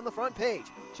on the front page.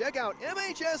 Check out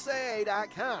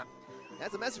MHSA.com.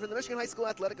 That's a message from the Michigan High School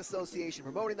Athletic Association,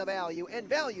 promoting the value and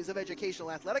values of educational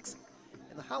athletics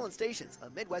and the Holland Stations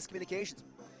of Midwest Communications.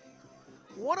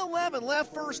 1:11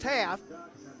 left first half.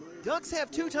 Ducks have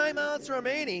 2 timeouts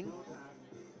remaining.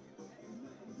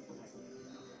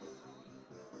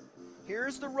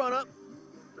 Here's the run-up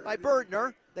by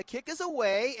Berdner. The kick is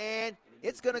away, and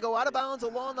it's going to go out of bounds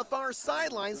along the far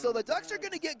sideline, so the Ducks are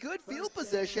going to get good field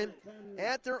position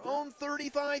at their own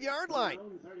 35-yard line.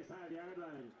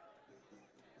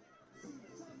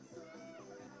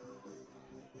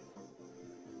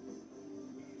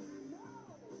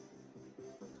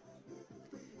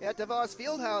 at DeVos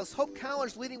Fieldhouse. Hope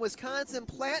College leading Wisconsin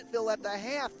Platteville at the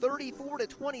half,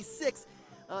 34-26.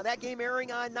 That game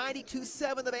airing on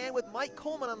 92.7 The Band with Mike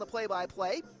Coleman on the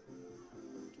play-by-play.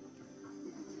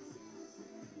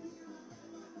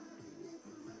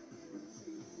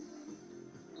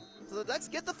 So the Ducks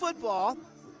get the football.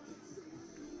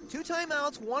 2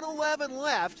 timeouts, 1:11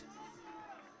 left.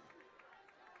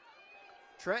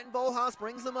 Trenton Bolhouse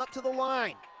brings them up to the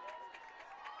line.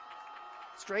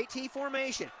 Straight T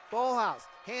formation. Bolhouse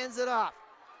hands it off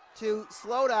to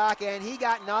Slodak, and he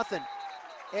got nothing.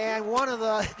 And one of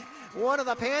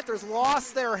the Panthers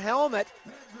lost their helmet.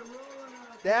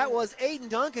 That was Aiden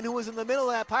Duncan, who was in the middle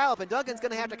of that pileup, and Duncan's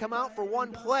going to have to come out for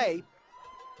one play.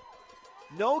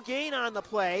 No gain on the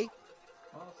play.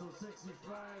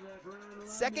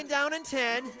 Second down and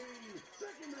 10.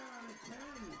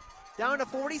 Down to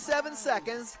 47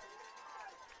 seconds.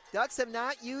 Ducks have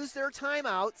not used their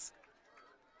timeouts.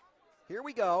 Here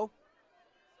we go.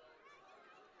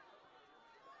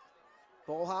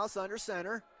 Bolhouse under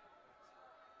center.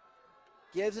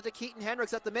 Gives it to Keaton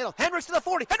Hendricks up the middle. Hendricks to the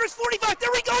 40. Hendricks 45.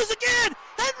 There he goes again.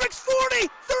 Hendricks 40,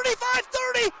 35,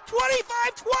 30,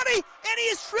 25, 20. And he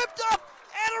is tripped up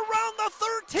at around the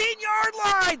 13-yard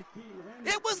line.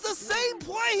 It was the same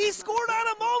play he scored on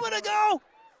a moment ago.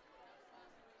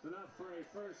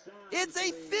 It's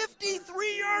a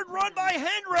 53-yard run by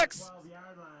Hendricks.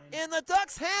 And the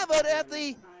Ducks have it at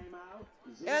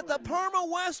the Parma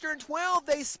Western 12.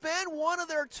 They spend one of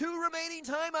their 2 remaining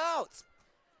timeouts.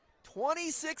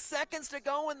 26 seconds to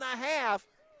go in the half.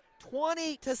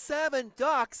 20-7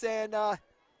 Ducks, and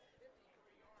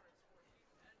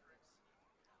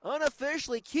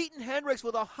unofficially, Keaton Hendricks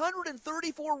with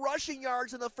 134 rushing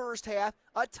yards in the first half,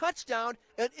 a touchdown,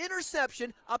 an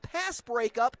interception, a pass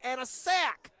breakup, and a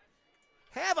sack.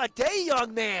 Have a day,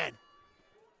 young man.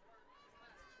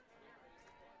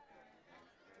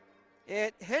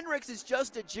 And Hendricks is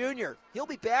just a junior. He'll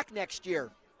be back next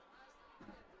year.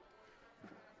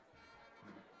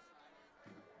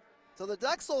 So the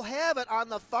Ducks will have it on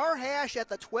the far hash at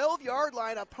the 12-yard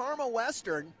line of Parma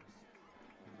Western.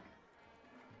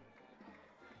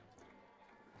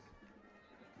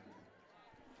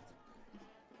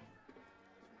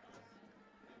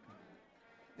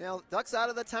 Now, Ducks out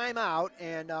of the timeout,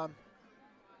 and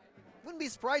wouldn't be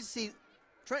surprised to see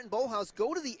Trenton Bolhouse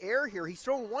go to the air here. He's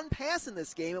thrown one pass in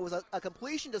this game. It was a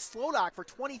completion to Slodak for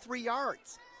 23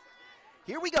 yards.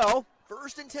 Here we go.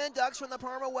 1st and 10 Ducks from the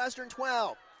Parma Western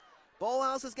 12.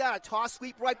 Bolhouse has got a toss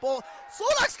sweep right ball.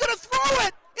 Slodak's going to throw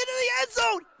it into the end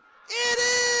zone. It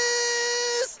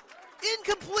is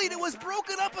incomplete. It was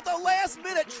broken up at the last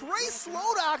minute. Trey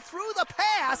Slodak threw the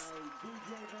pass.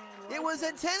 It was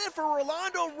intended for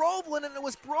Rolando Roblin, and it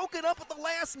was broken up at the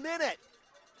last minute.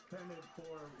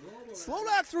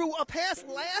 Slodak threw a pass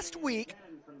last week.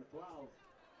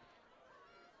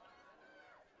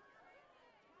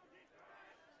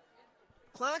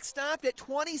 Clock stopped at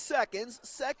 20 seconds.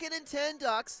 2nd and 10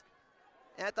 Ducks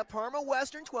at the Parma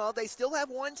Western 12. They still have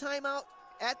one timeout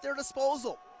at their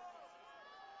disposal.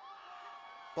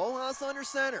 Bolhouse under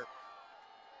center.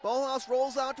 Bolhouse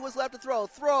rolls out to his left to throw.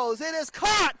 Throws. It is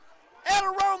caught at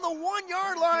around the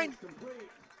 1-yard line.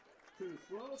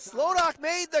 Slodak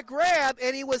made the grab,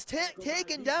 and he was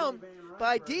taken down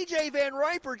by DJ Van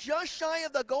Riper just shy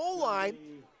of the goal line.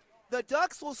 The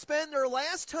Ducks will spend their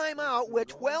last timeout with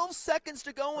 12 seconds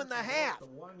to go in the half. The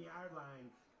 1-yard line,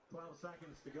 12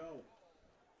 seconds to go.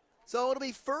 So it'll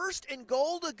be 1st and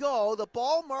goal to go. The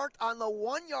ball marked on the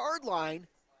 1-yard line.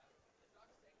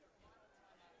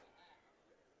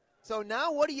 So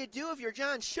now what do you do if you're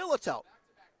John Shillito?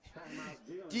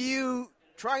 Do you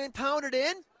try and pound it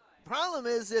in? Problem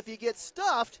is, if you get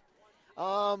stuffed,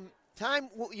 you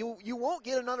won't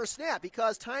get another snap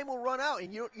because time will run out,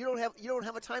 and you don't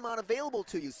have a timeout available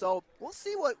to you. So we'll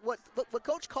see what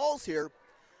Coach calls here.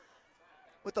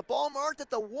 With the ball marked at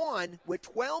the 1, with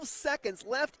 12 seconds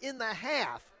left in the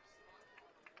half,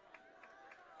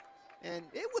 and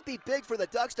it would be big for the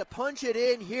Ducks to punch it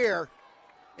in here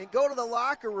and go to the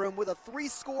locker room with a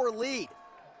 3-score lead.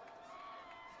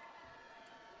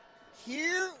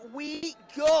 Here we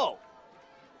go.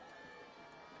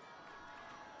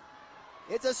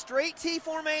 It's a straight T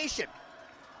formation.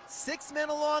 6 men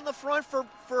along the front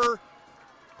for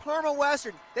Parma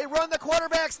Western. They run the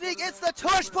quarterback sneak. It's the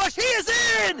tush push. He is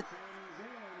in!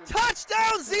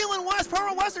 Touchdown, Zeeland West.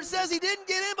 Parma Western says he didn't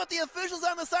get in, but the officials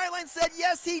on the sideline said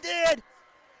yes, he did.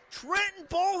 Trenton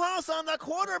Bolhouse on the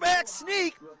quarterback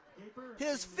sneak.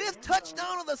 His 5th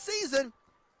touchdown of the season.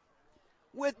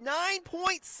 With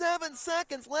 9.7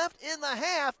 seconds left in the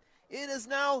half, it is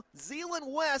now Zeeland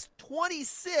West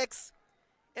 26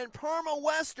 and Parma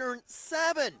Western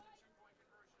 7.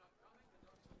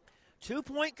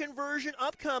 2-point conversion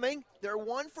upcoming. They're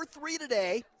 1 for 3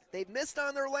 today. They've missed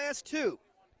on their last 2.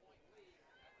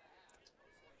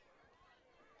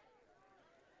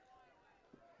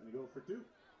 Gonna go for 2.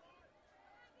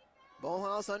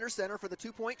 Bolhouse under center for the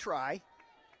 2-point try.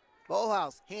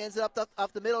 Bolhouse hands it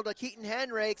up the middle to Keaton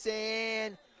Hendricks,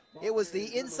 and it was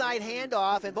the inside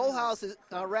handoff,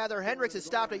 and Hendricks has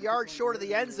stopped a yard short of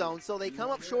the end zone, so they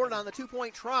come up short on the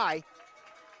 2-point try.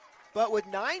 But with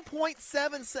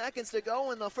 9.7 seconds to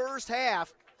go in the first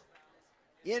half,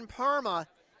 in Parma,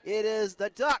 it is the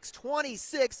Ducks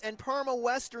 26 and Parma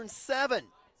Western 7.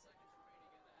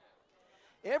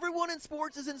 Everyone in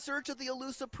sports is in search of the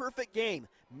elusive perfect game,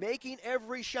 making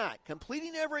every shot,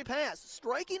 completing every pass,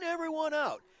 striking everyone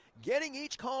out, getting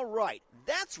each call right.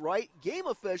 That's right, game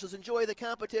officials enjoy the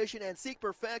competition and seek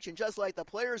perfection just like the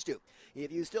players do.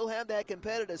 If you still have that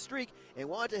competitive streak and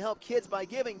want to help kids by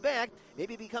giving back,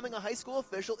 maybe becoming a high school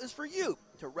official is for you.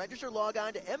 To register, log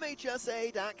on to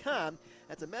MHSA.com.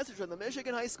 That's a message from the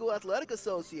Michigan High School Athletic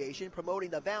Association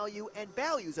promoting the value and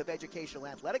values of educational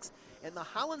athletics and the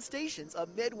Holland Stations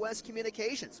of Midwest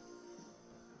Communications.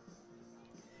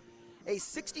 A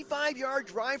 65-yard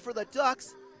drive for the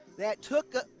Ducks that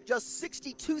took just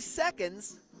 62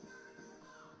 seconds.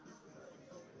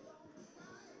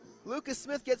 Lucas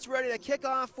Smith gets ready to kick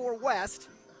off for West.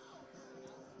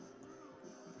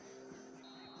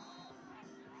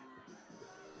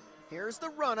 Here's the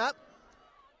run-up.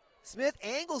 Smith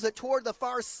angles it toward the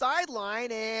far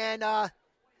sideline, and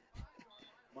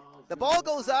the ball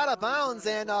goes out of bounds,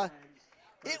 and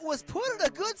it was put in a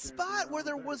good spot where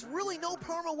there was really no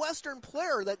Parma Western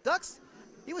player. The Ducks,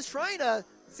 he was trying to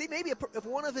see maybe if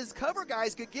one of his cover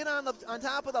guys could get on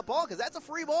top of the ball, because that's a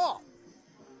free ball.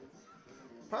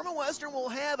 Parma Western will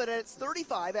have it at its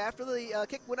 35 after the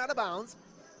kick went out of bounds.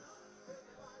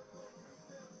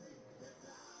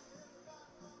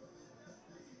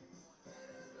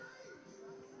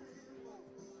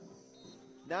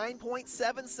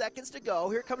 .7 seconds to go.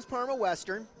 Here comes Parma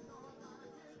Western.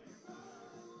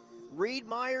 Reed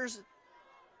Myers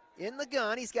in the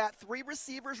gun. He's got 3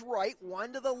 receivers right,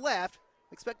 1 to the left.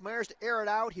 Expect Myers to air it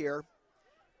out here.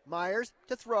 Myers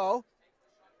to throw.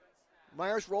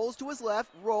 Myers rolls to his left,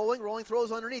 rolling,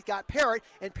 throws underneath. Got Parrott,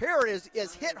 and Parrott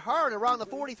is hit hard around the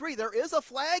 43. There is a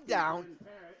flag down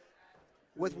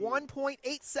with 1.8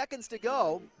 seconds to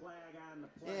go.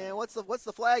 And what's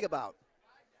the flag about?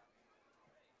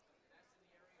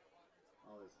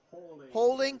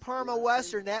 Holding Parma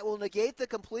Western. That will negate the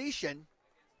completion.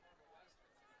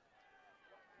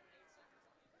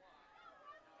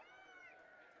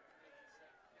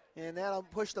 And that'll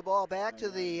push the ball back to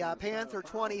the Panther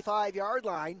 25-yard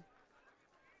line.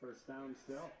 First down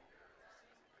still.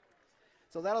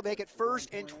 So that'll make it 1st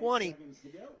and 20.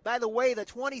 By the way, the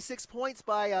 26 points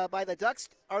by the Ducks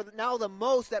are now the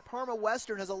most that Parma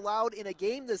Western has allowed in a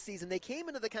game this season. They came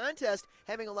into the contest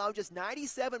having allowed just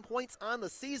 97 points on the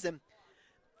season.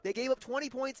 They gave up 20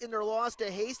 points in their loss to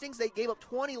Hastings. They gave up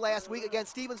 20 last week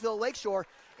against Stevensville Lakeshore.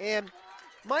 And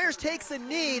Myers takes a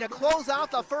knee to close out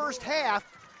the first half.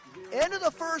 End of the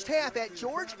first half at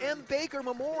George M. Baker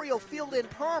Memorial Field in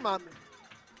Parma.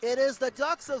 It is the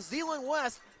Ducks of Zeeland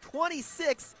West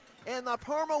 26 and the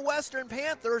Parma Western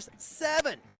Panthers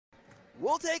 7.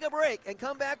 We'll take a break and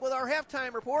come back with our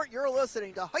halftime report. You're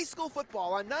listening to high school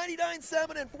football on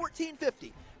 99.7 and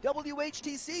 1450.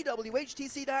 WHTC,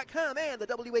 WHTC.com, and the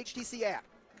WHTC app.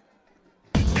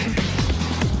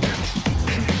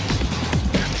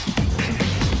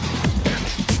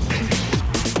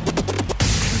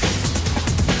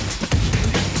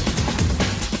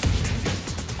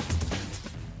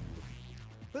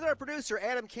 With our producer,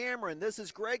 Adam Cameron, this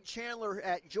is Greg Chandler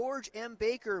at George M.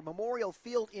 Baker Memorial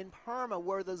Field in Parma,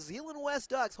 where the Zeeland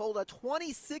West Ducks hold a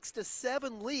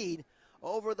 26-7 lead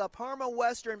over the Parma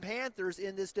Western Panthers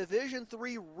in this Division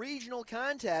III regional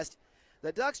contest.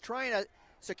 The Ducks trying to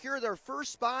secure their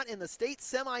first spot in the state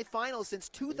semifinals since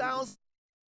 2000.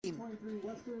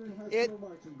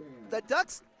 The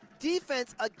Ducks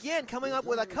defense again coming up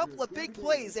with a couple of big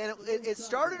plays, and it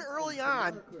started early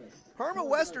on. Parma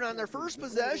Western on their first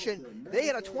possession, they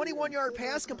had a 21-yard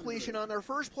pass completion on their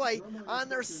first play. On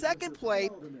their second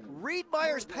play, Reed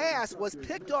Myers' pass was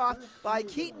picked off by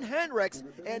Keaton Hendricks,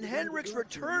 and Hendricks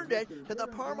returned it to the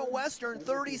Parma Western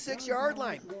 36-yard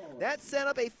line. That set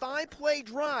up a 5-play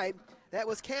drive that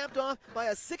was capped off by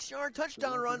a 6-yard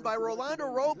touchdown run by Rolando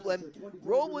Roblin.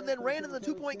 Roblin then ran in the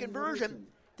 2-point conversion.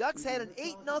 Ducks had an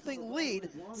 8-0 lead,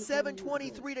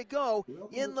 7:23 to go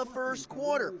in the first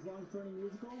quarter.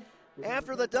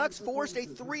 After the Ducks forced a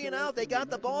 3-and-out, they got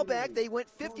the ball back. They went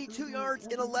 52 yards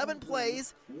in 11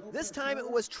 plays. This time it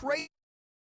was Trey,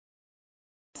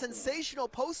 sensational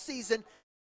postseason,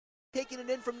 taking it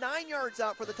in from 9 yards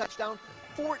out for the touchdown,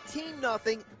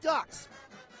 14-0 Ducks.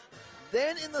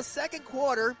 Then in the second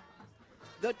quarter,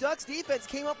 the Ducks defense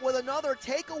came up with another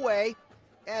takeaway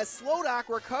as Slodock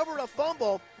recovered a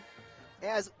fumble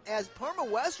as Parma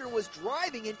Western was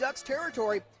driving in Ducks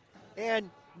territory, and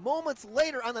moments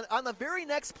later on the very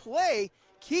next play,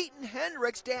 Keaton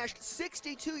Hendricks dashed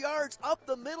 62 yards up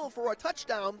the middle for a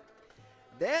touchdown.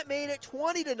 That made it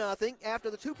 20-0 after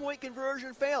the 2-point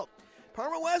conversion failed.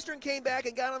 Parma Western came back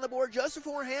and got on the board just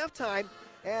before halftime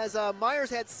as Myers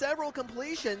had several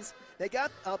completions. They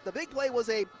got the big play was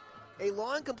a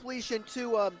long completion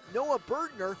to Noah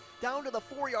Bertner down to the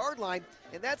 4-yard line,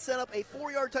 and that set up a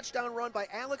 4-yard touchdown run by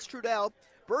Alex Trudell.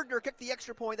 Bertner kicked the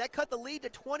extra point. That cut the lead to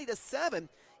 20-7,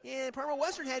 and Parma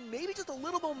Western had maybe just a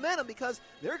little momentum because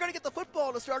they're going to get the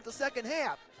football to start the second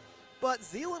half. But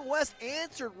Zeeland West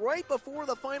answered right before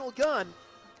the final gun.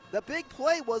 The big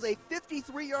play was a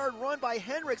 53-yard run by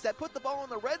Hendricks that put the ball in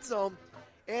the red zone,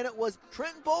 and it was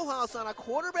Trenton Bullhouse on a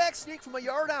quarterback sneak from a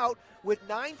yard out with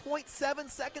 9.7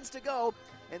 seconds to go,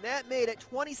 and that made it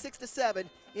 26-7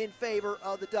 in favor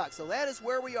of the Ducks. So that is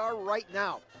where we are right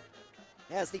now.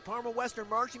 As the Parma Western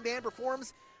Marching Band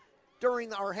performs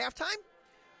during our halftime,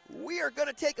 we are going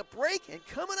to take a break, and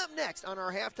coming up next on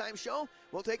our halftime show,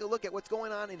 we'll take a look at what's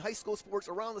going on in high school sports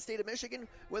around the state of Michigan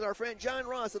with our friend John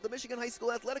Ross of the Michigan High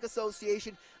School Athletic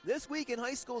Association. This Week in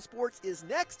High School Sports is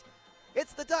next.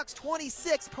 It's the Ducks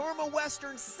 26, Parma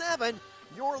Western 7.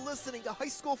 You're listening to high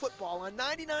school football on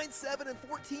 99.7 and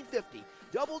 1450,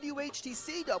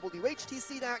 WHTC,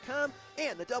 WHTC.com,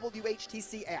 and the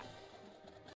WHTC app.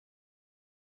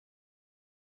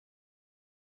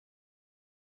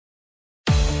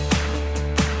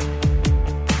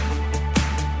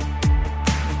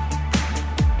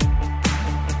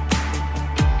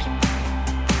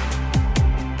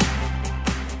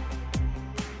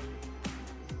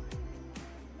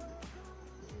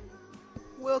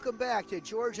 Welcome back to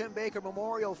George M. Baker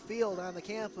Memorial Field on the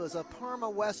campus of Parma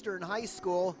Western High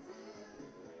School.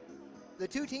 The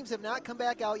two teams have not come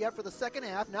back out yet for the second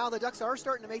half. Now the Ducks are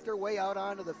starting to make their way out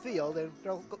onto the field, and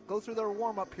they'll go through their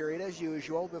warm-up period as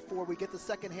usual before we get the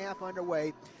second half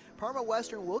underway. Parma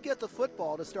Western will get the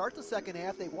football to start the second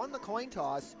half. They won the coin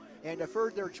toss and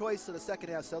deferred their choice to the second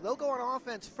half, so they'll go on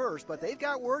offense first, but they've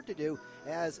got work to do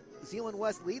as Zeeland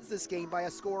West leads this game by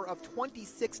a score of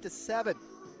 26-7.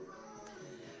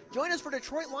 Join us for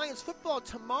Detroit Lions football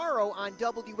tomorrow on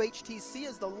WHTC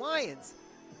as the Lions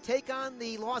take on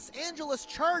the Los Angeles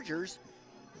Chargers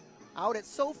out at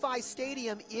SoFi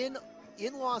Stadium in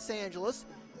Los Angeles.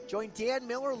 Join Dan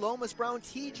Miller, Lomas Brown,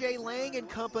 TJ Lang and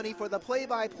company for the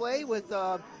play-by-play with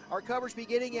our coverage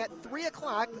beginning at 3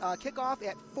 o'clock, kickoff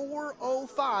at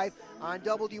 4:05 on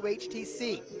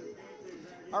WHTC.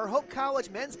 Our Hope College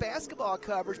men's basketball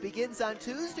coverage begins on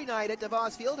Tuesday night at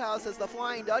DeVos Fieldhouse as the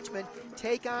Flying Dutchmen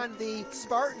take on the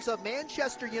Spartans of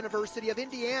Manchester University of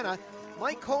Indiana.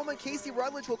 Mike Coleman, Casey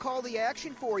Rutledge will call the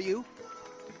action for you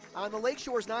on the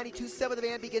Lakeshore's 92.7 The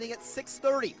Van beginning at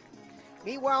 6:30.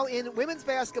 Meanwhile, in women's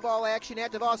basketball action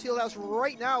at DeVos Fieldhouse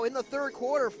right now in the third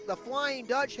quarter, the Flying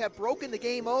Dutch have broken the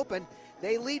game open.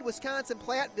 They lead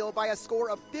Wisconsin-Platteville by a score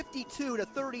of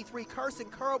 52-33. Carson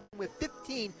Carlton with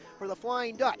 15 for the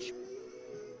Flying Dutch.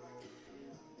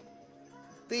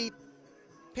 The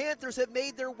Panthers have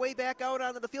made their way back out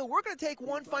onto the field. We're going to take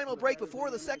one final break before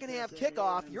the second half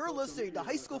kickoff. You're listening to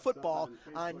high school football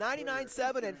on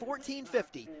 99.7 and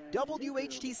 1450,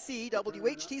 WHTC,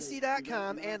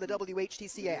 WHTC.com, and the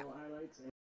WHTC app.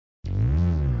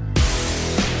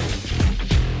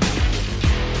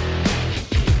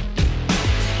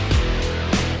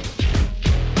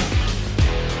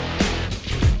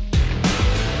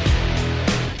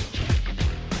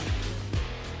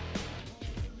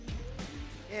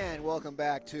 And welcome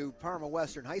back to Parma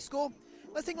Western High School.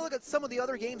 Let's take a look at some of the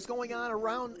other games going on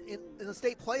around in the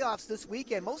state playoffs this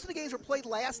weekend. Most of the games were played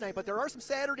last night, but there are some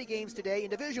Saturday games today. In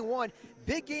Division I,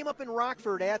 big game up in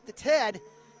Rockford at the TED.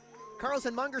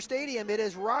 Carlson Munger Stadium, it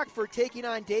is Rockford taking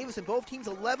on Davis, and both teams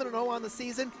 11-0 on the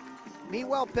season.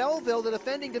 Meanwhile, Belleville, the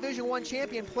defending Division I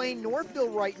champion, playing Northville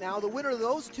right now. The winner of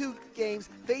those two games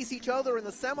face each other in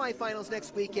the semifinals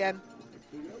next weekend.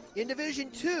 In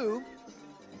Division II,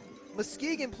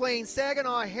 Muskegon playing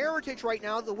Saginaw Heritage right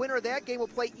now. The winner of that game will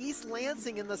play East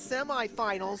Lansing in the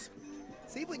semifinals.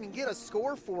 See if we can get a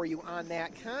score for you on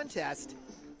that contest.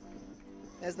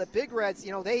 As the Big Reds,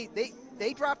 you know, they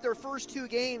dropped their first two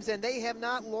games and they have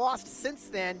not lost since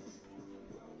then.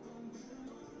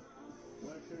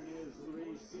 Western is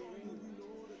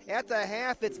At the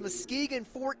half, it's Muskegon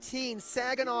 14,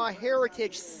 Saginaw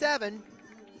Heritage 7.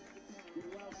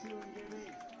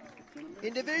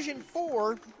 In Division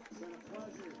 4,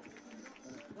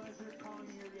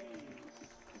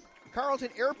 Carleton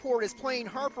Airport is playing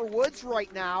Harper Woods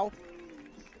right now.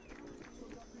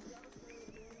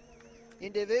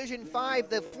 In Division 5,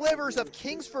 the Flivers of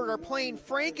Kingsford are playing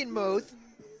Frankenmuth.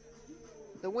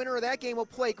 The winner of that game will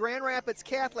play Grand Rapids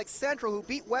Catholic Central, who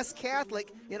beat West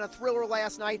Catholic in a thriller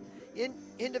last night. In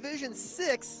Division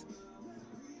 6,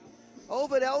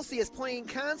 Ovid Elsie is playing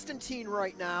Constantine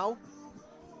right now.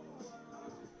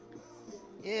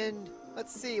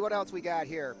 Let's see what else we got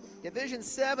here. Division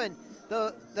 7,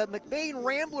 the McBain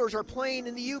Ramblers are playing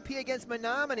in the UP against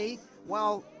Menominee,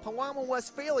 while Pewamo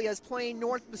Westphalia is playing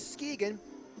North Muskegon.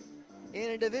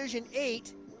 And in Division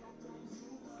 8,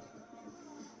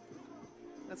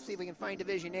 let's see if we can find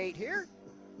Division 8 here.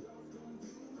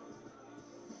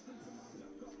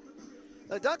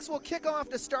 The Ducks will kick off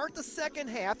to start the second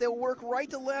half. They'll work right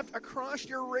to left across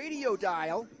your radio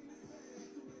dial.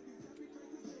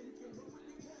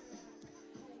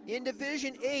 In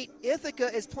Division 8,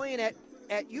 Ithaca is playing at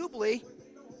Ubley,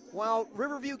 while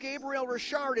Riverview Gabriel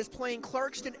Richard is playing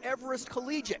Clarkston Everest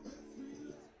Collegiate.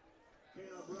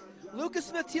 Lucas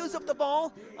Smith tees up the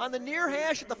ball on the near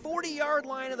hash at the 40-yard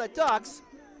line of the Ducks.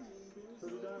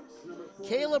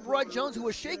 Caleb Rudd-Jones, who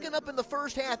was shaken up in the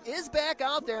first half, is back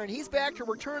out there, and he's back to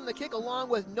return the kick along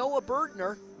with Noah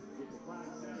Bertner.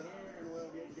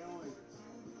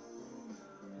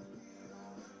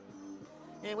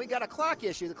 And we got a clock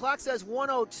issue. The clock says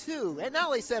 1:02, and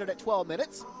now they set it at 12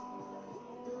 minutes.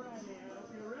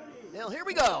 Now here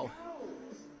we go.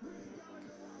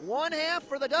 One half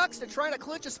for the Ducks to try to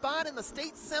clinch a spot in the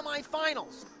state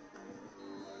semifinals.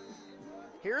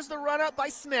 Here's the run up by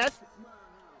Smith.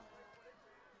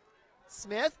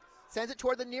 Smith sends it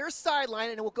toward the near sideline,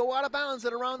 and it will go out of bounds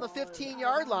at around the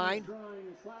 15-yard line.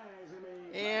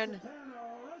 And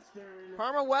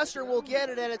Parma Western will get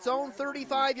it at its own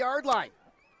 35-yard line.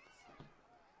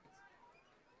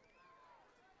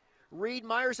 Reed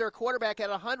Myers, their quarterback, had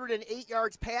 108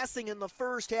 yards passing in the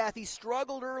first half. He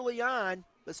struggled early on,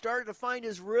 but started to find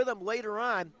his rhythm later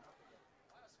on.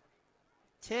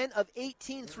 10 of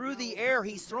 18 through the air.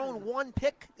 He's thrown one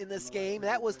pick in this game.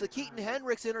 That was the Keaton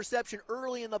Hendricks interception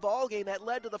early in the ballgame that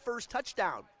led to the first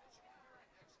touchdown.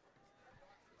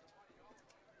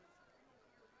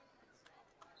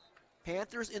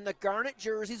 Panthers in the garnet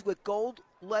jerseys with gold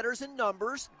letters and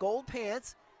numbers, gold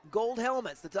pants, gold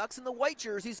helmets. The Ducks in the white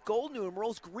jerseys, gold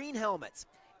numerals, green helmets.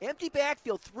 Empty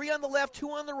backfield, 3 on the left,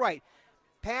 2 on the right.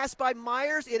 Pass by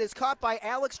Myers. It is caught by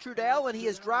Alex Trudell, and he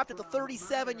is dropped at the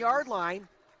 37-yard line.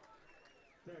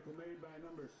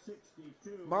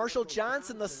 Marshall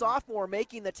Johnson, the sophomore,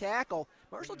 making the tackle.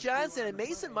 Marshall Johnson and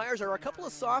Mason Myers are a couple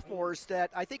of sophomores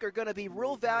that I think are going to be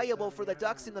real valuable for the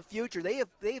Ducks in the future. They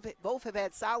both have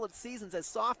had solid seasons as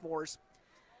sophomores.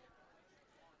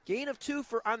 Gain of 2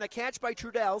 on the catch by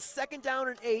Trudell. Second down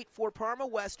and 8 for Parma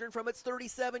Western from its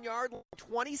 37-yard line.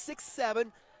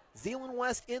 26-7, Zeeland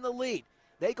West in the lead.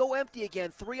 They go empty again.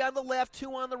 3 on the left,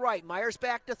 2 on the right. Myers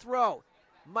back to throw.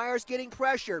 Myers getting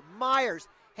pressured. Myers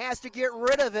has to get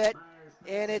rid of it,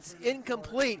 and it's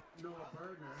incomplete.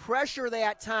 Pressure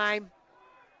that time.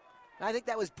 I think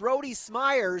that was Brody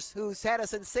Smyers, who's had a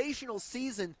sensational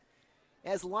season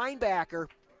as linebacker.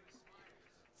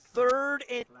 3rd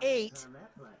and 8,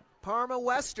 Parma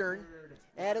Western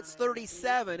at its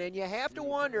 37. And you have to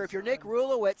wonder, if you're Nick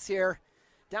Rulowitz here,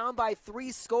 down by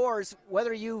 3 scores,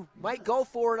 whether you might go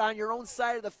for it on your own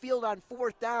side of the field on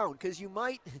 4th down, because you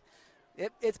might.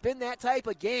 It's been that type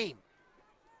of game.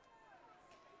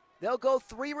 They'll go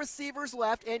 3 receivers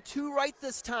left and 2 right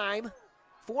this time.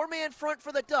 4-man front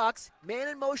for the Ducks. Man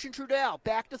in motion, Trudell.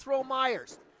 Back to throw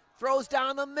Myers. Throws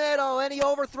down the middle, and he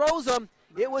overthrows him.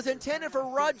 It was intended for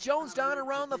Rudd Jones down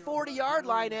around the 40-yard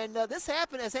line, and this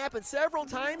has happened several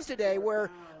times today where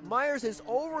Myers is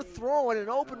overthrowing an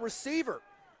open receiver.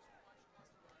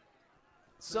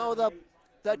 So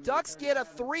the Ducks get a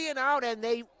 3 and out, and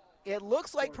it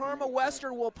looks like Parma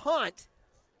Western will punt.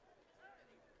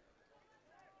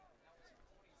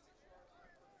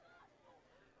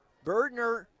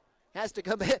 Bertner has to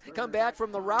come back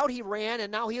from the route he ran,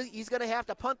 and now he's going to have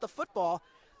to punt the football.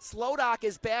 Slodock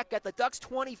is back at the Ducks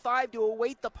 25 to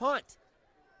await the punt.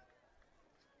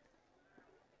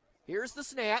 Here's the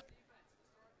snap.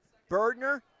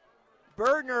 Bertner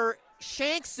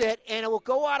shanks it, and it will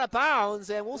go out of bounds,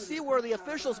 and we'll see where the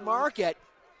officials mark it.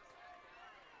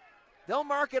 They'll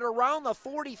mark it around the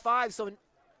 45, so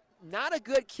not a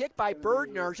good kick by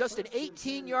Bertner, just an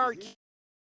 18-yard kick.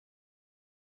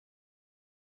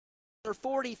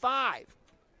 45.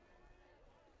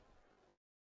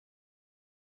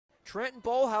 Trenton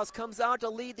Bolhouse comes out to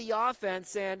lead the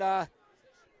offense, and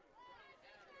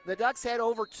the Ducks had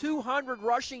over 200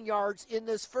 rushing yards in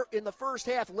the first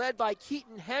half, led by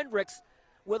Keaton Hendricks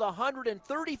with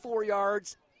 134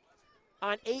 yards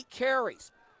on 8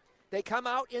 carries. They come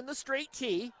out in the straight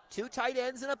T, 2 tight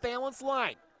ends and a balanced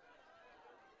line.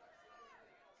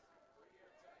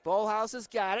 Bolhouse has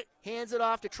got it, hands it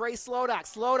off to Trey Slodak.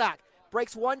 Slodak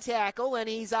breaks 1 tackle, and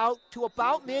he's out to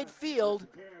about midfield.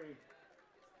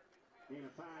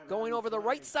 Going over the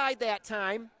right side that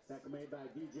time. Tackle made by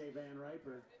DJ Van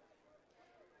Riper.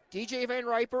 DJ Van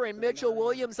Riper and Mitchell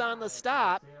Williams on the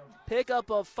stop. Pickup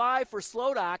of 5 for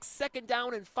Slodak, 2nd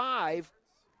down and 5.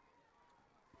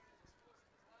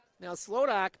 Now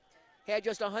Slodak had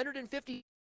just 150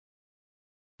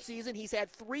 season. He's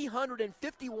had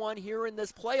 351 here in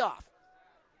this playoff.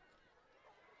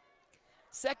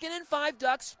 2nd and 5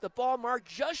 Ducks, the ball marked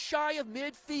just shy of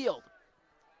midfield.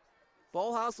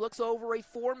 Bolhouse looks over a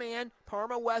 4-man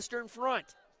Parma Western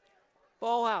front.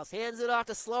 Bolhouse hands it off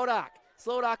to Slodak.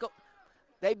 Slodak,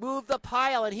 they move the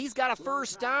pile, and he's got a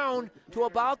 1st down to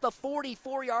about the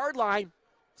 44-yard line.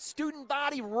 Student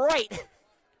body right.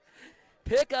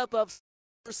 Pickup of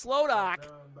Slodak.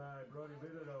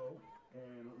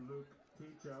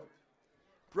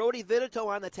 Brody Vitito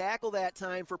on the tackle that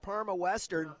time for Parma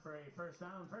Western.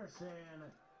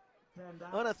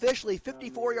 Unofficially,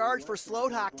 54 yards for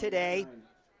Slodak today.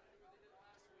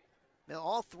 Now,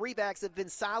 all 3 backs have been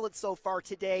solid so far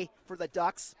today for the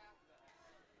Ducks.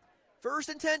 1st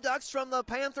and 10 Ducks from the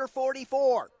Panther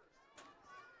 44.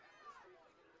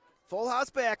 Full house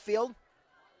backfield.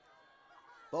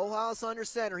 Bolhouse under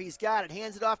center. He's got it.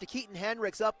 Hands it off to Keaton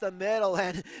Hendricks up the middle.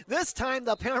 And this time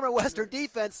the Parma Western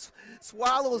defense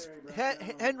swallows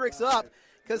Hendricks up,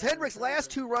 because Hendricks' last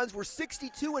 2 runs were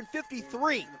 62 and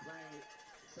 53.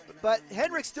 But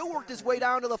Hendricks still worked his way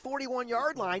down to the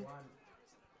 41-yard line.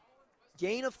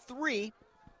 Gain of 3.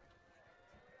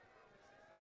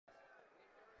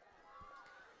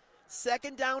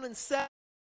 2nd down and 7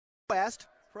 west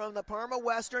from the Parma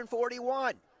Western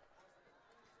 41.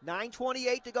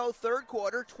 9:28 to go, 3rd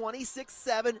quarter,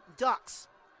 26-7 Ducks.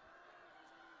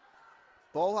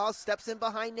 Bolhouse steps in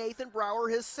behind Nathan Brower,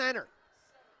 his center.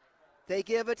 They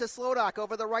give it to Slodak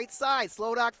over the right side.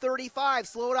 Slodak 35.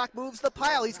 Slodak moves the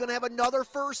pile. He's going to have another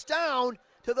 1st down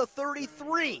to the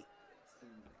 33.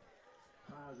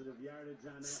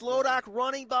 Slodak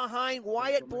running behind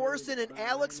Wyatt Borson and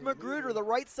Alex Magruder, the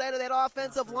right side of that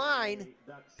offensive line.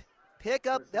 Pick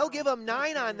up, they'll give him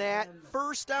 9 on that.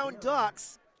 1st down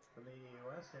Ducks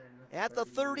at the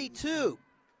 32.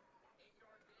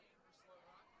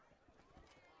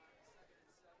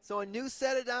 So a new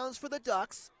set of downs for the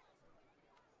Ducks.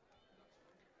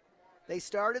 They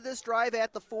started this drive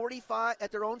at the 45,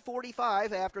 at their own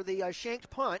 45 after the shanked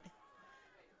punt.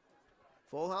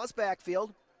 Full house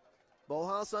backfield.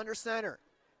 Bolhouse under center.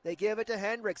 They give it to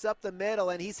Hendricks up the middle,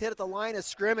 and he's hit at the line of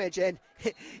scrimmage. And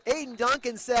Aiden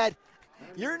Duncan said,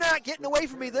 "You're not getting away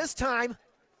from me this time."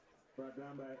 Brought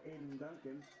down by Aiden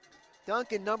Duncan.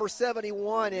 Duncan, number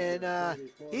 71, and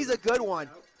he's a good one.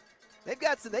 They've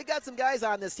got some guys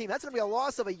on this team. That's going to be a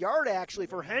loss of a yard, actually,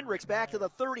 for Hendricks back to the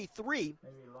 33.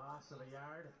 Maybe loss of a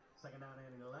yard. 2nd down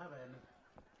and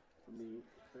 11.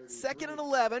 2nd and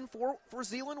 11 for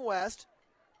Zeeland West.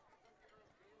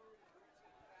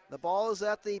 The ball is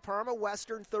at the Parma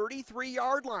Western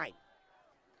 33-yard line.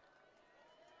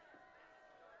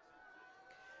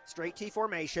 Straight T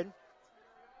formation.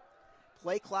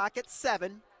 Play clock at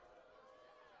 7.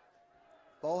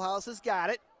 Bolhouse has got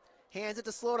it. Hands it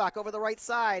to Slodak over the right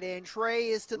side, and Trey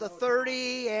is to the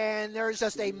 30, and there's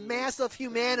just a massive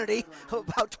humanity of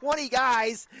about 20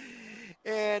 guys,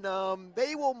 and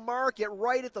they will mark it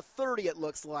right at the 30, it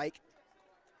looks like.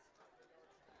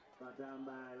 Brought down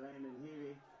by Landon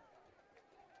Heavey.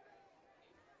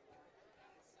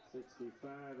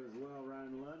 65 as well,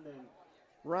 Ron London.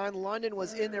 Ron London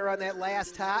was in there on that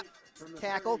last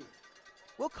tackle.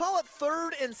 We'll call it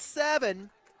 3rd and 7.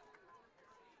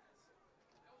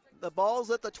 The ball's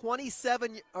at the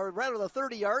 27, or rather the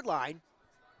 30-yard line.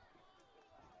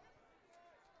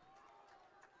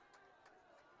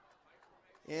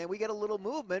 And we get a little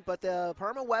movement, but the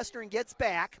Parma Western gets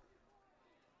back.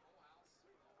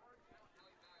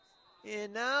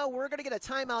 And now we're going to get a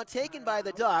timeout taken by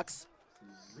the Ducks.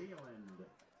 Zeeland.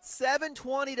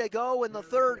 7:20 to go in the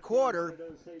third quarter.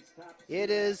 It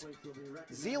is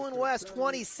Zeeland West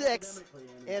 26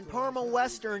 and Parma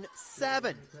Western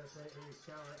 7.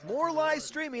 More live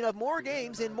streaming of more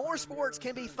games and more sports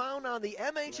can be found on the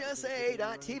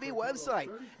MHSAA.TV website.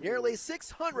 Nearly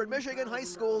 600 Michigan high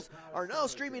schools are now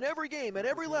streaming every game at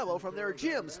every level from their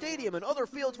gym, stadium, and other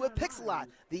fields with Pixelot,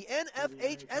 the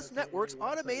NFHS Network's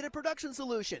automated production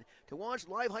solution. To watch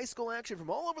live high school action from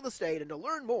all over the state and to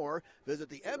learn more, visit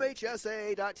the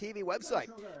MHSAA.TV website.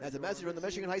 That's a message from the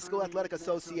Michigan High School Athletic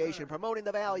Association, promoting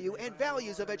the value and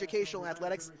values of educational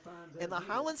athletics and the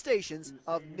Holland stations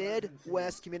of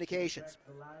Midwest Communications.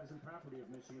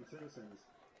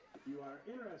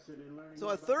 So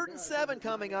a 3rd and 7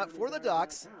 coming up for the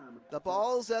Ducks. The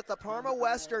ball's at the Parma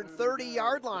Western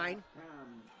 30-yard line.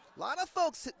 A lot of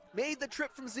folks made the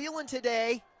trip from Zeeland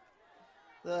today.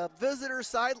 The visitor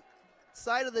side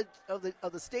of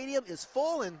the stadium is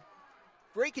full, and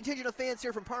great contingent of fans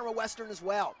here from Parma Western as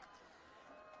well.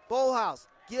 Bolhouse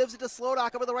gives it to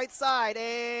Slodock over the right side,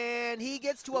 and he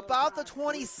gets to about the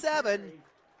 27,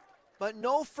 but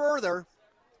no further.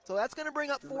 So that's going to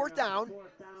bring up 4th down.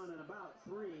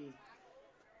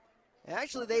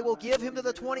 Actually, they will give him to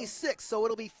the 26, so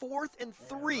it'll be 4th and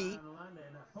 3.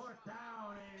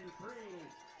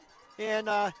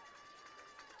 And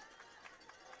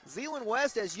Zeeland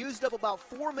West has used up about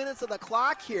 4 minutes of the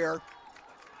clock here.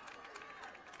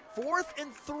 4th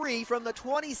and 3 from the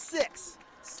 26.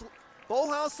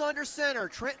 Bolhouse under center.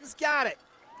 Trenton's got it.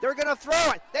 They're going to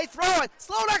throw it. They throw it.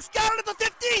 Slodock's got it at the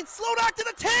 15. Slodock to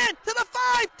the 10, to the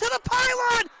 5, to the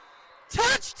pylon.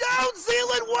 Touchdown,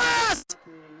 Zeeland West.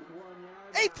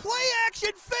 A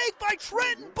play-action fake by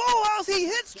Trenton Bolhouse. He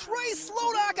hits Trey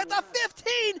Slodock at the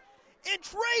 15, and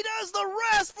Trey does the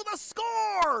rest for the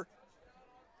score.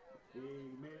 He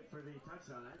made it for the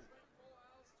touchdown.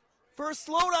 For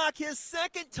Slodock, his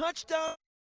 2nd touchdown.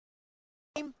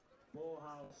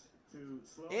 Bolhouse to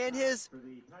Slodock and his for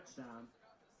the touchdown.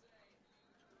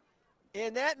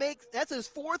 And that's his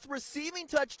 4th receiving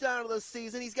touchdown of the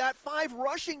season. He's got 5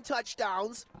 rushing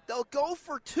touchdowns. They'll go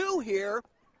for 2 here.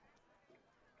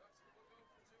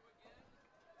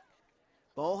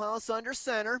 Bolhouse under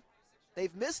center.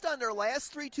 They've missed on their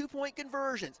last 3 2-point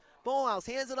conversions. Bolhouse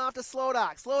hands it off to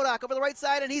Slodock. Slodock over the right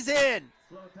side, and he's in.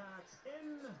 Slodock's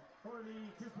in for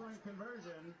the 2-point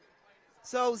conversion.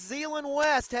 So Zeeland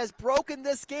West has broken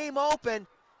this game open.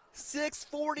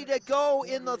 6:40 to go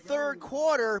in the third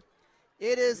quarter.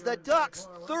 It is the Ducks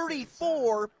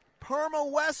 34, Parma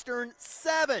Western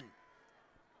 7.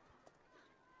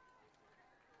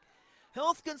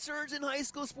 Health concerns in high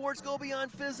school sports go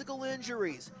beyond physical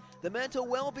injuries. The mental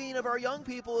well-being of our young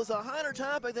people is a hotter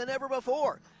topic than ever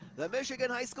before. The Michigan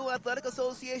High School Athletic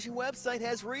Association website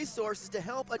has resources to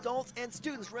help adults and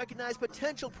students recognize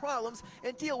potential problems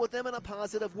and deal with them in a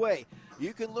positive way.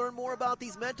 You can learn more about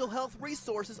these mental health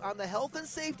resources on the Health and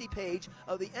Safety page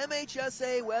of the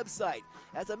MHSA website.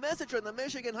 As a message from the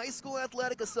Michigan High School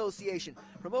Athletic Association,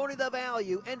 promoting the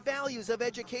value and values of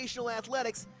educational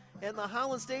athletics and the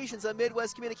Holland stations of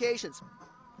Midwest Communications.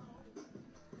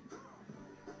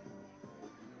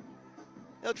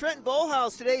 Now, Trenton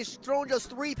Bolhouse today has thrown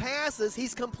just 3 passes.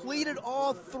 He's completed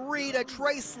all 3 to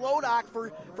Trey Slodock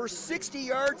for 60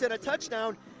 yards and a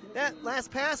touchdown. That last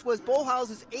pass was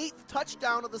Bolhouse's 8th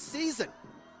touchdown of the season.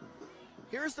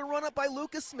 Here's the run up by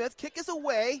Lucas Smith. Kick is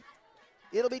away.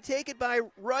 It'll be taken by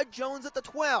Rudd Jones at the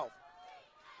 12.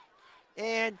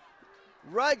 And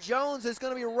Rudd Jones is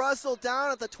going to be rustled down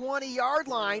at the 20-yard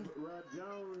line. Rudd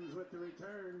Jones with the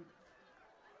return.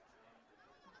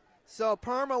 So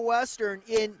Parma Western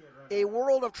in a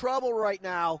world of trouble right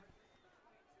now.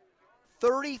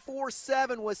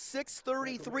 34-7 with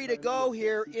 6:33 to go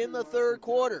here in the third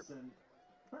quarter.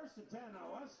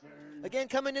 Again,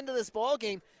 coming into this ball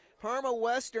game, Parma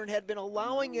Western had been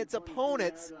allowing its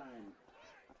opponents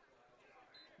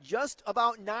just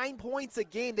about 9 points a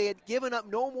game. They had given up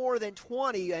no more than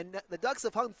 20, and the Ducks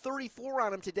have hung 34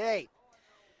 on them today.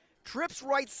 Trips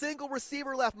right, single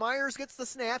receiver left. Myers gets the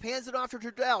snap, hands it off to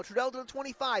Trudell. Trudell to the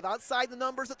 25, outside the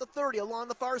numbers at the 30, along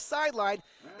the far sideline.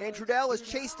 And Trudell is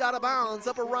chased out of bounds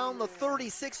up around the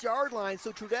 36-yard line.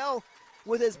 So Trudell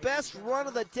with his best run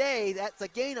of the day. That's a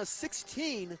gain of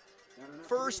 16.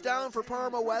 First down for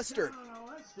Parma Western.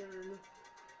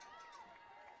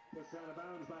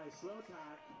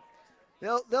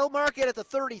 They'll mark it at the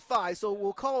 35, so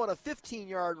we'll call it a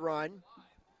 15-yard run.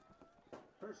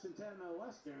 First and 10,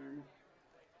 Western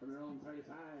from their own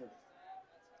 35.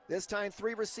 This time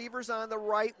 3 receivers on the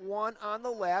right, 1 on the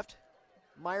left.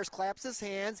 Myers claps his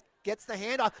hands, gets the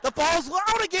handoff. The ball's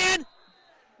out again.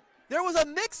 There was a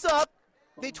mix-up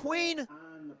between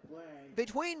on the play.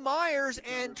 between Myers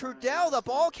and Trudell, the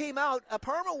ball came out.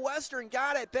 Parma Western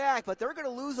got it back, but they're going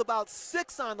to lose about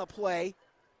 6 on the play.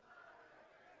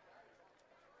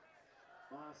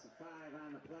 Loss of 5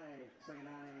 on the play. Second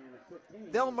down and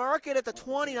 15. They'll mark it at the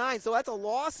 29, so that's a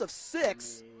loss of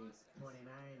 6.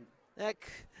 29. That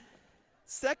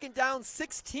second down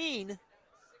 16.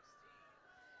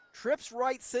 Trips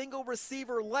right, single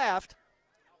receiver left.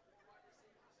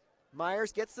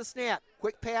 Myers gets the snap.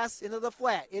 Quick pass into the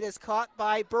flat. It is caught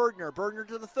by Bergner. Bergner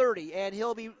to the 30, and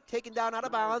he'll be taken down out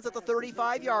of bounds at the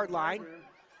 35-yard line.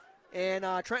 And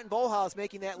Trenton Bolhouse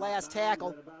making that last tackle.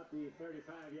 About the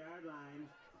 35-yard line.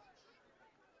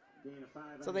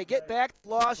 So they get back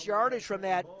lost yardage from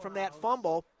that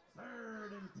fumble.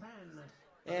 3rd and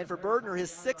 10. And for Bergner,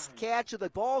 his 6th catch of the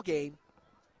ball game.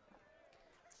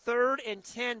 3rd and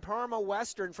 10, Parma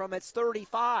Western from its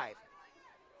 35.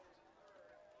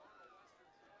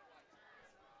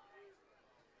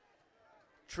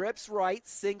 Trips right,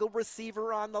 single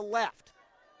receiver on the left.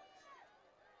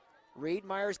 Reed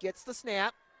Myers gets the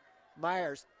snap.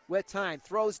 Myers with time,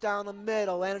 throws down the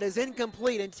middle, and it is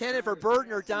incomplete, intended for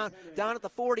Bergner down at the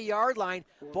 40-yard line.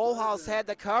 Bolhouse had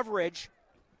the coverage.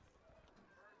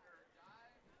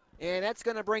 And that's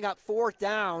going to bring up 4th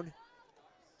down.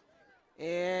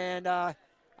 And I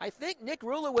think Nick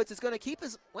Rulowitz is going to keep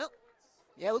his,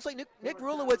 it looks like Nick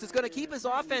Rulowitz is going to keep his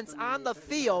offense on the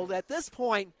field. At this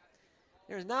point,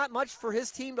 there's not much for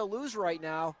his team to lose right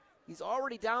now. He's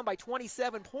already down by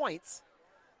 27 points.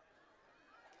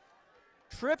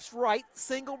 Trips right,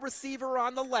 single receiver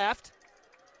on the left.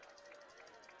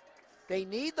 They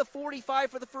need the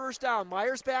 45 for the first down.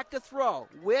 Myers back to throw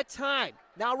with time.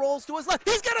 Now rolls to his left.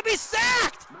 He's going to be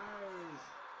sacked!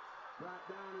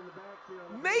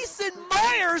 Mason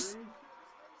Myers!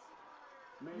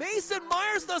 Mason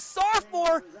Myers, the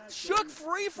sophomore, shook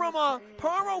free from a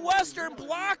Parma Western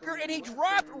blocker, and he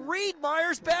dropped Reed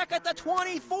Myers back at the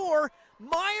 24.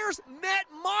 Myers met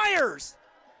Myers.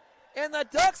 And the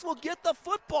Ducks will get the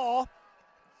football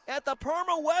at the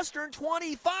Parma Western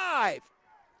 25.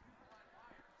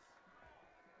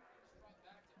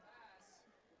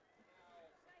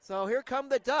 So here come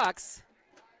the Ducks.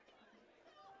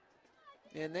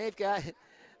 And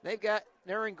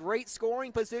they're in great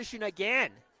scoring position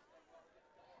again.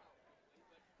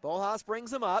 Bolhouse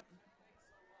brings them up.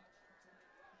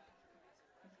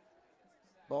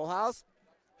 Bolhouse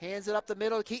hands it up the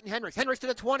middle to Keaton Hendricks. Hendricks to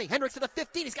the 20. Hendricks to the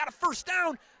 15. He's got a first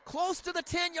down close to the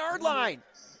 10-yard line.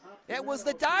 That was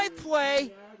the dive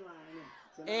play.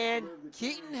 And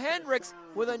Keaton Hendricks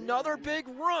with another big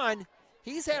run.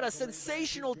 He's had a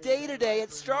sensational day today.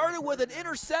 It started with an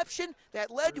interception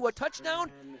that led to a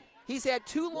touchdown. He's had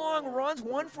 2 long runs,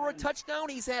 1 for a touchdown.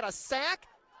 He's had a sack.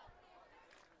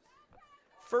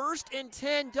 1st and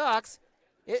 10 Ducks.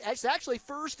 It's actually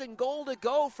 1st and goal to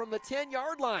go from the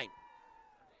 10-yard line.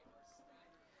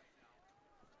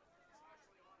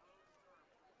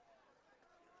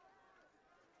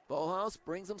 Bolhouse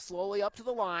brings them slowly up to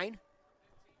the line.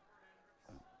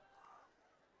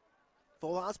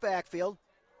 Full house backfield.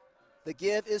 The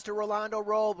give is to Rolando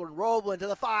Roblin. Roblin to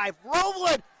the 5.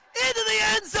 Roblin into the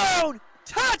end zone.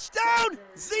 Touchdown,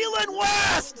 Zeeland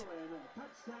West.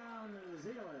 Touchdown,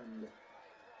 Zeeland.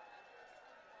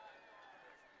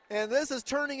 And this is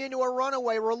turning into a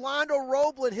runaway. Rolando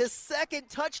Roblin, his 2nd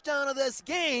touchdown of this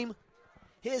game,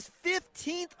 his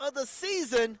 15th of the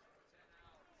season.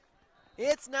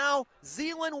 It's now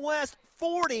Zeeland West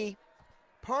 40,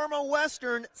 Parma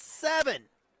Western 7.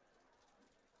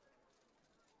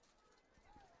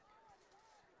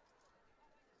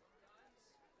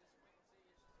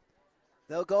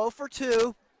 They'll go for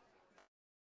 2.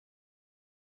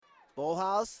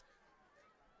 Bolhouse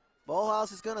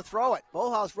is going to throw it.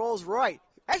 Bolhouse rolls right.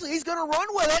 Actually, he's going to run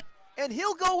with it, and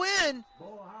he'll go in.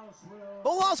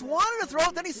 Bolhouse wanted to throw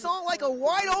it, then he saw like a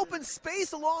wide open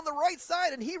space along the right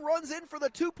side, and he runs in for the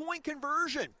 2-point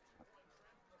conversion.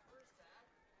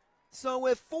 So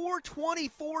with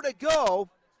 4:24 to go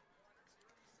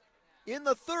in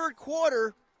the 3rd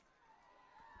quarter,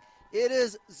 it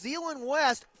is Zeeland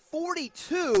West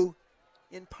 42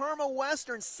 in Parma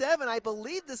Western 7. I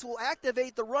believe this will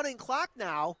activate the running clock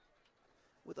now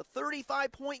with a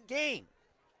 35-point game.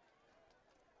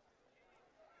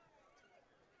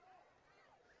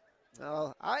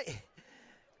 I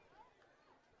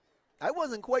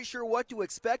wasn't quite sure what to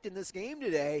expect in this game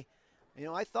today. You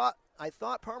know, I thought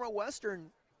Parma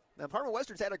Western's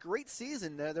had a great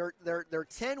season. Their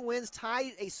 10 wins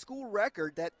tied a school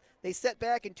record that they set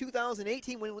back in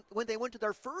 2018 when they went to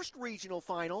their first regional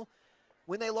final,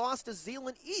 when they lost to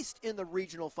Zeeland East in the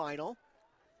regional final.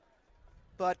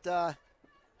 But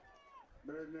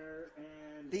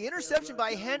The interception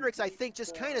by Hendricks, I think,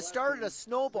 just kind of started a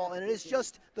snowball, and it is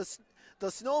just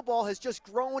the snowball has just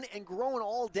grown and grown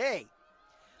all day.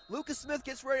 Lucas Smith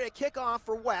gets ready to kick off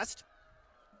for West.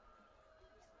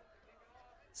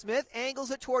 Smith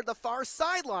angles it toward the far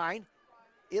sideline.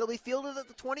 It'll be fielded at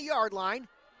the 20-yard line.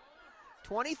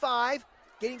 25,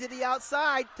 getting to the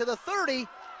outside to the 30,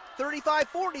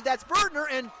 35-40. That's Berdner,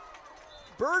 and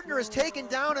Berdner is taken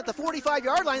down at the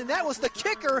 45-yard line, and that was the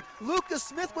kicker, Lucas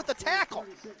Smith, with the tackle.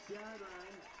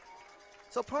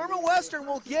 So Parma Western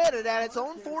will get it at its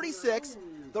own 46.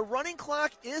 The running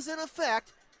clock is in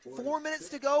effect. 4 minutes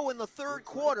to go in the third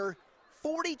quarter.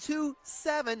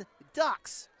 42-7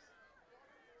 Ducks.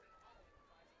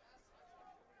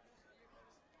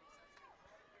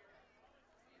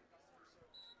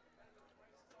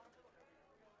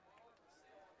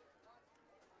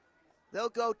 They'll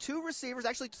go two receivers,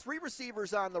 actually three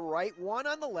receivers on the right, one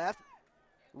on the left.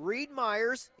 Reed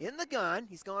Myers in the gun.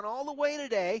 He's gone all the way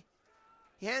today.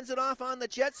 He hands it off on the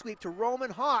jet sweep to Roman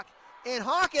Hawk. And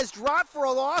Hawk is dropped for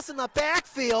a loss in the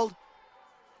backfield.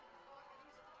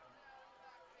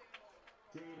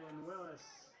 Jaden Willis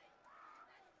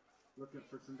looking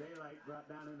for some daylight, brought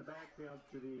down in the backfield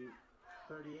to the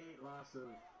 38, loss of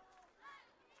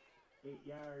 8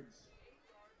 yards.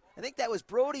 I think that was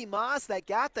Brody Moss that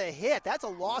got the hit. That's a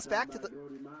loss back to the...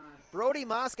 Brody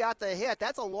Moss got the hit.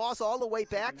 That's a loss all the way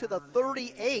back to the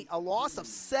 38, a loss of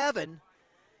 7.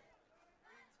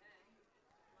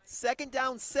 Second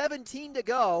down, 17 to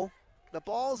go. The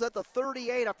ball's at the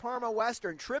 38 of Parma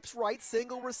Western. Trips right,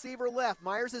 single receiver left.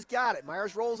 Myers has got it.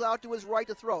 Myers rolls out to his right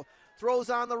to throw. Throws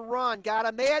on the run. Got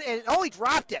a man, and he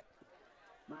dropped it.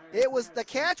 The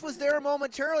catch was there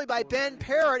momentarily by Ben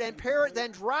Parrott, and Parrott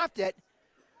then dropped it.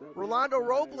 Rolando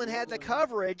Roblin had the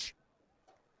coverage.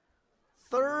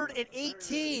 3rd and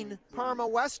 18, Parma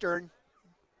Western.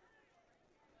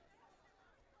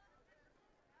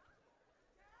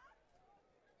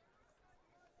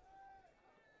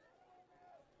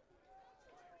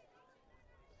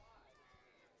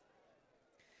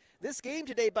 This game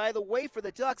today, by the way, for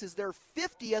the Ducks is their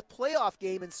 50th playoff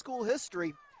game in school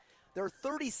history. They're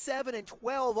 37-12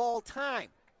 all time.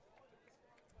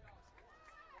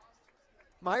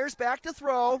 Myers back to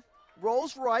throw.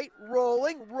 Rolls right,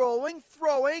 rolling,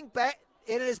 throwing, back.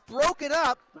 It is broken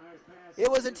up. It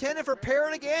was intended for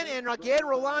Parrott again, and again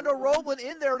Rolando Roblin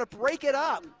in there to break it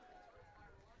up.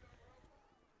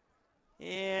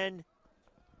 And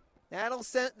that'll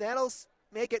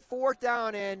make it 4th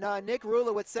down, and Nick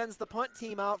Rulowitz sends the punt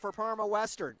team out for Parma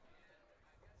Western.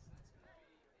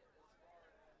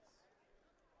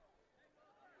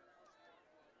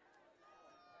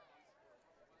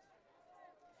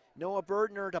 Noah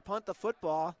Berdner to punt the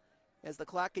football as the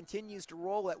clock continues to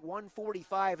roll at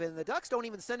 1:45, and the Ducks don't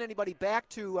even send anybody back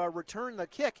to return the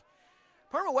kick.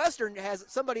 Parma Western has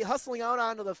somebody hustling out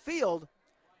onto the field.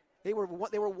 They were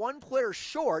one player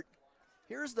short.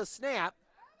 Here's the snap,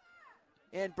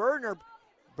 and Berdner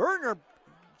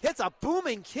hits a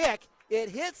booming kick. It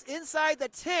hits inside the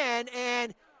 10,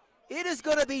 and it is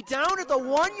going to be down at the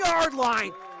 1-yard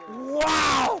line.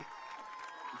 Wow!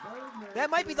 That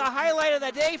might be the highlight of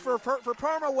the day for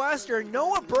Parma Western.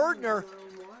 Noah Berdner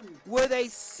with a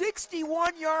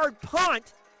 61-yard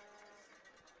punt,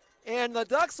 and the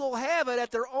Ducks will have it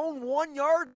at their own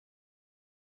 1-yard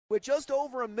with just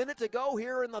over a minute to go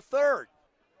here in the third.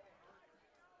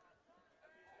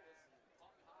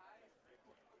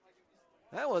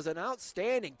 That was an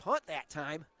outstanding punt that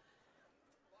time.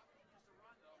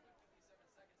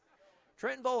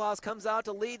 Trenton Bohlhaus comes out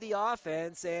to lead the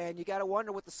offense, and you got to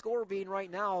wonder with the score being right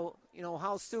now,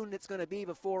 how soon it's going to be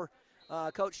before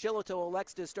Coach Shillito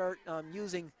elects to start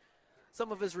using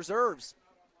some of his reserves.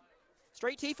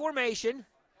 Straight T formation,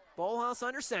 Bohlhaus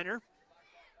under center.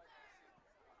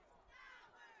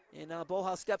 And now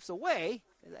Bohlhaus steps away.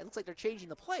 It looks like they're changing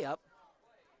the play up.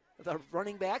 The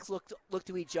running backs look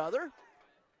to each other.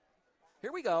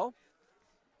 Here we go.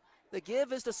 The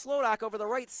give is to Slodak over the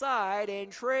right side,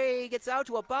 and Trey gets out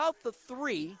to about the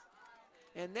 3.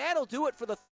 And that'll do it for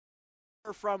the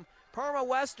from Parma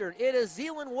Western. It is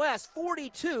Zeeland West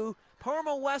 42,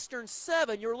 Parma Western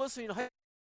 7. You're listening to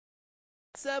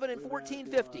 7 and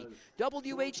 1450.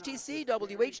 WHTC,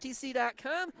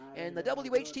 WHTC.com, and the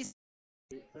WHTC.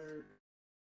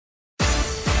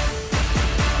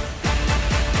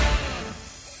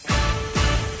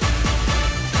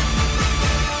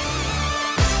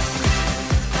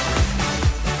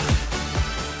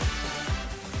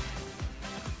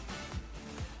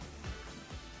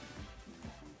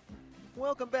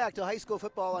 Welcome back to high school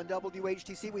football on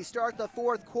WHTC. We start the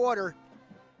fourth quarter.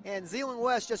 And Zeeland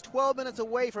West just 12 minutes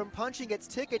away from punching its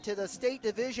ticket to the State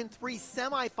Division III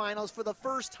semifinals for the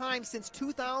first time since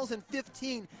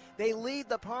 2015. They lead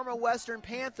the Parma Western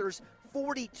Panthers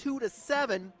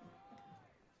 42-7.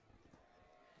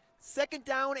 Second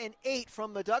down and 8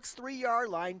 from the Ducks' 3-yard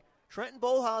line. Trenton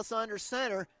Bolhouse under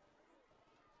center.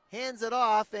 Hands it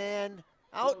off and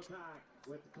out.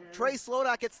 Trey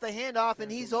Slodak gets the handoff,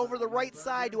 and he's over the right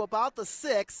side to about the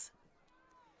 6.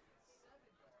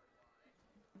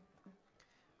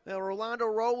 Now, Rolando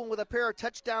Rowland with a pair of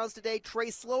touchdowns today. Trey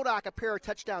Slodak a pair of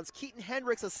touchdowns. Keaton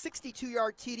Hendricks a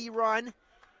 62-yard TD run.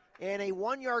 And a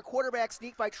 1-yard quarterback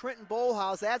sneak by Trenton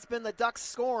Bolhouse. That's been the Ducks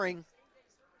scoring.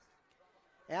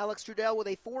 Alex Trudell with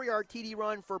a 4-yard TD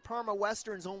run for Parma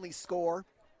Western's only score.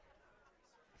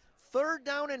 Third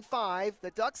down and 5.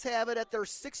 The Ducks have it at their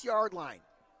 6-yard line.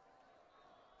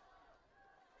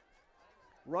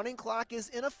 Running clock is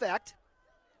in effect.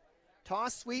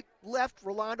 Toss sweep left,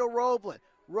 Rolando Roblin.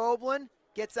 Roblin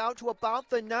gets out to about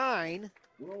the 9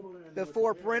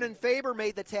 before Brennan Faber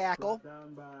made the tackle.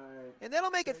 And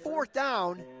that'll make it 4th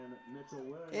down.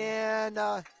 And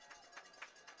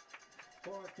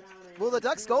will the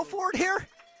Ducks go for it here?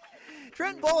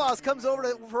 Trenton Bolhouse comes over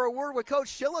for a word with Coach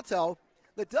Shillito.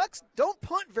 The Ducks don't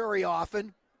punt very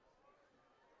often.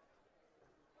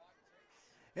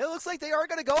 It looks like they are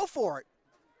going to go for it.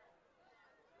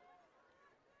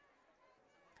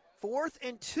 4th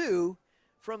and 2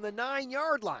 from the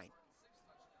 9-yard line.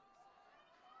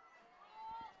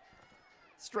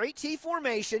 Straight T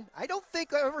formation. I don't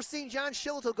think I've ever seen John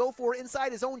Shillito go for it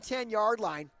inside his own 10-yard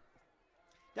line.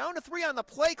 Down to 3 on the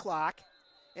play clock.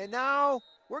 And now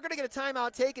we're going to get a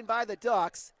timeout taken by the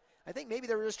Ducks. I think maybe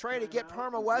they were just trying to get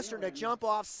Parma Western to jump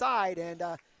offside, and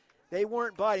they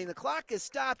weren't biting. The clock is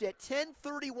stopped at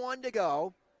 10:31 to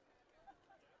go.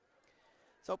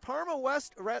 So Parma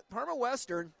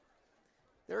Western,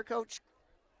 their coach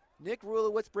Nick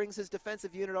Rulowitz brings his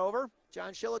defensive unit over.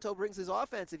 John Shillito brings his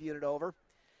offensive unit over.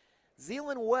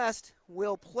 Zeeland West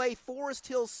will play Forest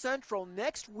Hill Central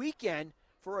next weekend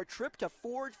for a trip to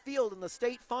Ford Field in the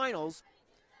state finals.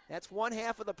 That's one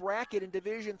half of the bracket in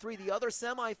Division III. The other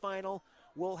semifinal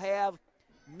will have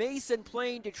Mason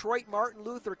playing Detroit Martin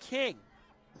Luther King.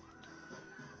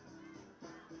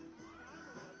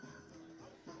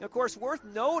 And of course, worth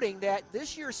noting that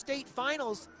this year's state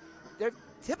finals, they're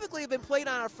typically have been played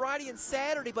on a Friday and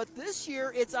Saturday, but this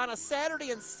year it's on a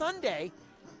Saturday and Sunday.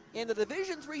 And the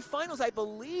Division III finals, I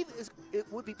believe, it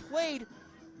would be played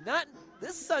not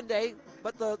this Sunday,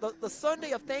 but the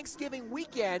Sunday of Thanksgiving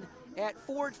weekend at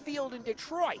Ford Field in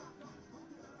Detroit.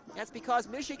 That's because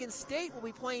Michigan State will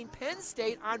be playing Penn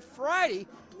State on Friday,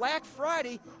 Black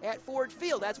Friday, at Ford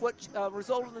Field. That's what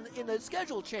resulted in the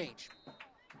schedule change.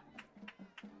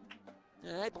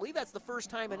 And I believe that's the first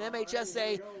time an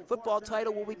MHSA football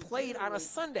title will be played on a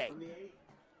Sunday.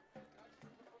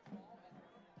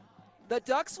 The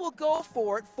Ducks will go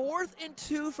for it, 4th and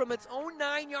 2 from its own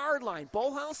 9-yard line.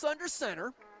 Bolhouse under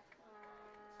center.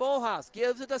 Bolhouse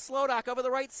gives it to Slodak over the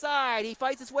right side. He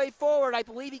fights his way forward. I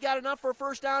believe he got enough for a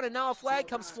first down, and now a flag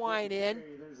comes flying in.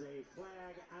 There's a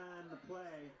flag on the play.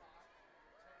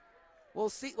 We'll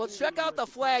see. Let's check out the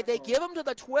flag. They give him to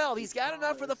the 12. He's got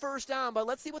enough for the first down, but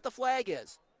let's see what the flag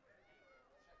is.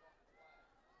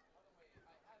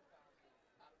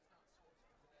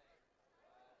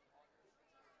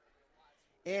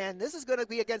 And this is going to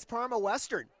be against Parma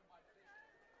Western.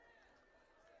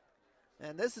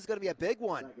 And this is going to be a big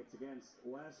one. Like it's against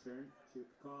Western. See what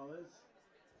the call is.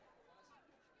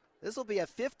 This will be a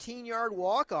 15-yard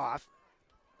walk-off.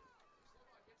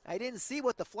 I didn't see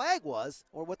what the flag was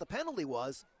or what the penalty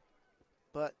was,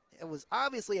 but it was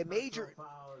obviously a major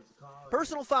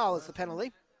personal foul is the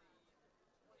penalty.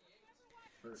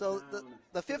 So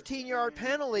the 15-yard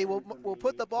penalty will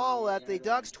put the ball at the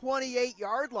Ducks'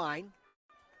 28-yard line.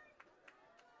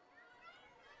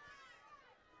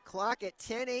 Clock at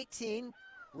 10:18.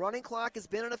 Running clock has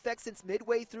been in effect since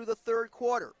midway through the third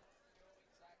quarter.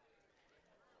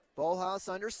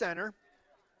 Bolhouse under center.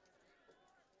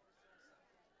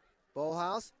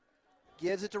 Bolhouse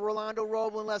gives it to Rolando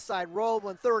Roblin left side.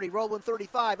 Roblin 30, Roblin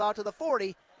 35, out to the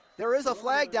 40. There is a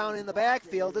flag down in the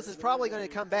backfield. This is probably going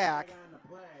to come back.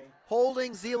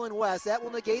 Holding Zeeland West. That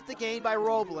will negate the gain by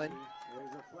Roblin.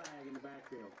 There's a flag in the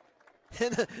backfield.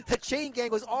 And the chain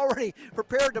gang was already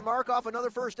prepared to mark off another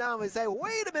first down. They say,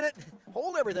 wait a minute,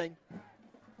 hold everything.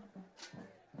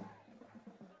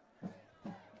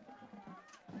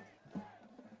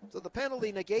 So the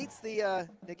penalty negates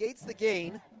the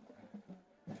gain.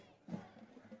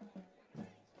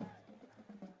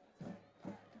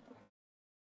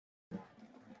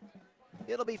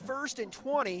 It'll be 1st and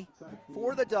 20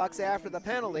 for the Ducks after the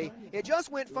penalty. It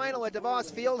just went final at DeVos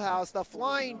Fieldhouse. The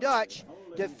Flying Dutch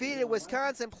defeated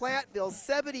Wisconsin-Platteville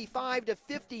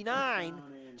 75-59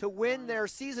 to win their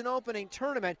season opening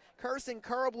tournament. Carson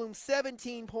Carlbloom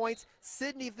 17 points,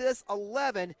 Sidney Viss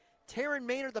 11. Taryn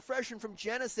Maynard, the freshman from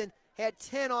Jenison, had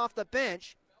 10 off the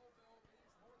bench.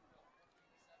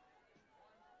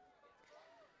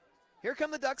 Here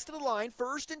come the Ducks to the line,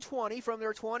 1st and 20 from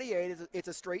their 28. It's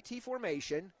a straight T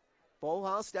formation.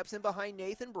 Bolhouse steps in behind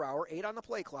Nathan Brower, 8 on the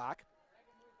play clock.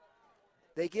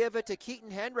 They give it to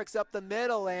Keaton Hendricks up the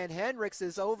middle, and Hendricks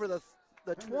is over the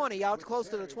 20, out close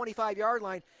to the 25-yard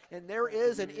line, and there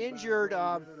is an injured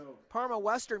Parma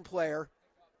Western player,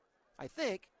 I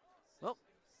think. Well,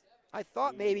 I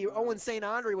thought maybe Owen St.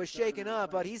 Andre was shaken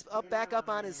up, but he's back up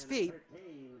on his feet.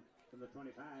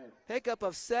 Pickup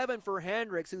of 7 for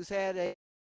Hendricks, who's had a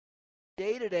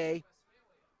day-to-day.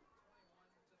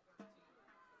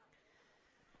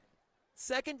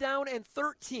 2nd down and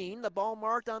 13. The ball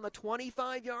marked on the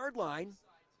 25-yard line.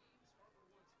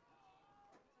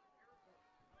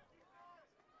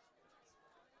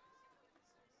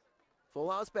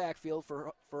 Full house backfield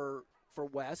for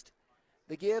West.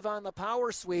 The give on the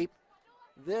power sweep.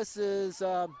 This is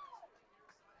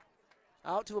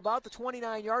out to about the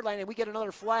 29-yard line, and we get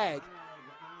another flag.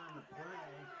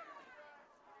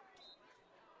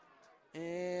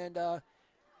 And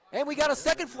we got a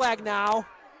second flag now.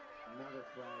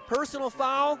 Personal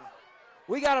foul.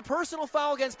 We got a personal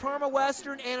foul against Parma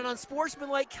Western and an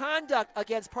unsportsmanlike conduct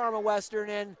against Parma Western,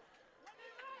 and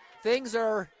things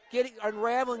are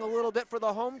unraveling a little bit for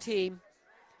the home team.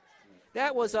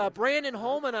 That was Brandon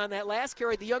Holman on that last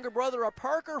carry, the younger brother of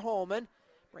Parker Holman.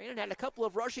 Brandon had a couple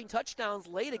of rushing touchdowns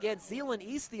late against Zeeland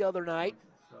East the other night,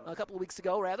 a couple of weeks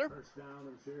ago, rather.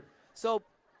 So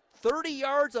 30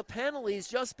 yards of penalties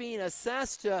just being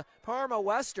assessed to Parma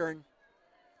Western.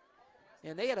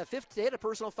 And they had a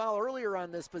personal foul earlier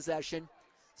on this possession.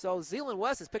 So Zeeland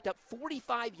West has picked up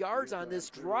 45 yards on this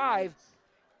drive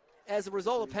as a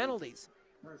result of penalties.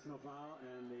 Personal foul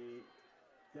and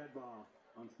the dead ball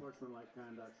on sportsmanlike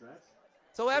conduct.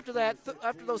 So after that,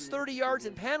 after those 30 yards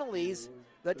and penalties,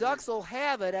 the Ducks will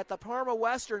have it at the Parma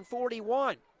Western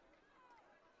 41.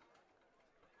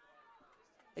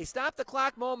 They stopped the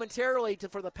clock momentarily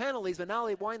for the penalties, but now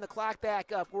they wind the clock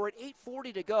back up. We're at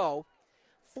 8:40 to go.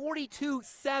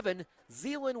 42-7,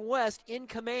 Zeeland West in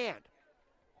command.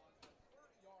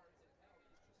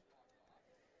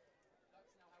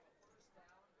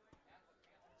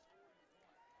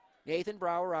 Nathan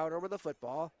Brower out over the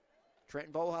football.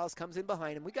 Trenton Bolhouse comes in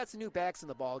behind him. We got some new backs in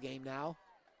the ball game now.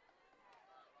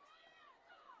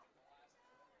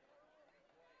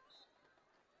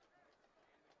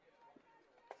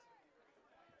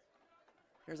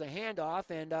 There's a handoff,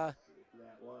 and that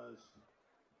was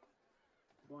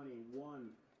 21.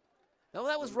 No,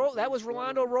 that was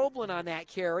Rolando Roblin on that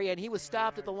carry, and he was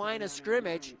stopped at the line of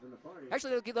scrimmage.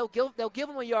 Actually, they'll give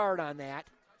him a yard on that.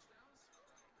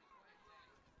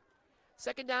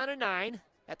 2nd down and 9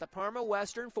 at the Parma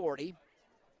Western 40.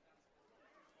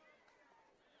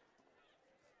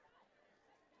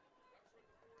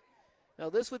 Now,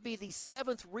 this would be the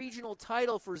 7th regional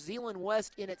title for Zeeland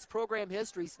West in its program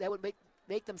history. So that would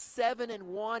make them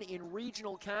 7-1 in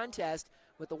regional contest,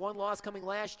 with the one loss coming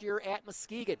last year at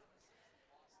Muskegon.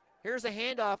 Here's a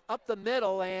handoff up the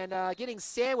middle, and getting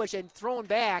sandwiched and thrown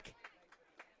back.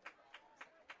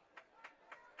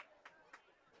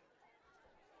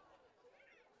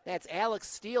 That's Alex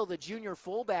Steele, the junior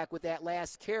fullback, with that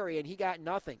last carry, and he got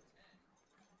nothing.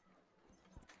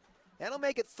 That'll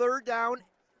make it 3rd down.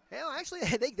 Well, actually,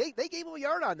 they gave him a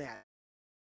yard on that.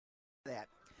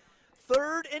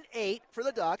 3rd and 8 for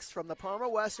the Ducks from the Parma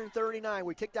Western 39.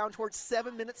 We tick down towards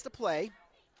 7 minutes to play.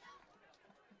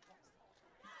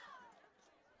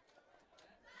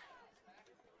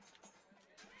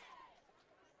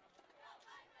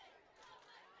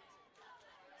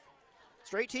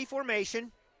 Straight T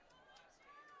formation.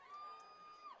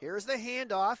 Here's the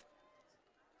handoff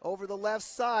over the left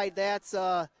side. That's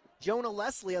Jonah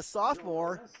Leslie, a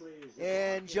sophomore,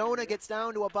 and Jonah gets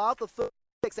down to about the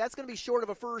 36. That's going to be short of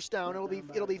a 1st down. It'll be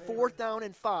 4th down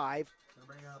and 5.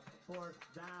 Bring up 4th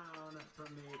down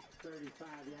from the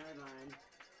 35-yard line.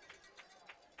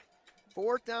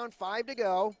 4th down, 5 to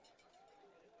go.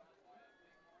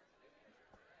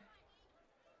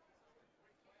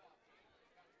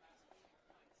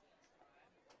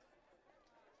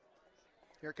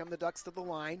 Here come the Ducks to the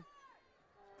line.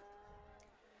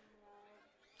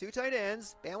 2 tight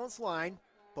ends, balanced line.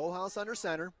 Bolhouse under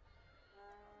center.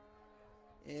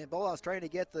 And Bolhouse trying to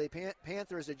get the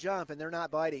Panthers to jump, and they're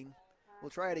not biting. We'll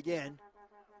try it again.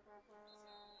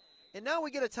 And now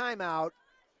we get a timeout.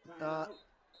 Timeout.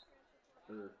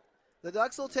 The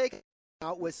Ducks will take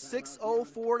out with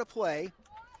 6:04 to play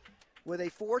with a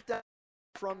fourth down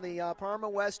from the Parma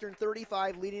Western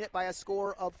 35, leading it by a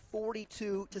score of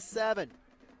 42-7.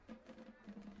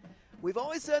 We've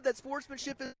always said that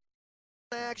sportsmanship is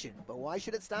action, but why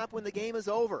should it stop when the game is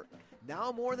over?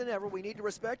 Now more than ever, we need to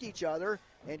respect each other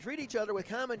and treat each other with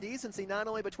common decency, not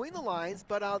only between the lines,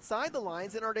 but outside the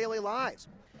lines in our daily lives.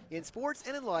 In sports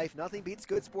and in life, nothing beats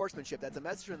good sportsmanship. That's a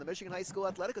message from the Michigan High School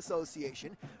Athletic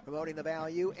Association, promoting the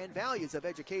value and values of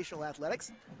educational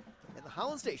athletics and the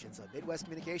Holland stations of Midwest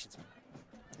Communications.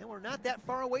 And we're not that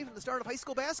far away from the start of high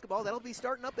school basketball. That'll be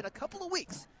starting up in a couple of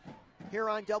weeks here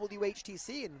on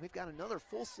WHTC, and we've got another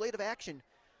full slate of action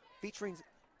featuring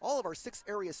all of our 6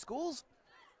 area schools: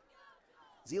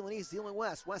 Zeeland East, Zeeland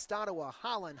West, West Ottawa,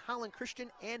 Holland, Holland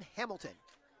Christian, and Hamilton.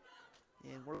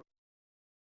 And we're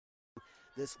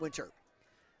this winter.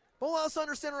 Bullhouse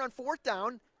under center on fourth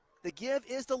down. The give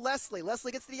is to Leslie.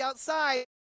 Leslie gets to the outside.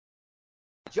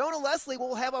 Jonah Leslie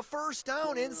will have a first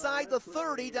down inside the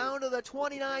 30 down to the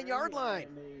 29-yard line.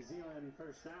 The Zeeland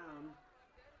first down.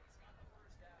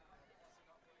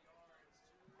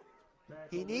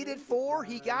 He needed 4.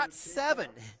 He got 7.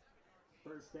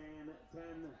 First and 10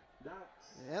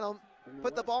 Ducks. That'll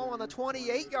put the ball on the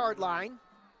 28-yard line.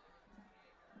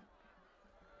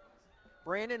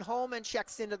 Brandon Holman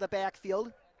checks into the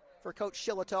backfield for Coach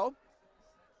Shillito.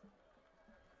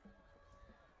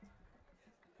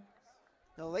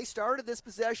 Now, they started this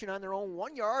possession on their own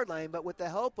 1-yard line, but with the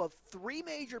help of 3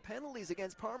 major penalties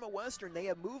against Parma Western, they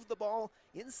have moved the ball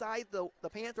inside the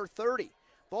Panther 30.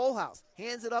 Bullhouse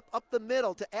hands it up the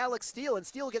middle to Alex Steele, and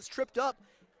Steele gets tripped up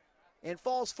and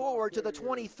falls forward to the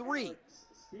 23.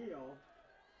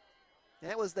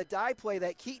 That was the die play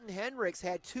that Keaton Hendricks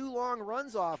had 2 long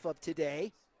runs off of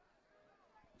today.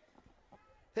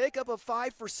 Pickup of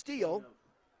 5 for Steele.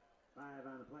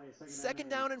 Second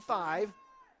down and 5.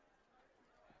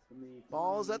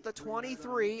 Ball's at the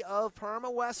 23 of Parma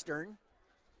Western.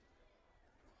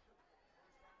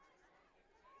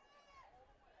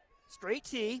 Straight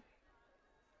T.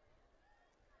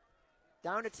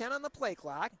 Down to 10 on the play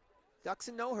clock. Ducks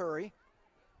in no hurry.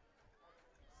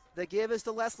 The give is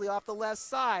to Leslie off the left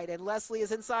side, and Leslie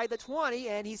is inside the 20,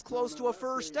 and he's close to a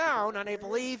first down, and I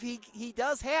believe he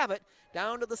does have it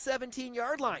down to the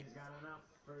 17-yard line. He's got enough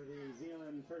for the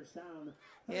Zeeland first down.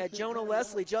 Yeah, Jonah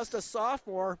Leslie, just a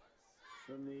sophomore.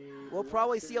 We'll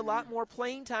probably see a lot more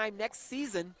playing time next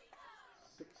season.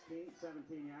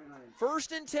 17-yard line.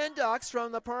 First and 10 Ducks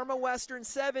from the Parma Western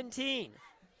 17.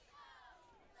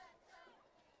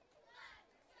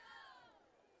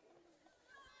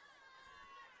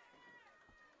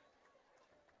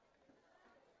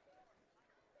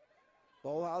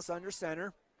 Bullhouse under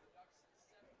center.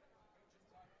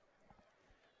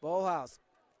 Bullhouse.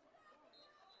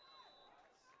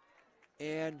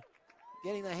 And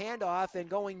getting the handoff and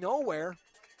going nowhere.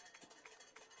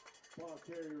 Ball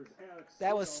carriers Alex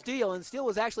That was Steele, and Steele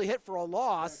was actually hit for a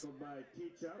loss. Tackled by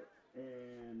Teachout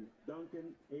and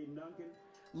Aiden Duncan.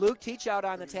 Luke Teachout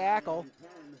on the tackle. And 10.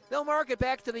 They'll mark it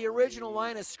back to the original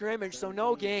line of scrimmage, so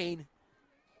no gain.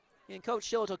 And Coach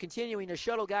Shillito continuing to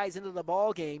shuttle guys into the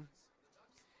ball game.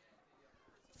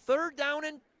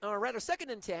 Second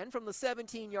and 10 from the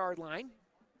 17-yard line.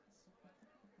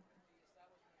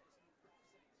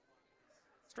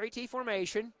 Straight T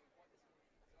formation.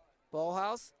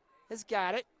 Bullhouse has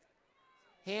got it.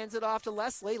 Hands it off to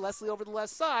Leslie. Leslie over the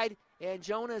left side. And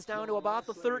Jonah is down to about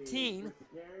the 13.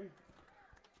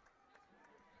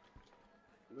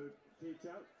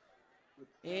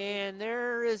 And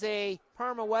there is a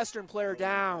Parma Western player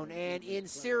down and in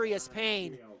serious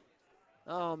pain.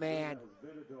 Oh, man.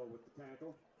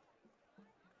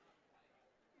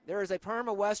 There is a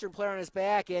Parma Western player on his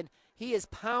back, and he is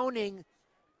pounding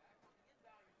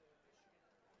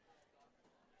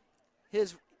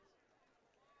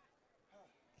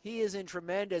he is in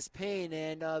tremendous pain,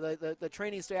 and the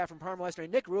training staff from Parma Western,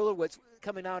 Nick Rulowitz,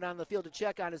 coming out on the field to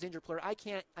check on his injured player. I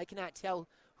cannot tell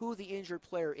who the injured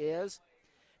player is.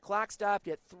 Clock stopped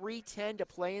at 3:10 to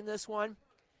play in this one.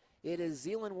 It is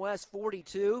Zeeland West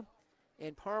 42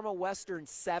 and Parma Western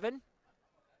 7.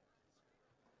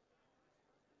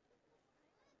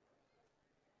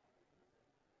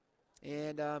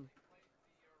 And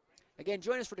again,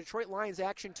 join us for Detroit Lions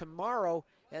action tomorrow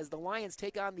as the Lions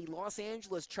take on the Los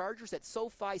Angeles Chargers at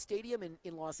SoFi Stadium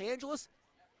in Los Angeles.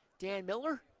 Dan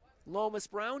Miller, Lomas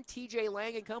Brown, TJ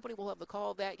Lang and company will have the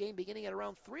call of that game beginning at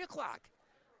around 3 o'clock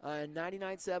on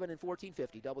 99.7 and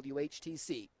 1450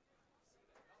 WHTC.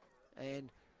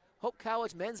 And Hope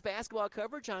College men's basketball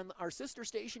coverage on our sister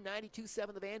station,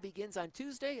 92.7 The Van, begins on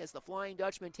Tuesday as the Flying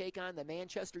Dutchmen take on the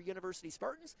Manchester University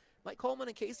Spartans. Mike Coleman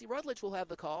and Casey Rutledge will have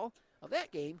the call of that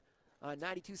game on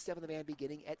 92.7 The Van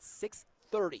beginning at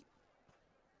 6:30.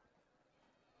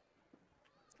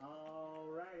 All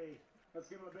righty. Let's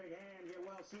give him a big hand. Get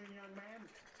well soon, young man.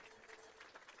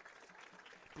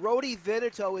 Brody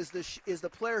Vidito is the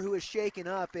player who is shaken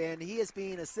up, and he is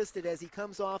being assisted as he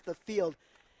comes off the field.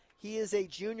 He is a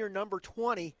junior number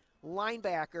 20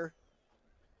 linebacker.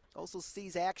 Also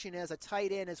sees action as a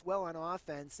tight end as well on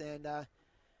offense, and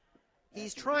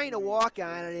he's trying to walk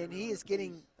on it, and he is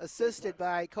getting assisted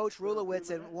by Coach Rulowitz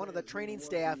and one of the training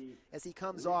staff as he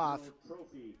comes off.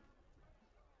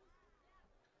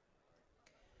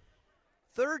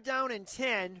 3rd down and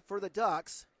 10 for the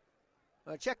Ducks.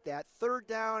 Check that. 3rd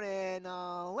down and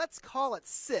let's call it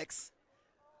 6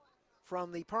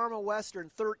 from the Parma Western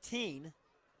 13.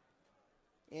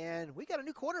 And we got a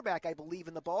new quarterback, I believe,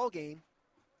 in the ball game.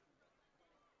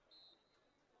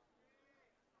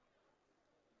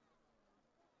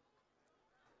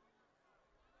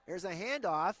 There's a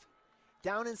handoff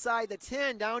down inside the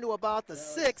 10, down to about the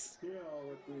 6.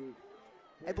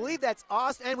 I believe that's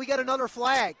Austin, and we get another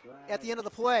flag at the end of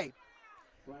the play.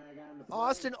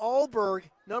 Austin Alberg,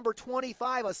 number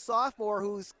 25, a sophomore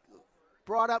who's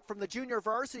brought up from the junior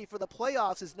varsity for the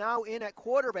playoffs, is now in at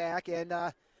quarterback, and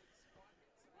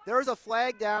there's a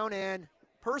flag down and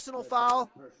personal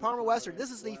foul, Parma Western. This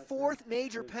is the 4th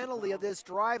major penalty of this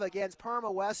drive against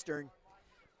Parma Western,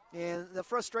 and the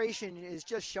frustration is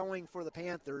just showing for the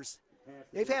Panthers.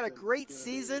 They've had a great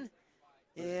season,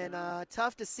 and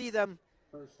tough to see them,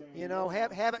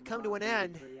 have it come to an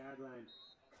end.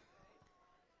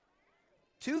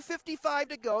 2:55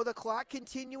 to go, the clock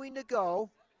continuing to go.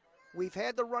 We've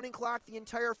had the running clock the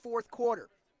entire 4th quarter.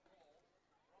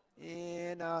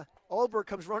 And Olberg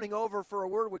comes running over for a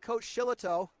word with Coach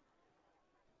Shillito.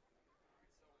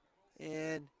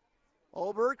 And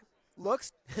Olberg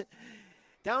looks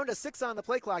down to 6 on the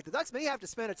play clock. The Ducks may have to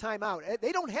spend a timeout.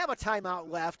 They don't have a timeout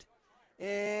left,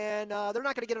 and they're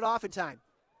not going to get it off in time.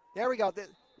 There we go.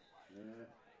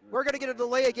 We're going to get a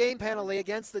delay of game penalty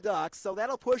against the Ducks, so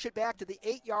that'll push it back to the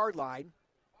 8-yard line.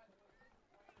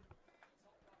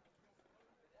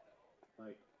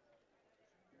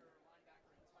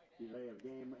 Delay of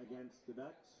game against the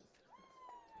Ducks.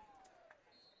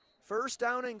 1st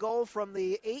down and goal from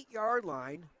the 8-yard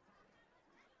line.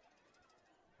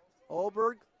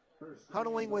 Olberg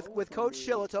huddling with Coach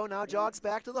Shillito, now jogs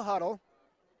back to the huddle.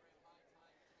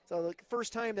 So the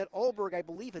first time that Olberg, I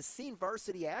believe, has seen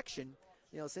varsity action,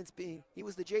 since he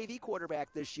was the JV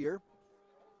quarterback this year.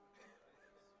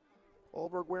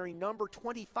 Olberg wearing number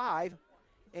 25,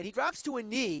 and he drops to a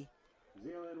knee.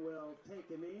 Zeeland will take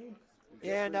a knee.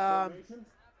 And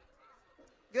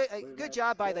good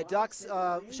job by the Ducks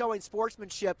showing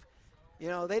sportsmanship.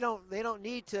 They don't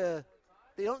need to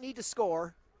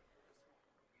score.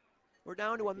 We're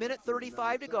down to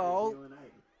 1:35 to go.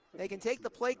 They can take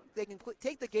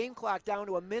the game clock down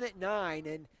to 1:09,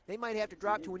 and they might have to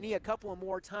drop to a knee a couple of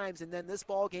more times, and then this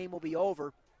ball game will be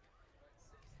over.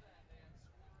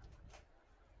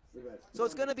 So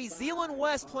it's going to be Zeeland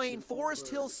West playing Forest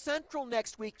Hill Central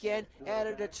next weekend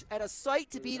at a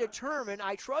site to be determined.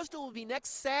 I trust it will be next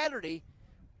Saturday.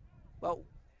 Well,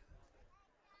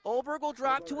 Olberg will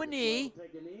drop to a knee.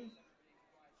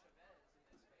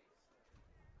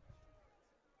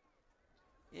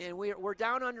 And we're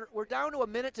down to a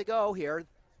minute to go here.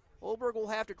 Olberg will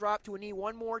have to drop to a knee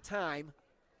one more time.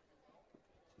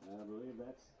 I believe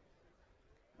that's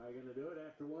how you're going to do it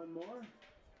after one more.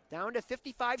 Down to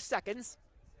 55 seconds.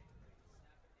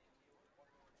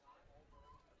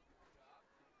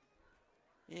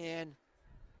 And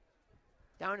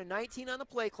down to 19 on the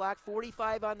play clock,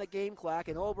 45 on the game clock,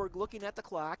 and Olberg looking at the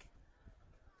clock.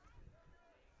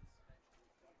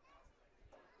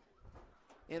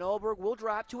 And Olberg will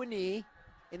drop to a knee,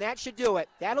 and that should do it.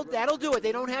 That'll do it.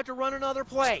 They don't have to run another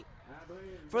play.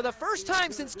 For the first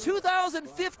time since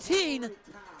 2015,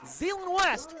 Zeeland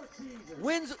West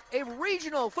wins a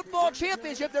regional football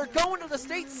championship. They're going to the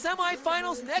state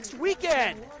semifinals next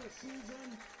weekend.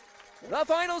 The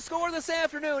final score this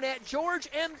afternoon at George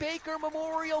M. Baker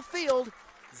Memorial Field,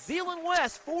 Zeeland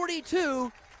West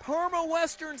 42, Parma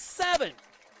Western 7.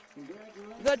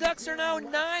 The Ducks are now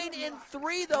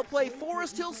 9-3. They'll play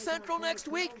Forest Hill Central next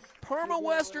week. Parma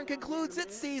Western concludes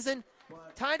its season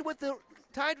tied with the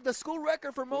school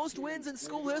record for most wins in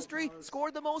school history,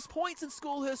 scored the most points in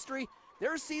school history.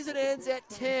 Their season ends at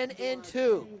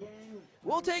 10-2.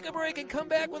 We'll take a break and come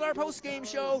back with our post-game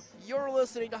show. You're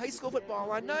listening to high school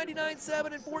football on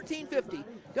 99.7 and 1450,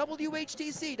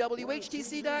 WHTC,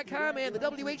 WHTC.com, and the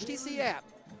WHTC app.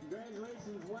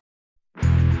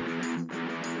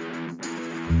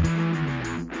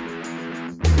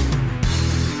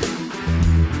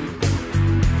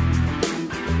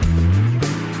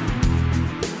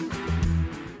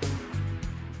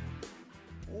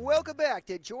 Welcome back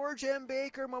to George M.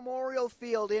 Baker Memorial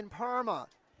Field in Parma.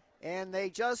 And they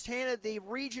just handed the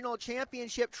regional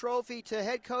championship trophy to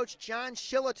head coach John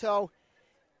Shillito.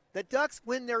 The Ducks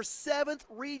win their 7th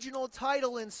regional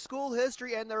title in school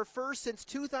history and their first since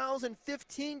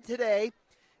 2015 today.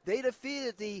 They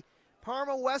defeated the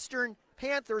Parma Western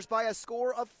Panthers by a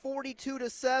score of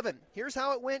 42-7. Here's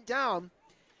how it went down.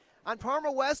 On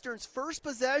Parma Western's first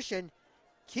possession,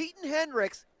 Keaton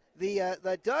Hendricks,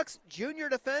 the Ducks junior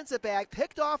defensive back,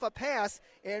 picked off a pass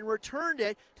and returned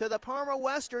it to the Parma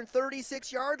Western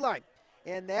 36-yard line.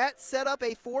 And that set up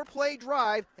a 4-play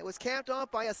drive that was capped off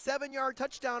by a 7-yard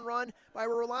touchdown run by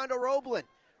Rolando Roblin.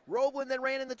 Roblin then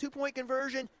ran in the 2-point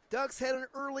conversion. Ducks had an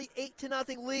early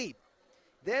 8-0 lead.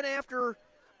 Then after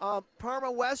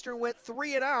Parma Western went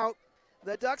 3 and out,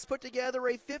 the Ducks put together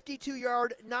a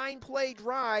 52-yard, 9-play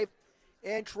drive.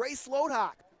 And Trey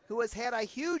Slodhock, who has had a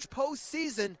huge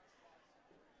postseason,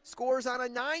 scores on a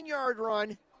 9-yard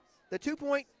run. The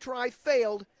 2-point try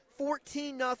failed.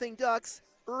 14-0 Ducks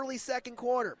early second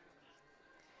quarter.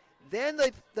 Then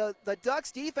the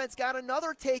Ducks defense got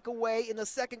another takeaway in the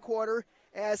second quarter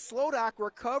as Slodhock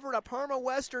recovered a Parma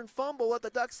Western fumble at the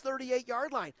Ducks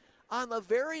 38-yard line. On the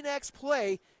very next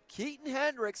play, Keaton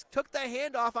Hendricks took the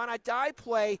handoff on a dive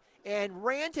play and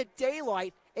ran to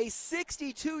daylight, a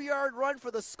 62-yard run for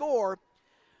the score.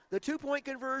 The 2-point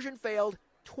conversion failed.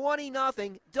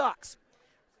 20-0 Ducks.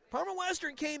 Parma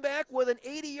Western came back with an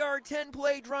 80-yard,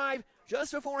 10-play drive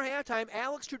just before halftime.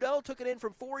 Alex Trudell took it in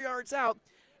from 4 yards out,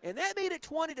 and that made it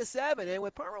 20-7. And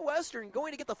with Parma Western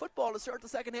going to get the football to start the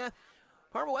second half,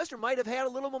 Parma Western might have had a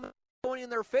little momentum going in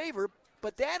their favor,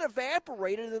 but that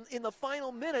evaporated in the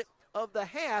final minute of the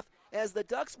half as the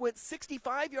Ducks went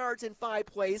 65 yards in 5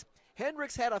 plays.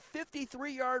 Hendricks had a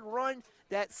 53-yard run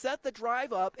that set the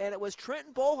drive up, and it was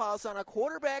Trenton Bolhouse on a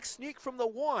quarterback sneak from the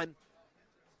 1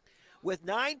 with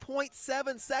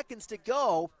 9.7 seconds to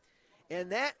go. And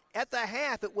that at the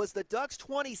half, it was the Ducks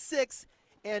 26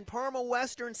 and Parma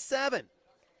Western 7.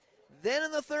 Then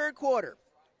in the third quarter,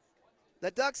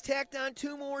 the Ducks tacked on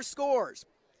 2 more scores.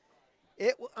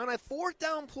 On a 4th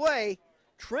down play,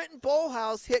 Trenton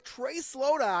Bolhouse hit Trey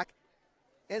Slodhock,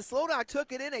 and Slodhock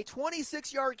took it in a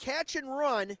 26-yard catch and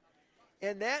run,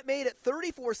 and that made it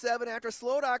 34-7 after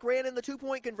Slodhock ran in the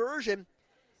 2-point conversion.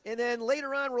 And then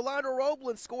later on, Rolando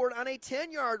Roblin scored on a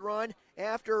 10-yard run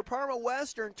after Parma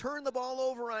Western turned the ball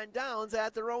over on downs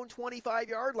at their own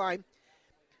 25-yard line.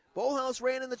 Bolhouse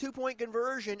ran in the 2-point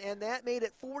conversion, and that made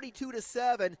it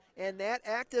 42-7, and that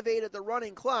activated the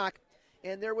running clock,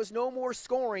 and there was no more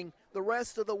scoring the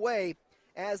rest of the way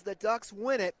as the Ducks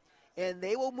win it, and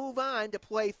they will move on to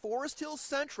play Forest Hill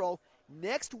Central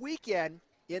next weekend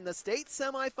in the state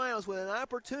semifinals with an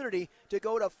opportunity to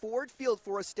go to Ford Field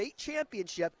for a state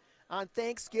championship on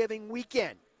Thanksgiving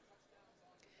weekend.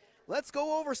 Let's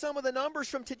go over some of the numbers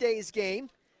from today's game.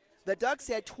 The Ducks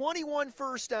had 21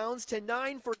 first downs to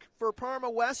 9 for Parma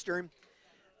Western.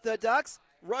 The Ducks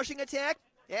rushing attack,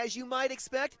 as you might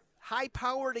expect,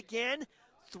 high-powered again,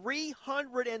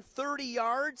 330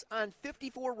 yards on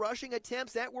 54 rushing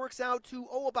attempts. That works out to,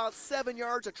 about 7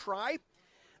 yards a try.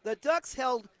 The Ducks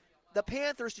held the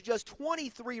Panthers to just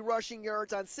 23 rushing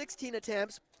yards on 16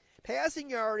 attempts. Passing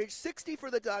yardage, 60 for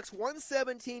the Ducks,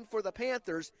 117 for the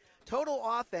Panthers. Total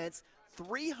offense,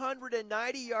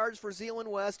 390 yards for Zeeland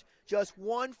West, just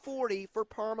 140 for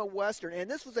Parma Western.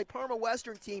 And this was a Parma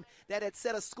Western team that had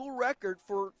set a school record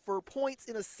for points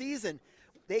in a season.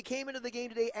 They came into the game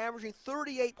today averaging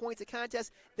 38 points a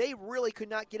contest. They really could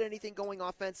not get anything going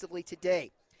offensively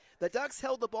today. The Ducks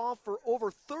held the ball for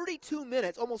over 32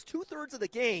 minutes, almost 2/3 of the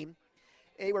game.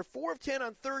 They were 4 of 10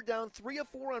 on 3rd down, 3 of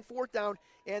 4 on 4th down,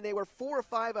 and they were 4 of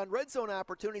 5 on red zone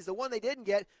opportunities. The one they didn't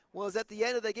get was at the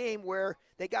end of the game where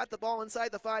they got the ball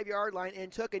inside the 5-yard line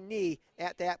and took a knee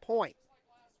at that point.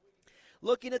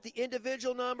 Looking at the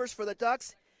individual numbers for the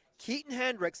Ducks, Keaton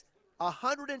Hendricks,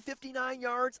 159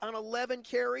 yards on 11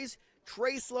 carries.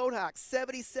 Trey Slodhock,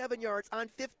 77 yards on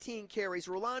 15 carries.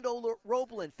 Rolando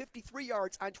Roblin, 53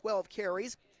 yards on 12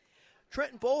 carries.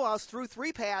 Trenton Bolhouse threw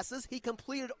 3 passes. He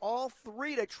completed all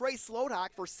 3 to Trey Slodhock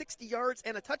for 60 yards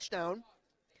and a touchdown.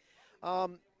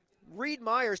 Reed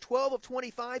Myers, 12 of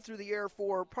 25 through the air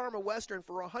for Parma Western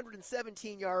for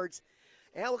 117 yards.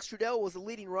 Alex Trudell was the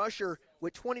leading rusher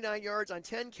with 29 yards on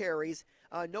 10 carries.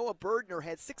 Noah Berdner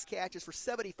had 6 catches for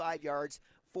 75 yards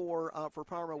for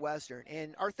Parma Western.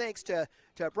 And our thanks to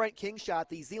Brent Kingshot,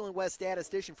 the Zeeland West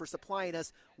statistician, for supplying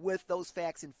us with those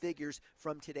facts and figures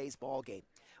from today's ball game.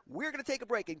 We're going to take a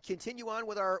break and continue on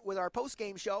with our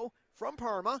post-game show from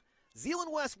Parma.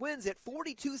 Zeeland West wins at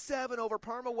 42-7 over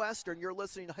Parma Western. You're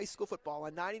listening to high school football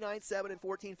on 99.7 and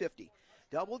 1450.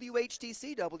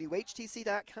 WHTC,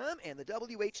 WHTC.com, and the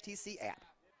WHTC app.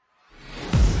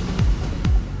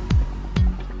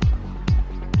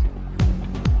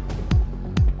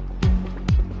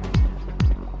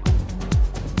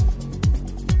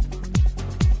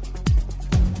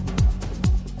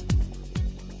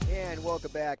 And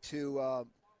welcome back to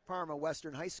Parma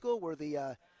Western High School, where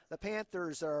the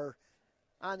Panthers are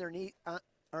on their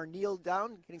are kneeled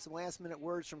down, getting some last-minute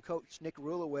words from Coach Nick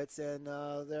Rulowitz, and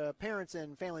the parents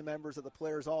and family members of the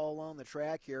players all along the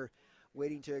track here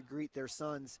waiting to greet their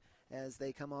sons as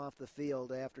they come off the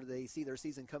field after they see their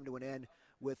season come to an end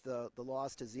with the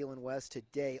loss to Zeeland West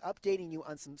today. Updating you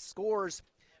on some scores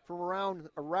from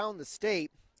around the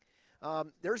state.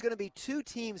 There's going to be 2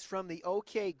 teams from the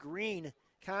OK Green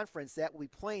Conference that will be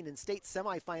playing in state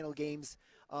semifinal games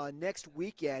next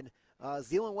weekend.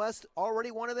 Zeeland West,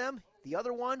 already one of them. The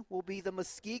other one will be the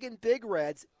Muskegon Big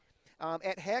Reds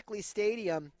at Hackley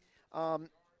Stadium.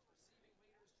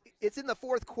 It's in the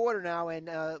 4th quarter now, and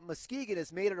Muskegon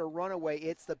has made it a runaway.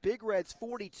 It's the Big Reds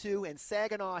 42 and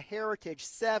Saginaw Heritage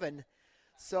 7.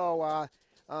 So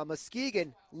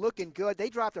Muskegon looking good. They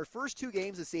dropped their first 2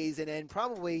 games of the season, and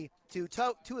probably two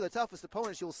of the toughest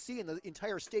opponents you'll see in the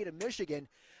entire state of Michigan.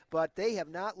 But they have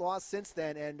not lost since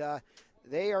then, and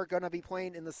they are going to be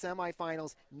playing in the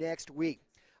semifinals next week.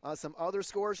 Some other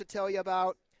scores to tell you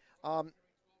about.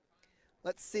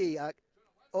 Let's see.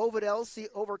 Ovid Elsie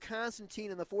over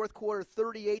Constantine in the 4th quarter,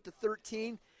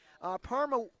 38-13.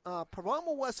 Parma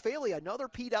Westphalia, another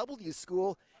PW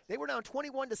school. They were down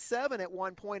 21-7 at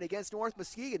one point against North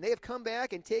Muskegon. They have come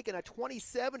back and taken a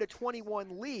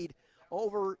 27-21 lead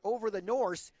over the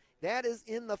Norse. That is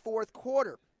in the 4th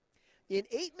quarter. In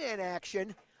 8-man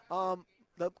action,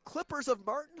 the Clippers of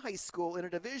Martin High School in a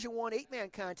Division I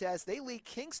 8-man contest, they lead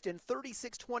Kingston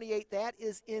 36-28. That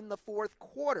is in the 4th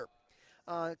quarter.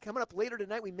 Coming up later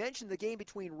tonight, we mentioned the game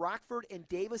between Rockford and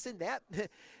Davison. That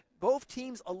both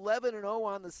teams 11-0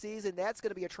 on the season. That's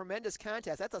going to be a tremendous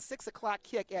contest. That's a 6 o'clock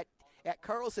kick at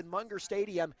Carlson Munger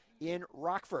Stadium in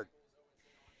Rockford.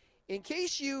 In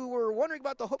case you were wondering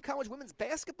about the Hope College women's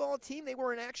basketball team, they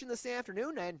were in action this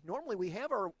afternoon, and normally we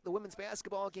have the women's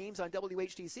basketball games on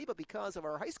WHTC, but because of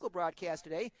our high school broadcast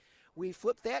today, we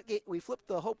flipped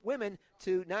the Hope women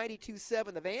to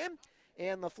 92-7 the Van,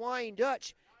 and the Flying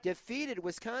Dutch defeated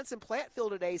Wisconsin Platteville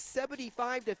today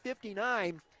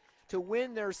 75-59 to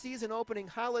win their season-opening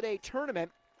holiday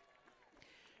tournament.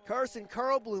 Carson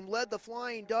Carlblum led the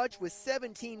Flying Dutch with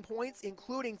 17 points,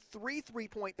 including 3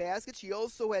 3-point baskets. She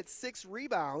also had 6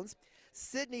 rebounds.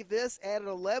 Sydney Viss added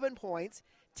 11 points.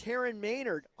 Taryn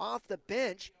Maynard off the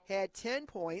bench had 10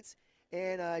 points,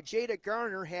 and Jada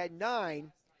Garner had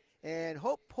 9. And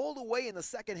Hope pulled away in the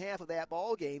second half of that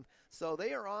ball game, so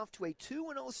they are off to a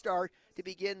 2-0 start to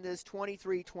begin this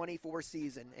 23-24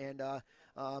 season. And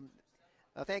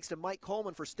thanks to Mike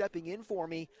Coleman for stepping in for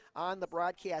me on the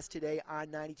broadcast today on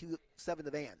 92.7 The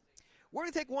Van. We're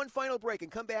going to take one final break and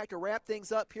come back to wrap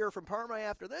things up here from Parma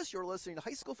after this. You're listening to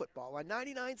high school football on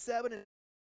 99.7 and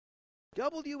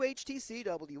WHTC,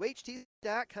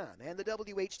 WHTC.com, and the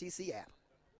WHTC app.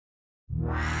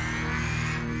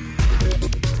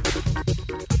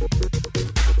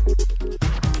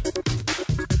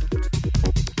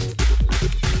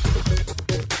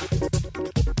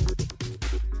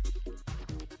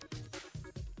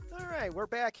 All right, we're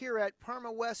back here at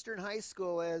Parma Western High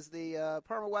School as the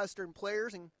Parma Western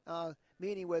players and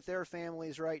meeting with their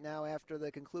families right now after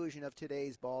the conclusion of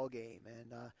today's ball game.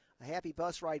 And a happy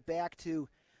bus ride back to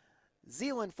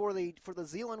Zeeland for the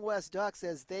Zeeland West Ducks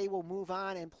as they will move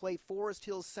on and play Forest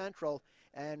Hills Central.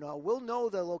 And we'll know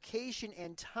the location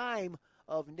and time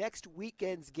of next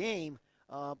weekend's game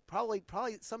probably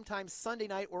sometime Sunday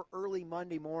night or early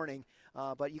Monday morning.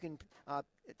 But you can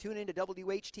tune into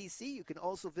WHTC. You can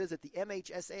also visit the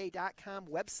MHSA.com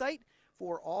website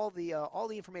for all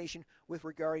the information with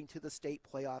regarding to the state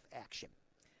playoff action.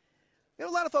 We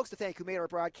have a lot of folks to thank who made our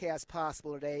broadcast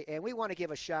possible today, and we want to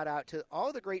give a shout-out to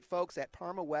all the great folks at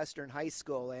Parma Western High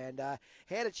School, and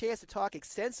had a chance to talk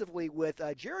extensively with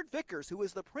Jared Vickers, who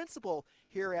is the principal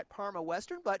here at Parma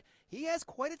Western, but he has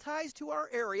quite a ties to our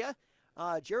area.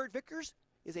 Jared Vickers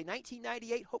is a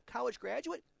 1998 Hope College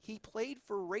graduate. He played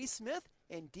for Ray Smith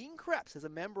And Dean Krebs is a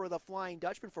member of the Flying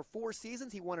Dutchman for 4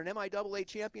 seasons. He won an MIAA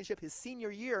championship his senior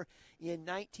year in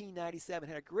 1997.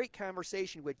 Had a great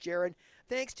conversation with Jared.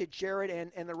 Thanks to Jared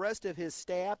and the rest of his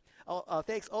staff.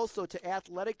 Thanks also to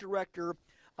Athletic Director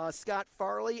Scott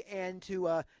Farley, and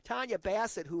to Tanya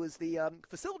Bassett, who is the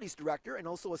facilities director and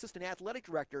also assistant athletic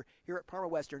director here at Parma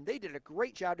Western. They did a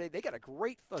great job today. They got a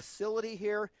great facility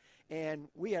here, and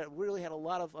we really had a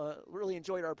lot of really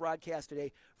enjoyed our broadcast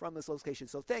today from this location.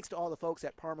 So thanks to all the folks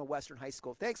at Parma Western High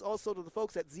School. Thanks also to the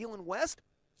folks at Zeeland West.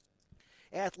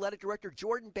 Athletic Director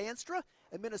Jordan Banstra,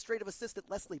 Administrative Assistant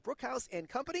Leslie Brookhouse and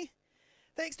company.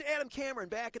 Thanks to Adam Cameron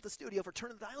back at the studio for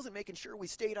turning the dials and making sure we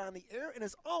stayed on the air. And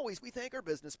as always, we thank our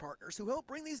business partners who help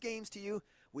bring these games to you.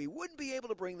 We wouldn't be able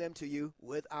to bring them to you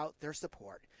without their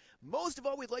support. Most of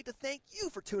all, we'd like to thank you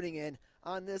for tuning in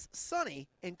on this sunny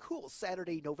and cool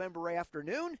Saturday, November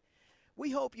afternoon.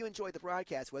 We hope you enjoyed the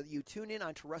broadcast, whether you tune in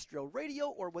on terrestrial radio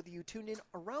or whether you tune in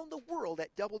around the world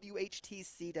at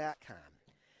WHTC.com.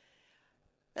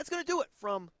 That's going to do it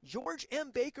from George M.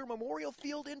 Baker Memorial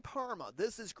Field in Parma.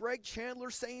 This is Greg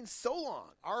Chandler saying so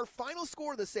long. Our final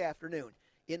score this afternoon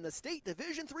in the State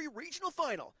Division III Regional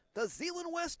Final, the Zeeland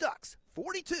West Ducks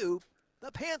 42,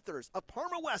 the Panthers of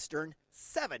Parma Western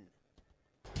 7.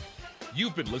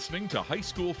 You've been listening to high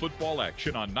school football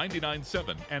action on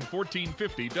 99.7 and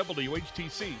 1450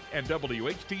 WHTC and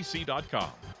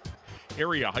WHTC.com.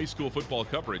 Area high school football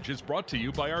coverage is brought to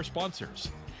you by our sponsors: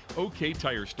 OK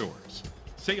Tire Stores,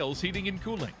 Sales Heating and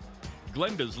Cooling,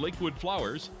 Glenda's Lakewood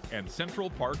Flowers, and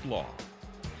Central Park Law.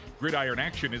 Gridiron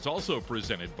Action is also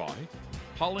presented by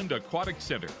Holland Aquatic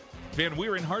Center, Van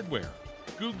Wieren Hardware,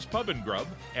 Goog's Pub and Grub,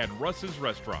 and Russ's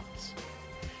Restaurants.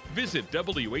 Visit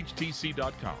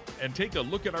WHTC.com and take a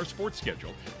look at our sports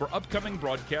schedule for upcoming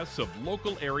broadcasts of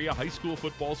local area high school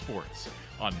football sports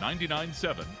on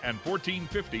 99.7 and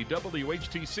 1450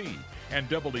 WHTC and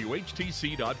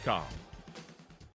WHTC.com.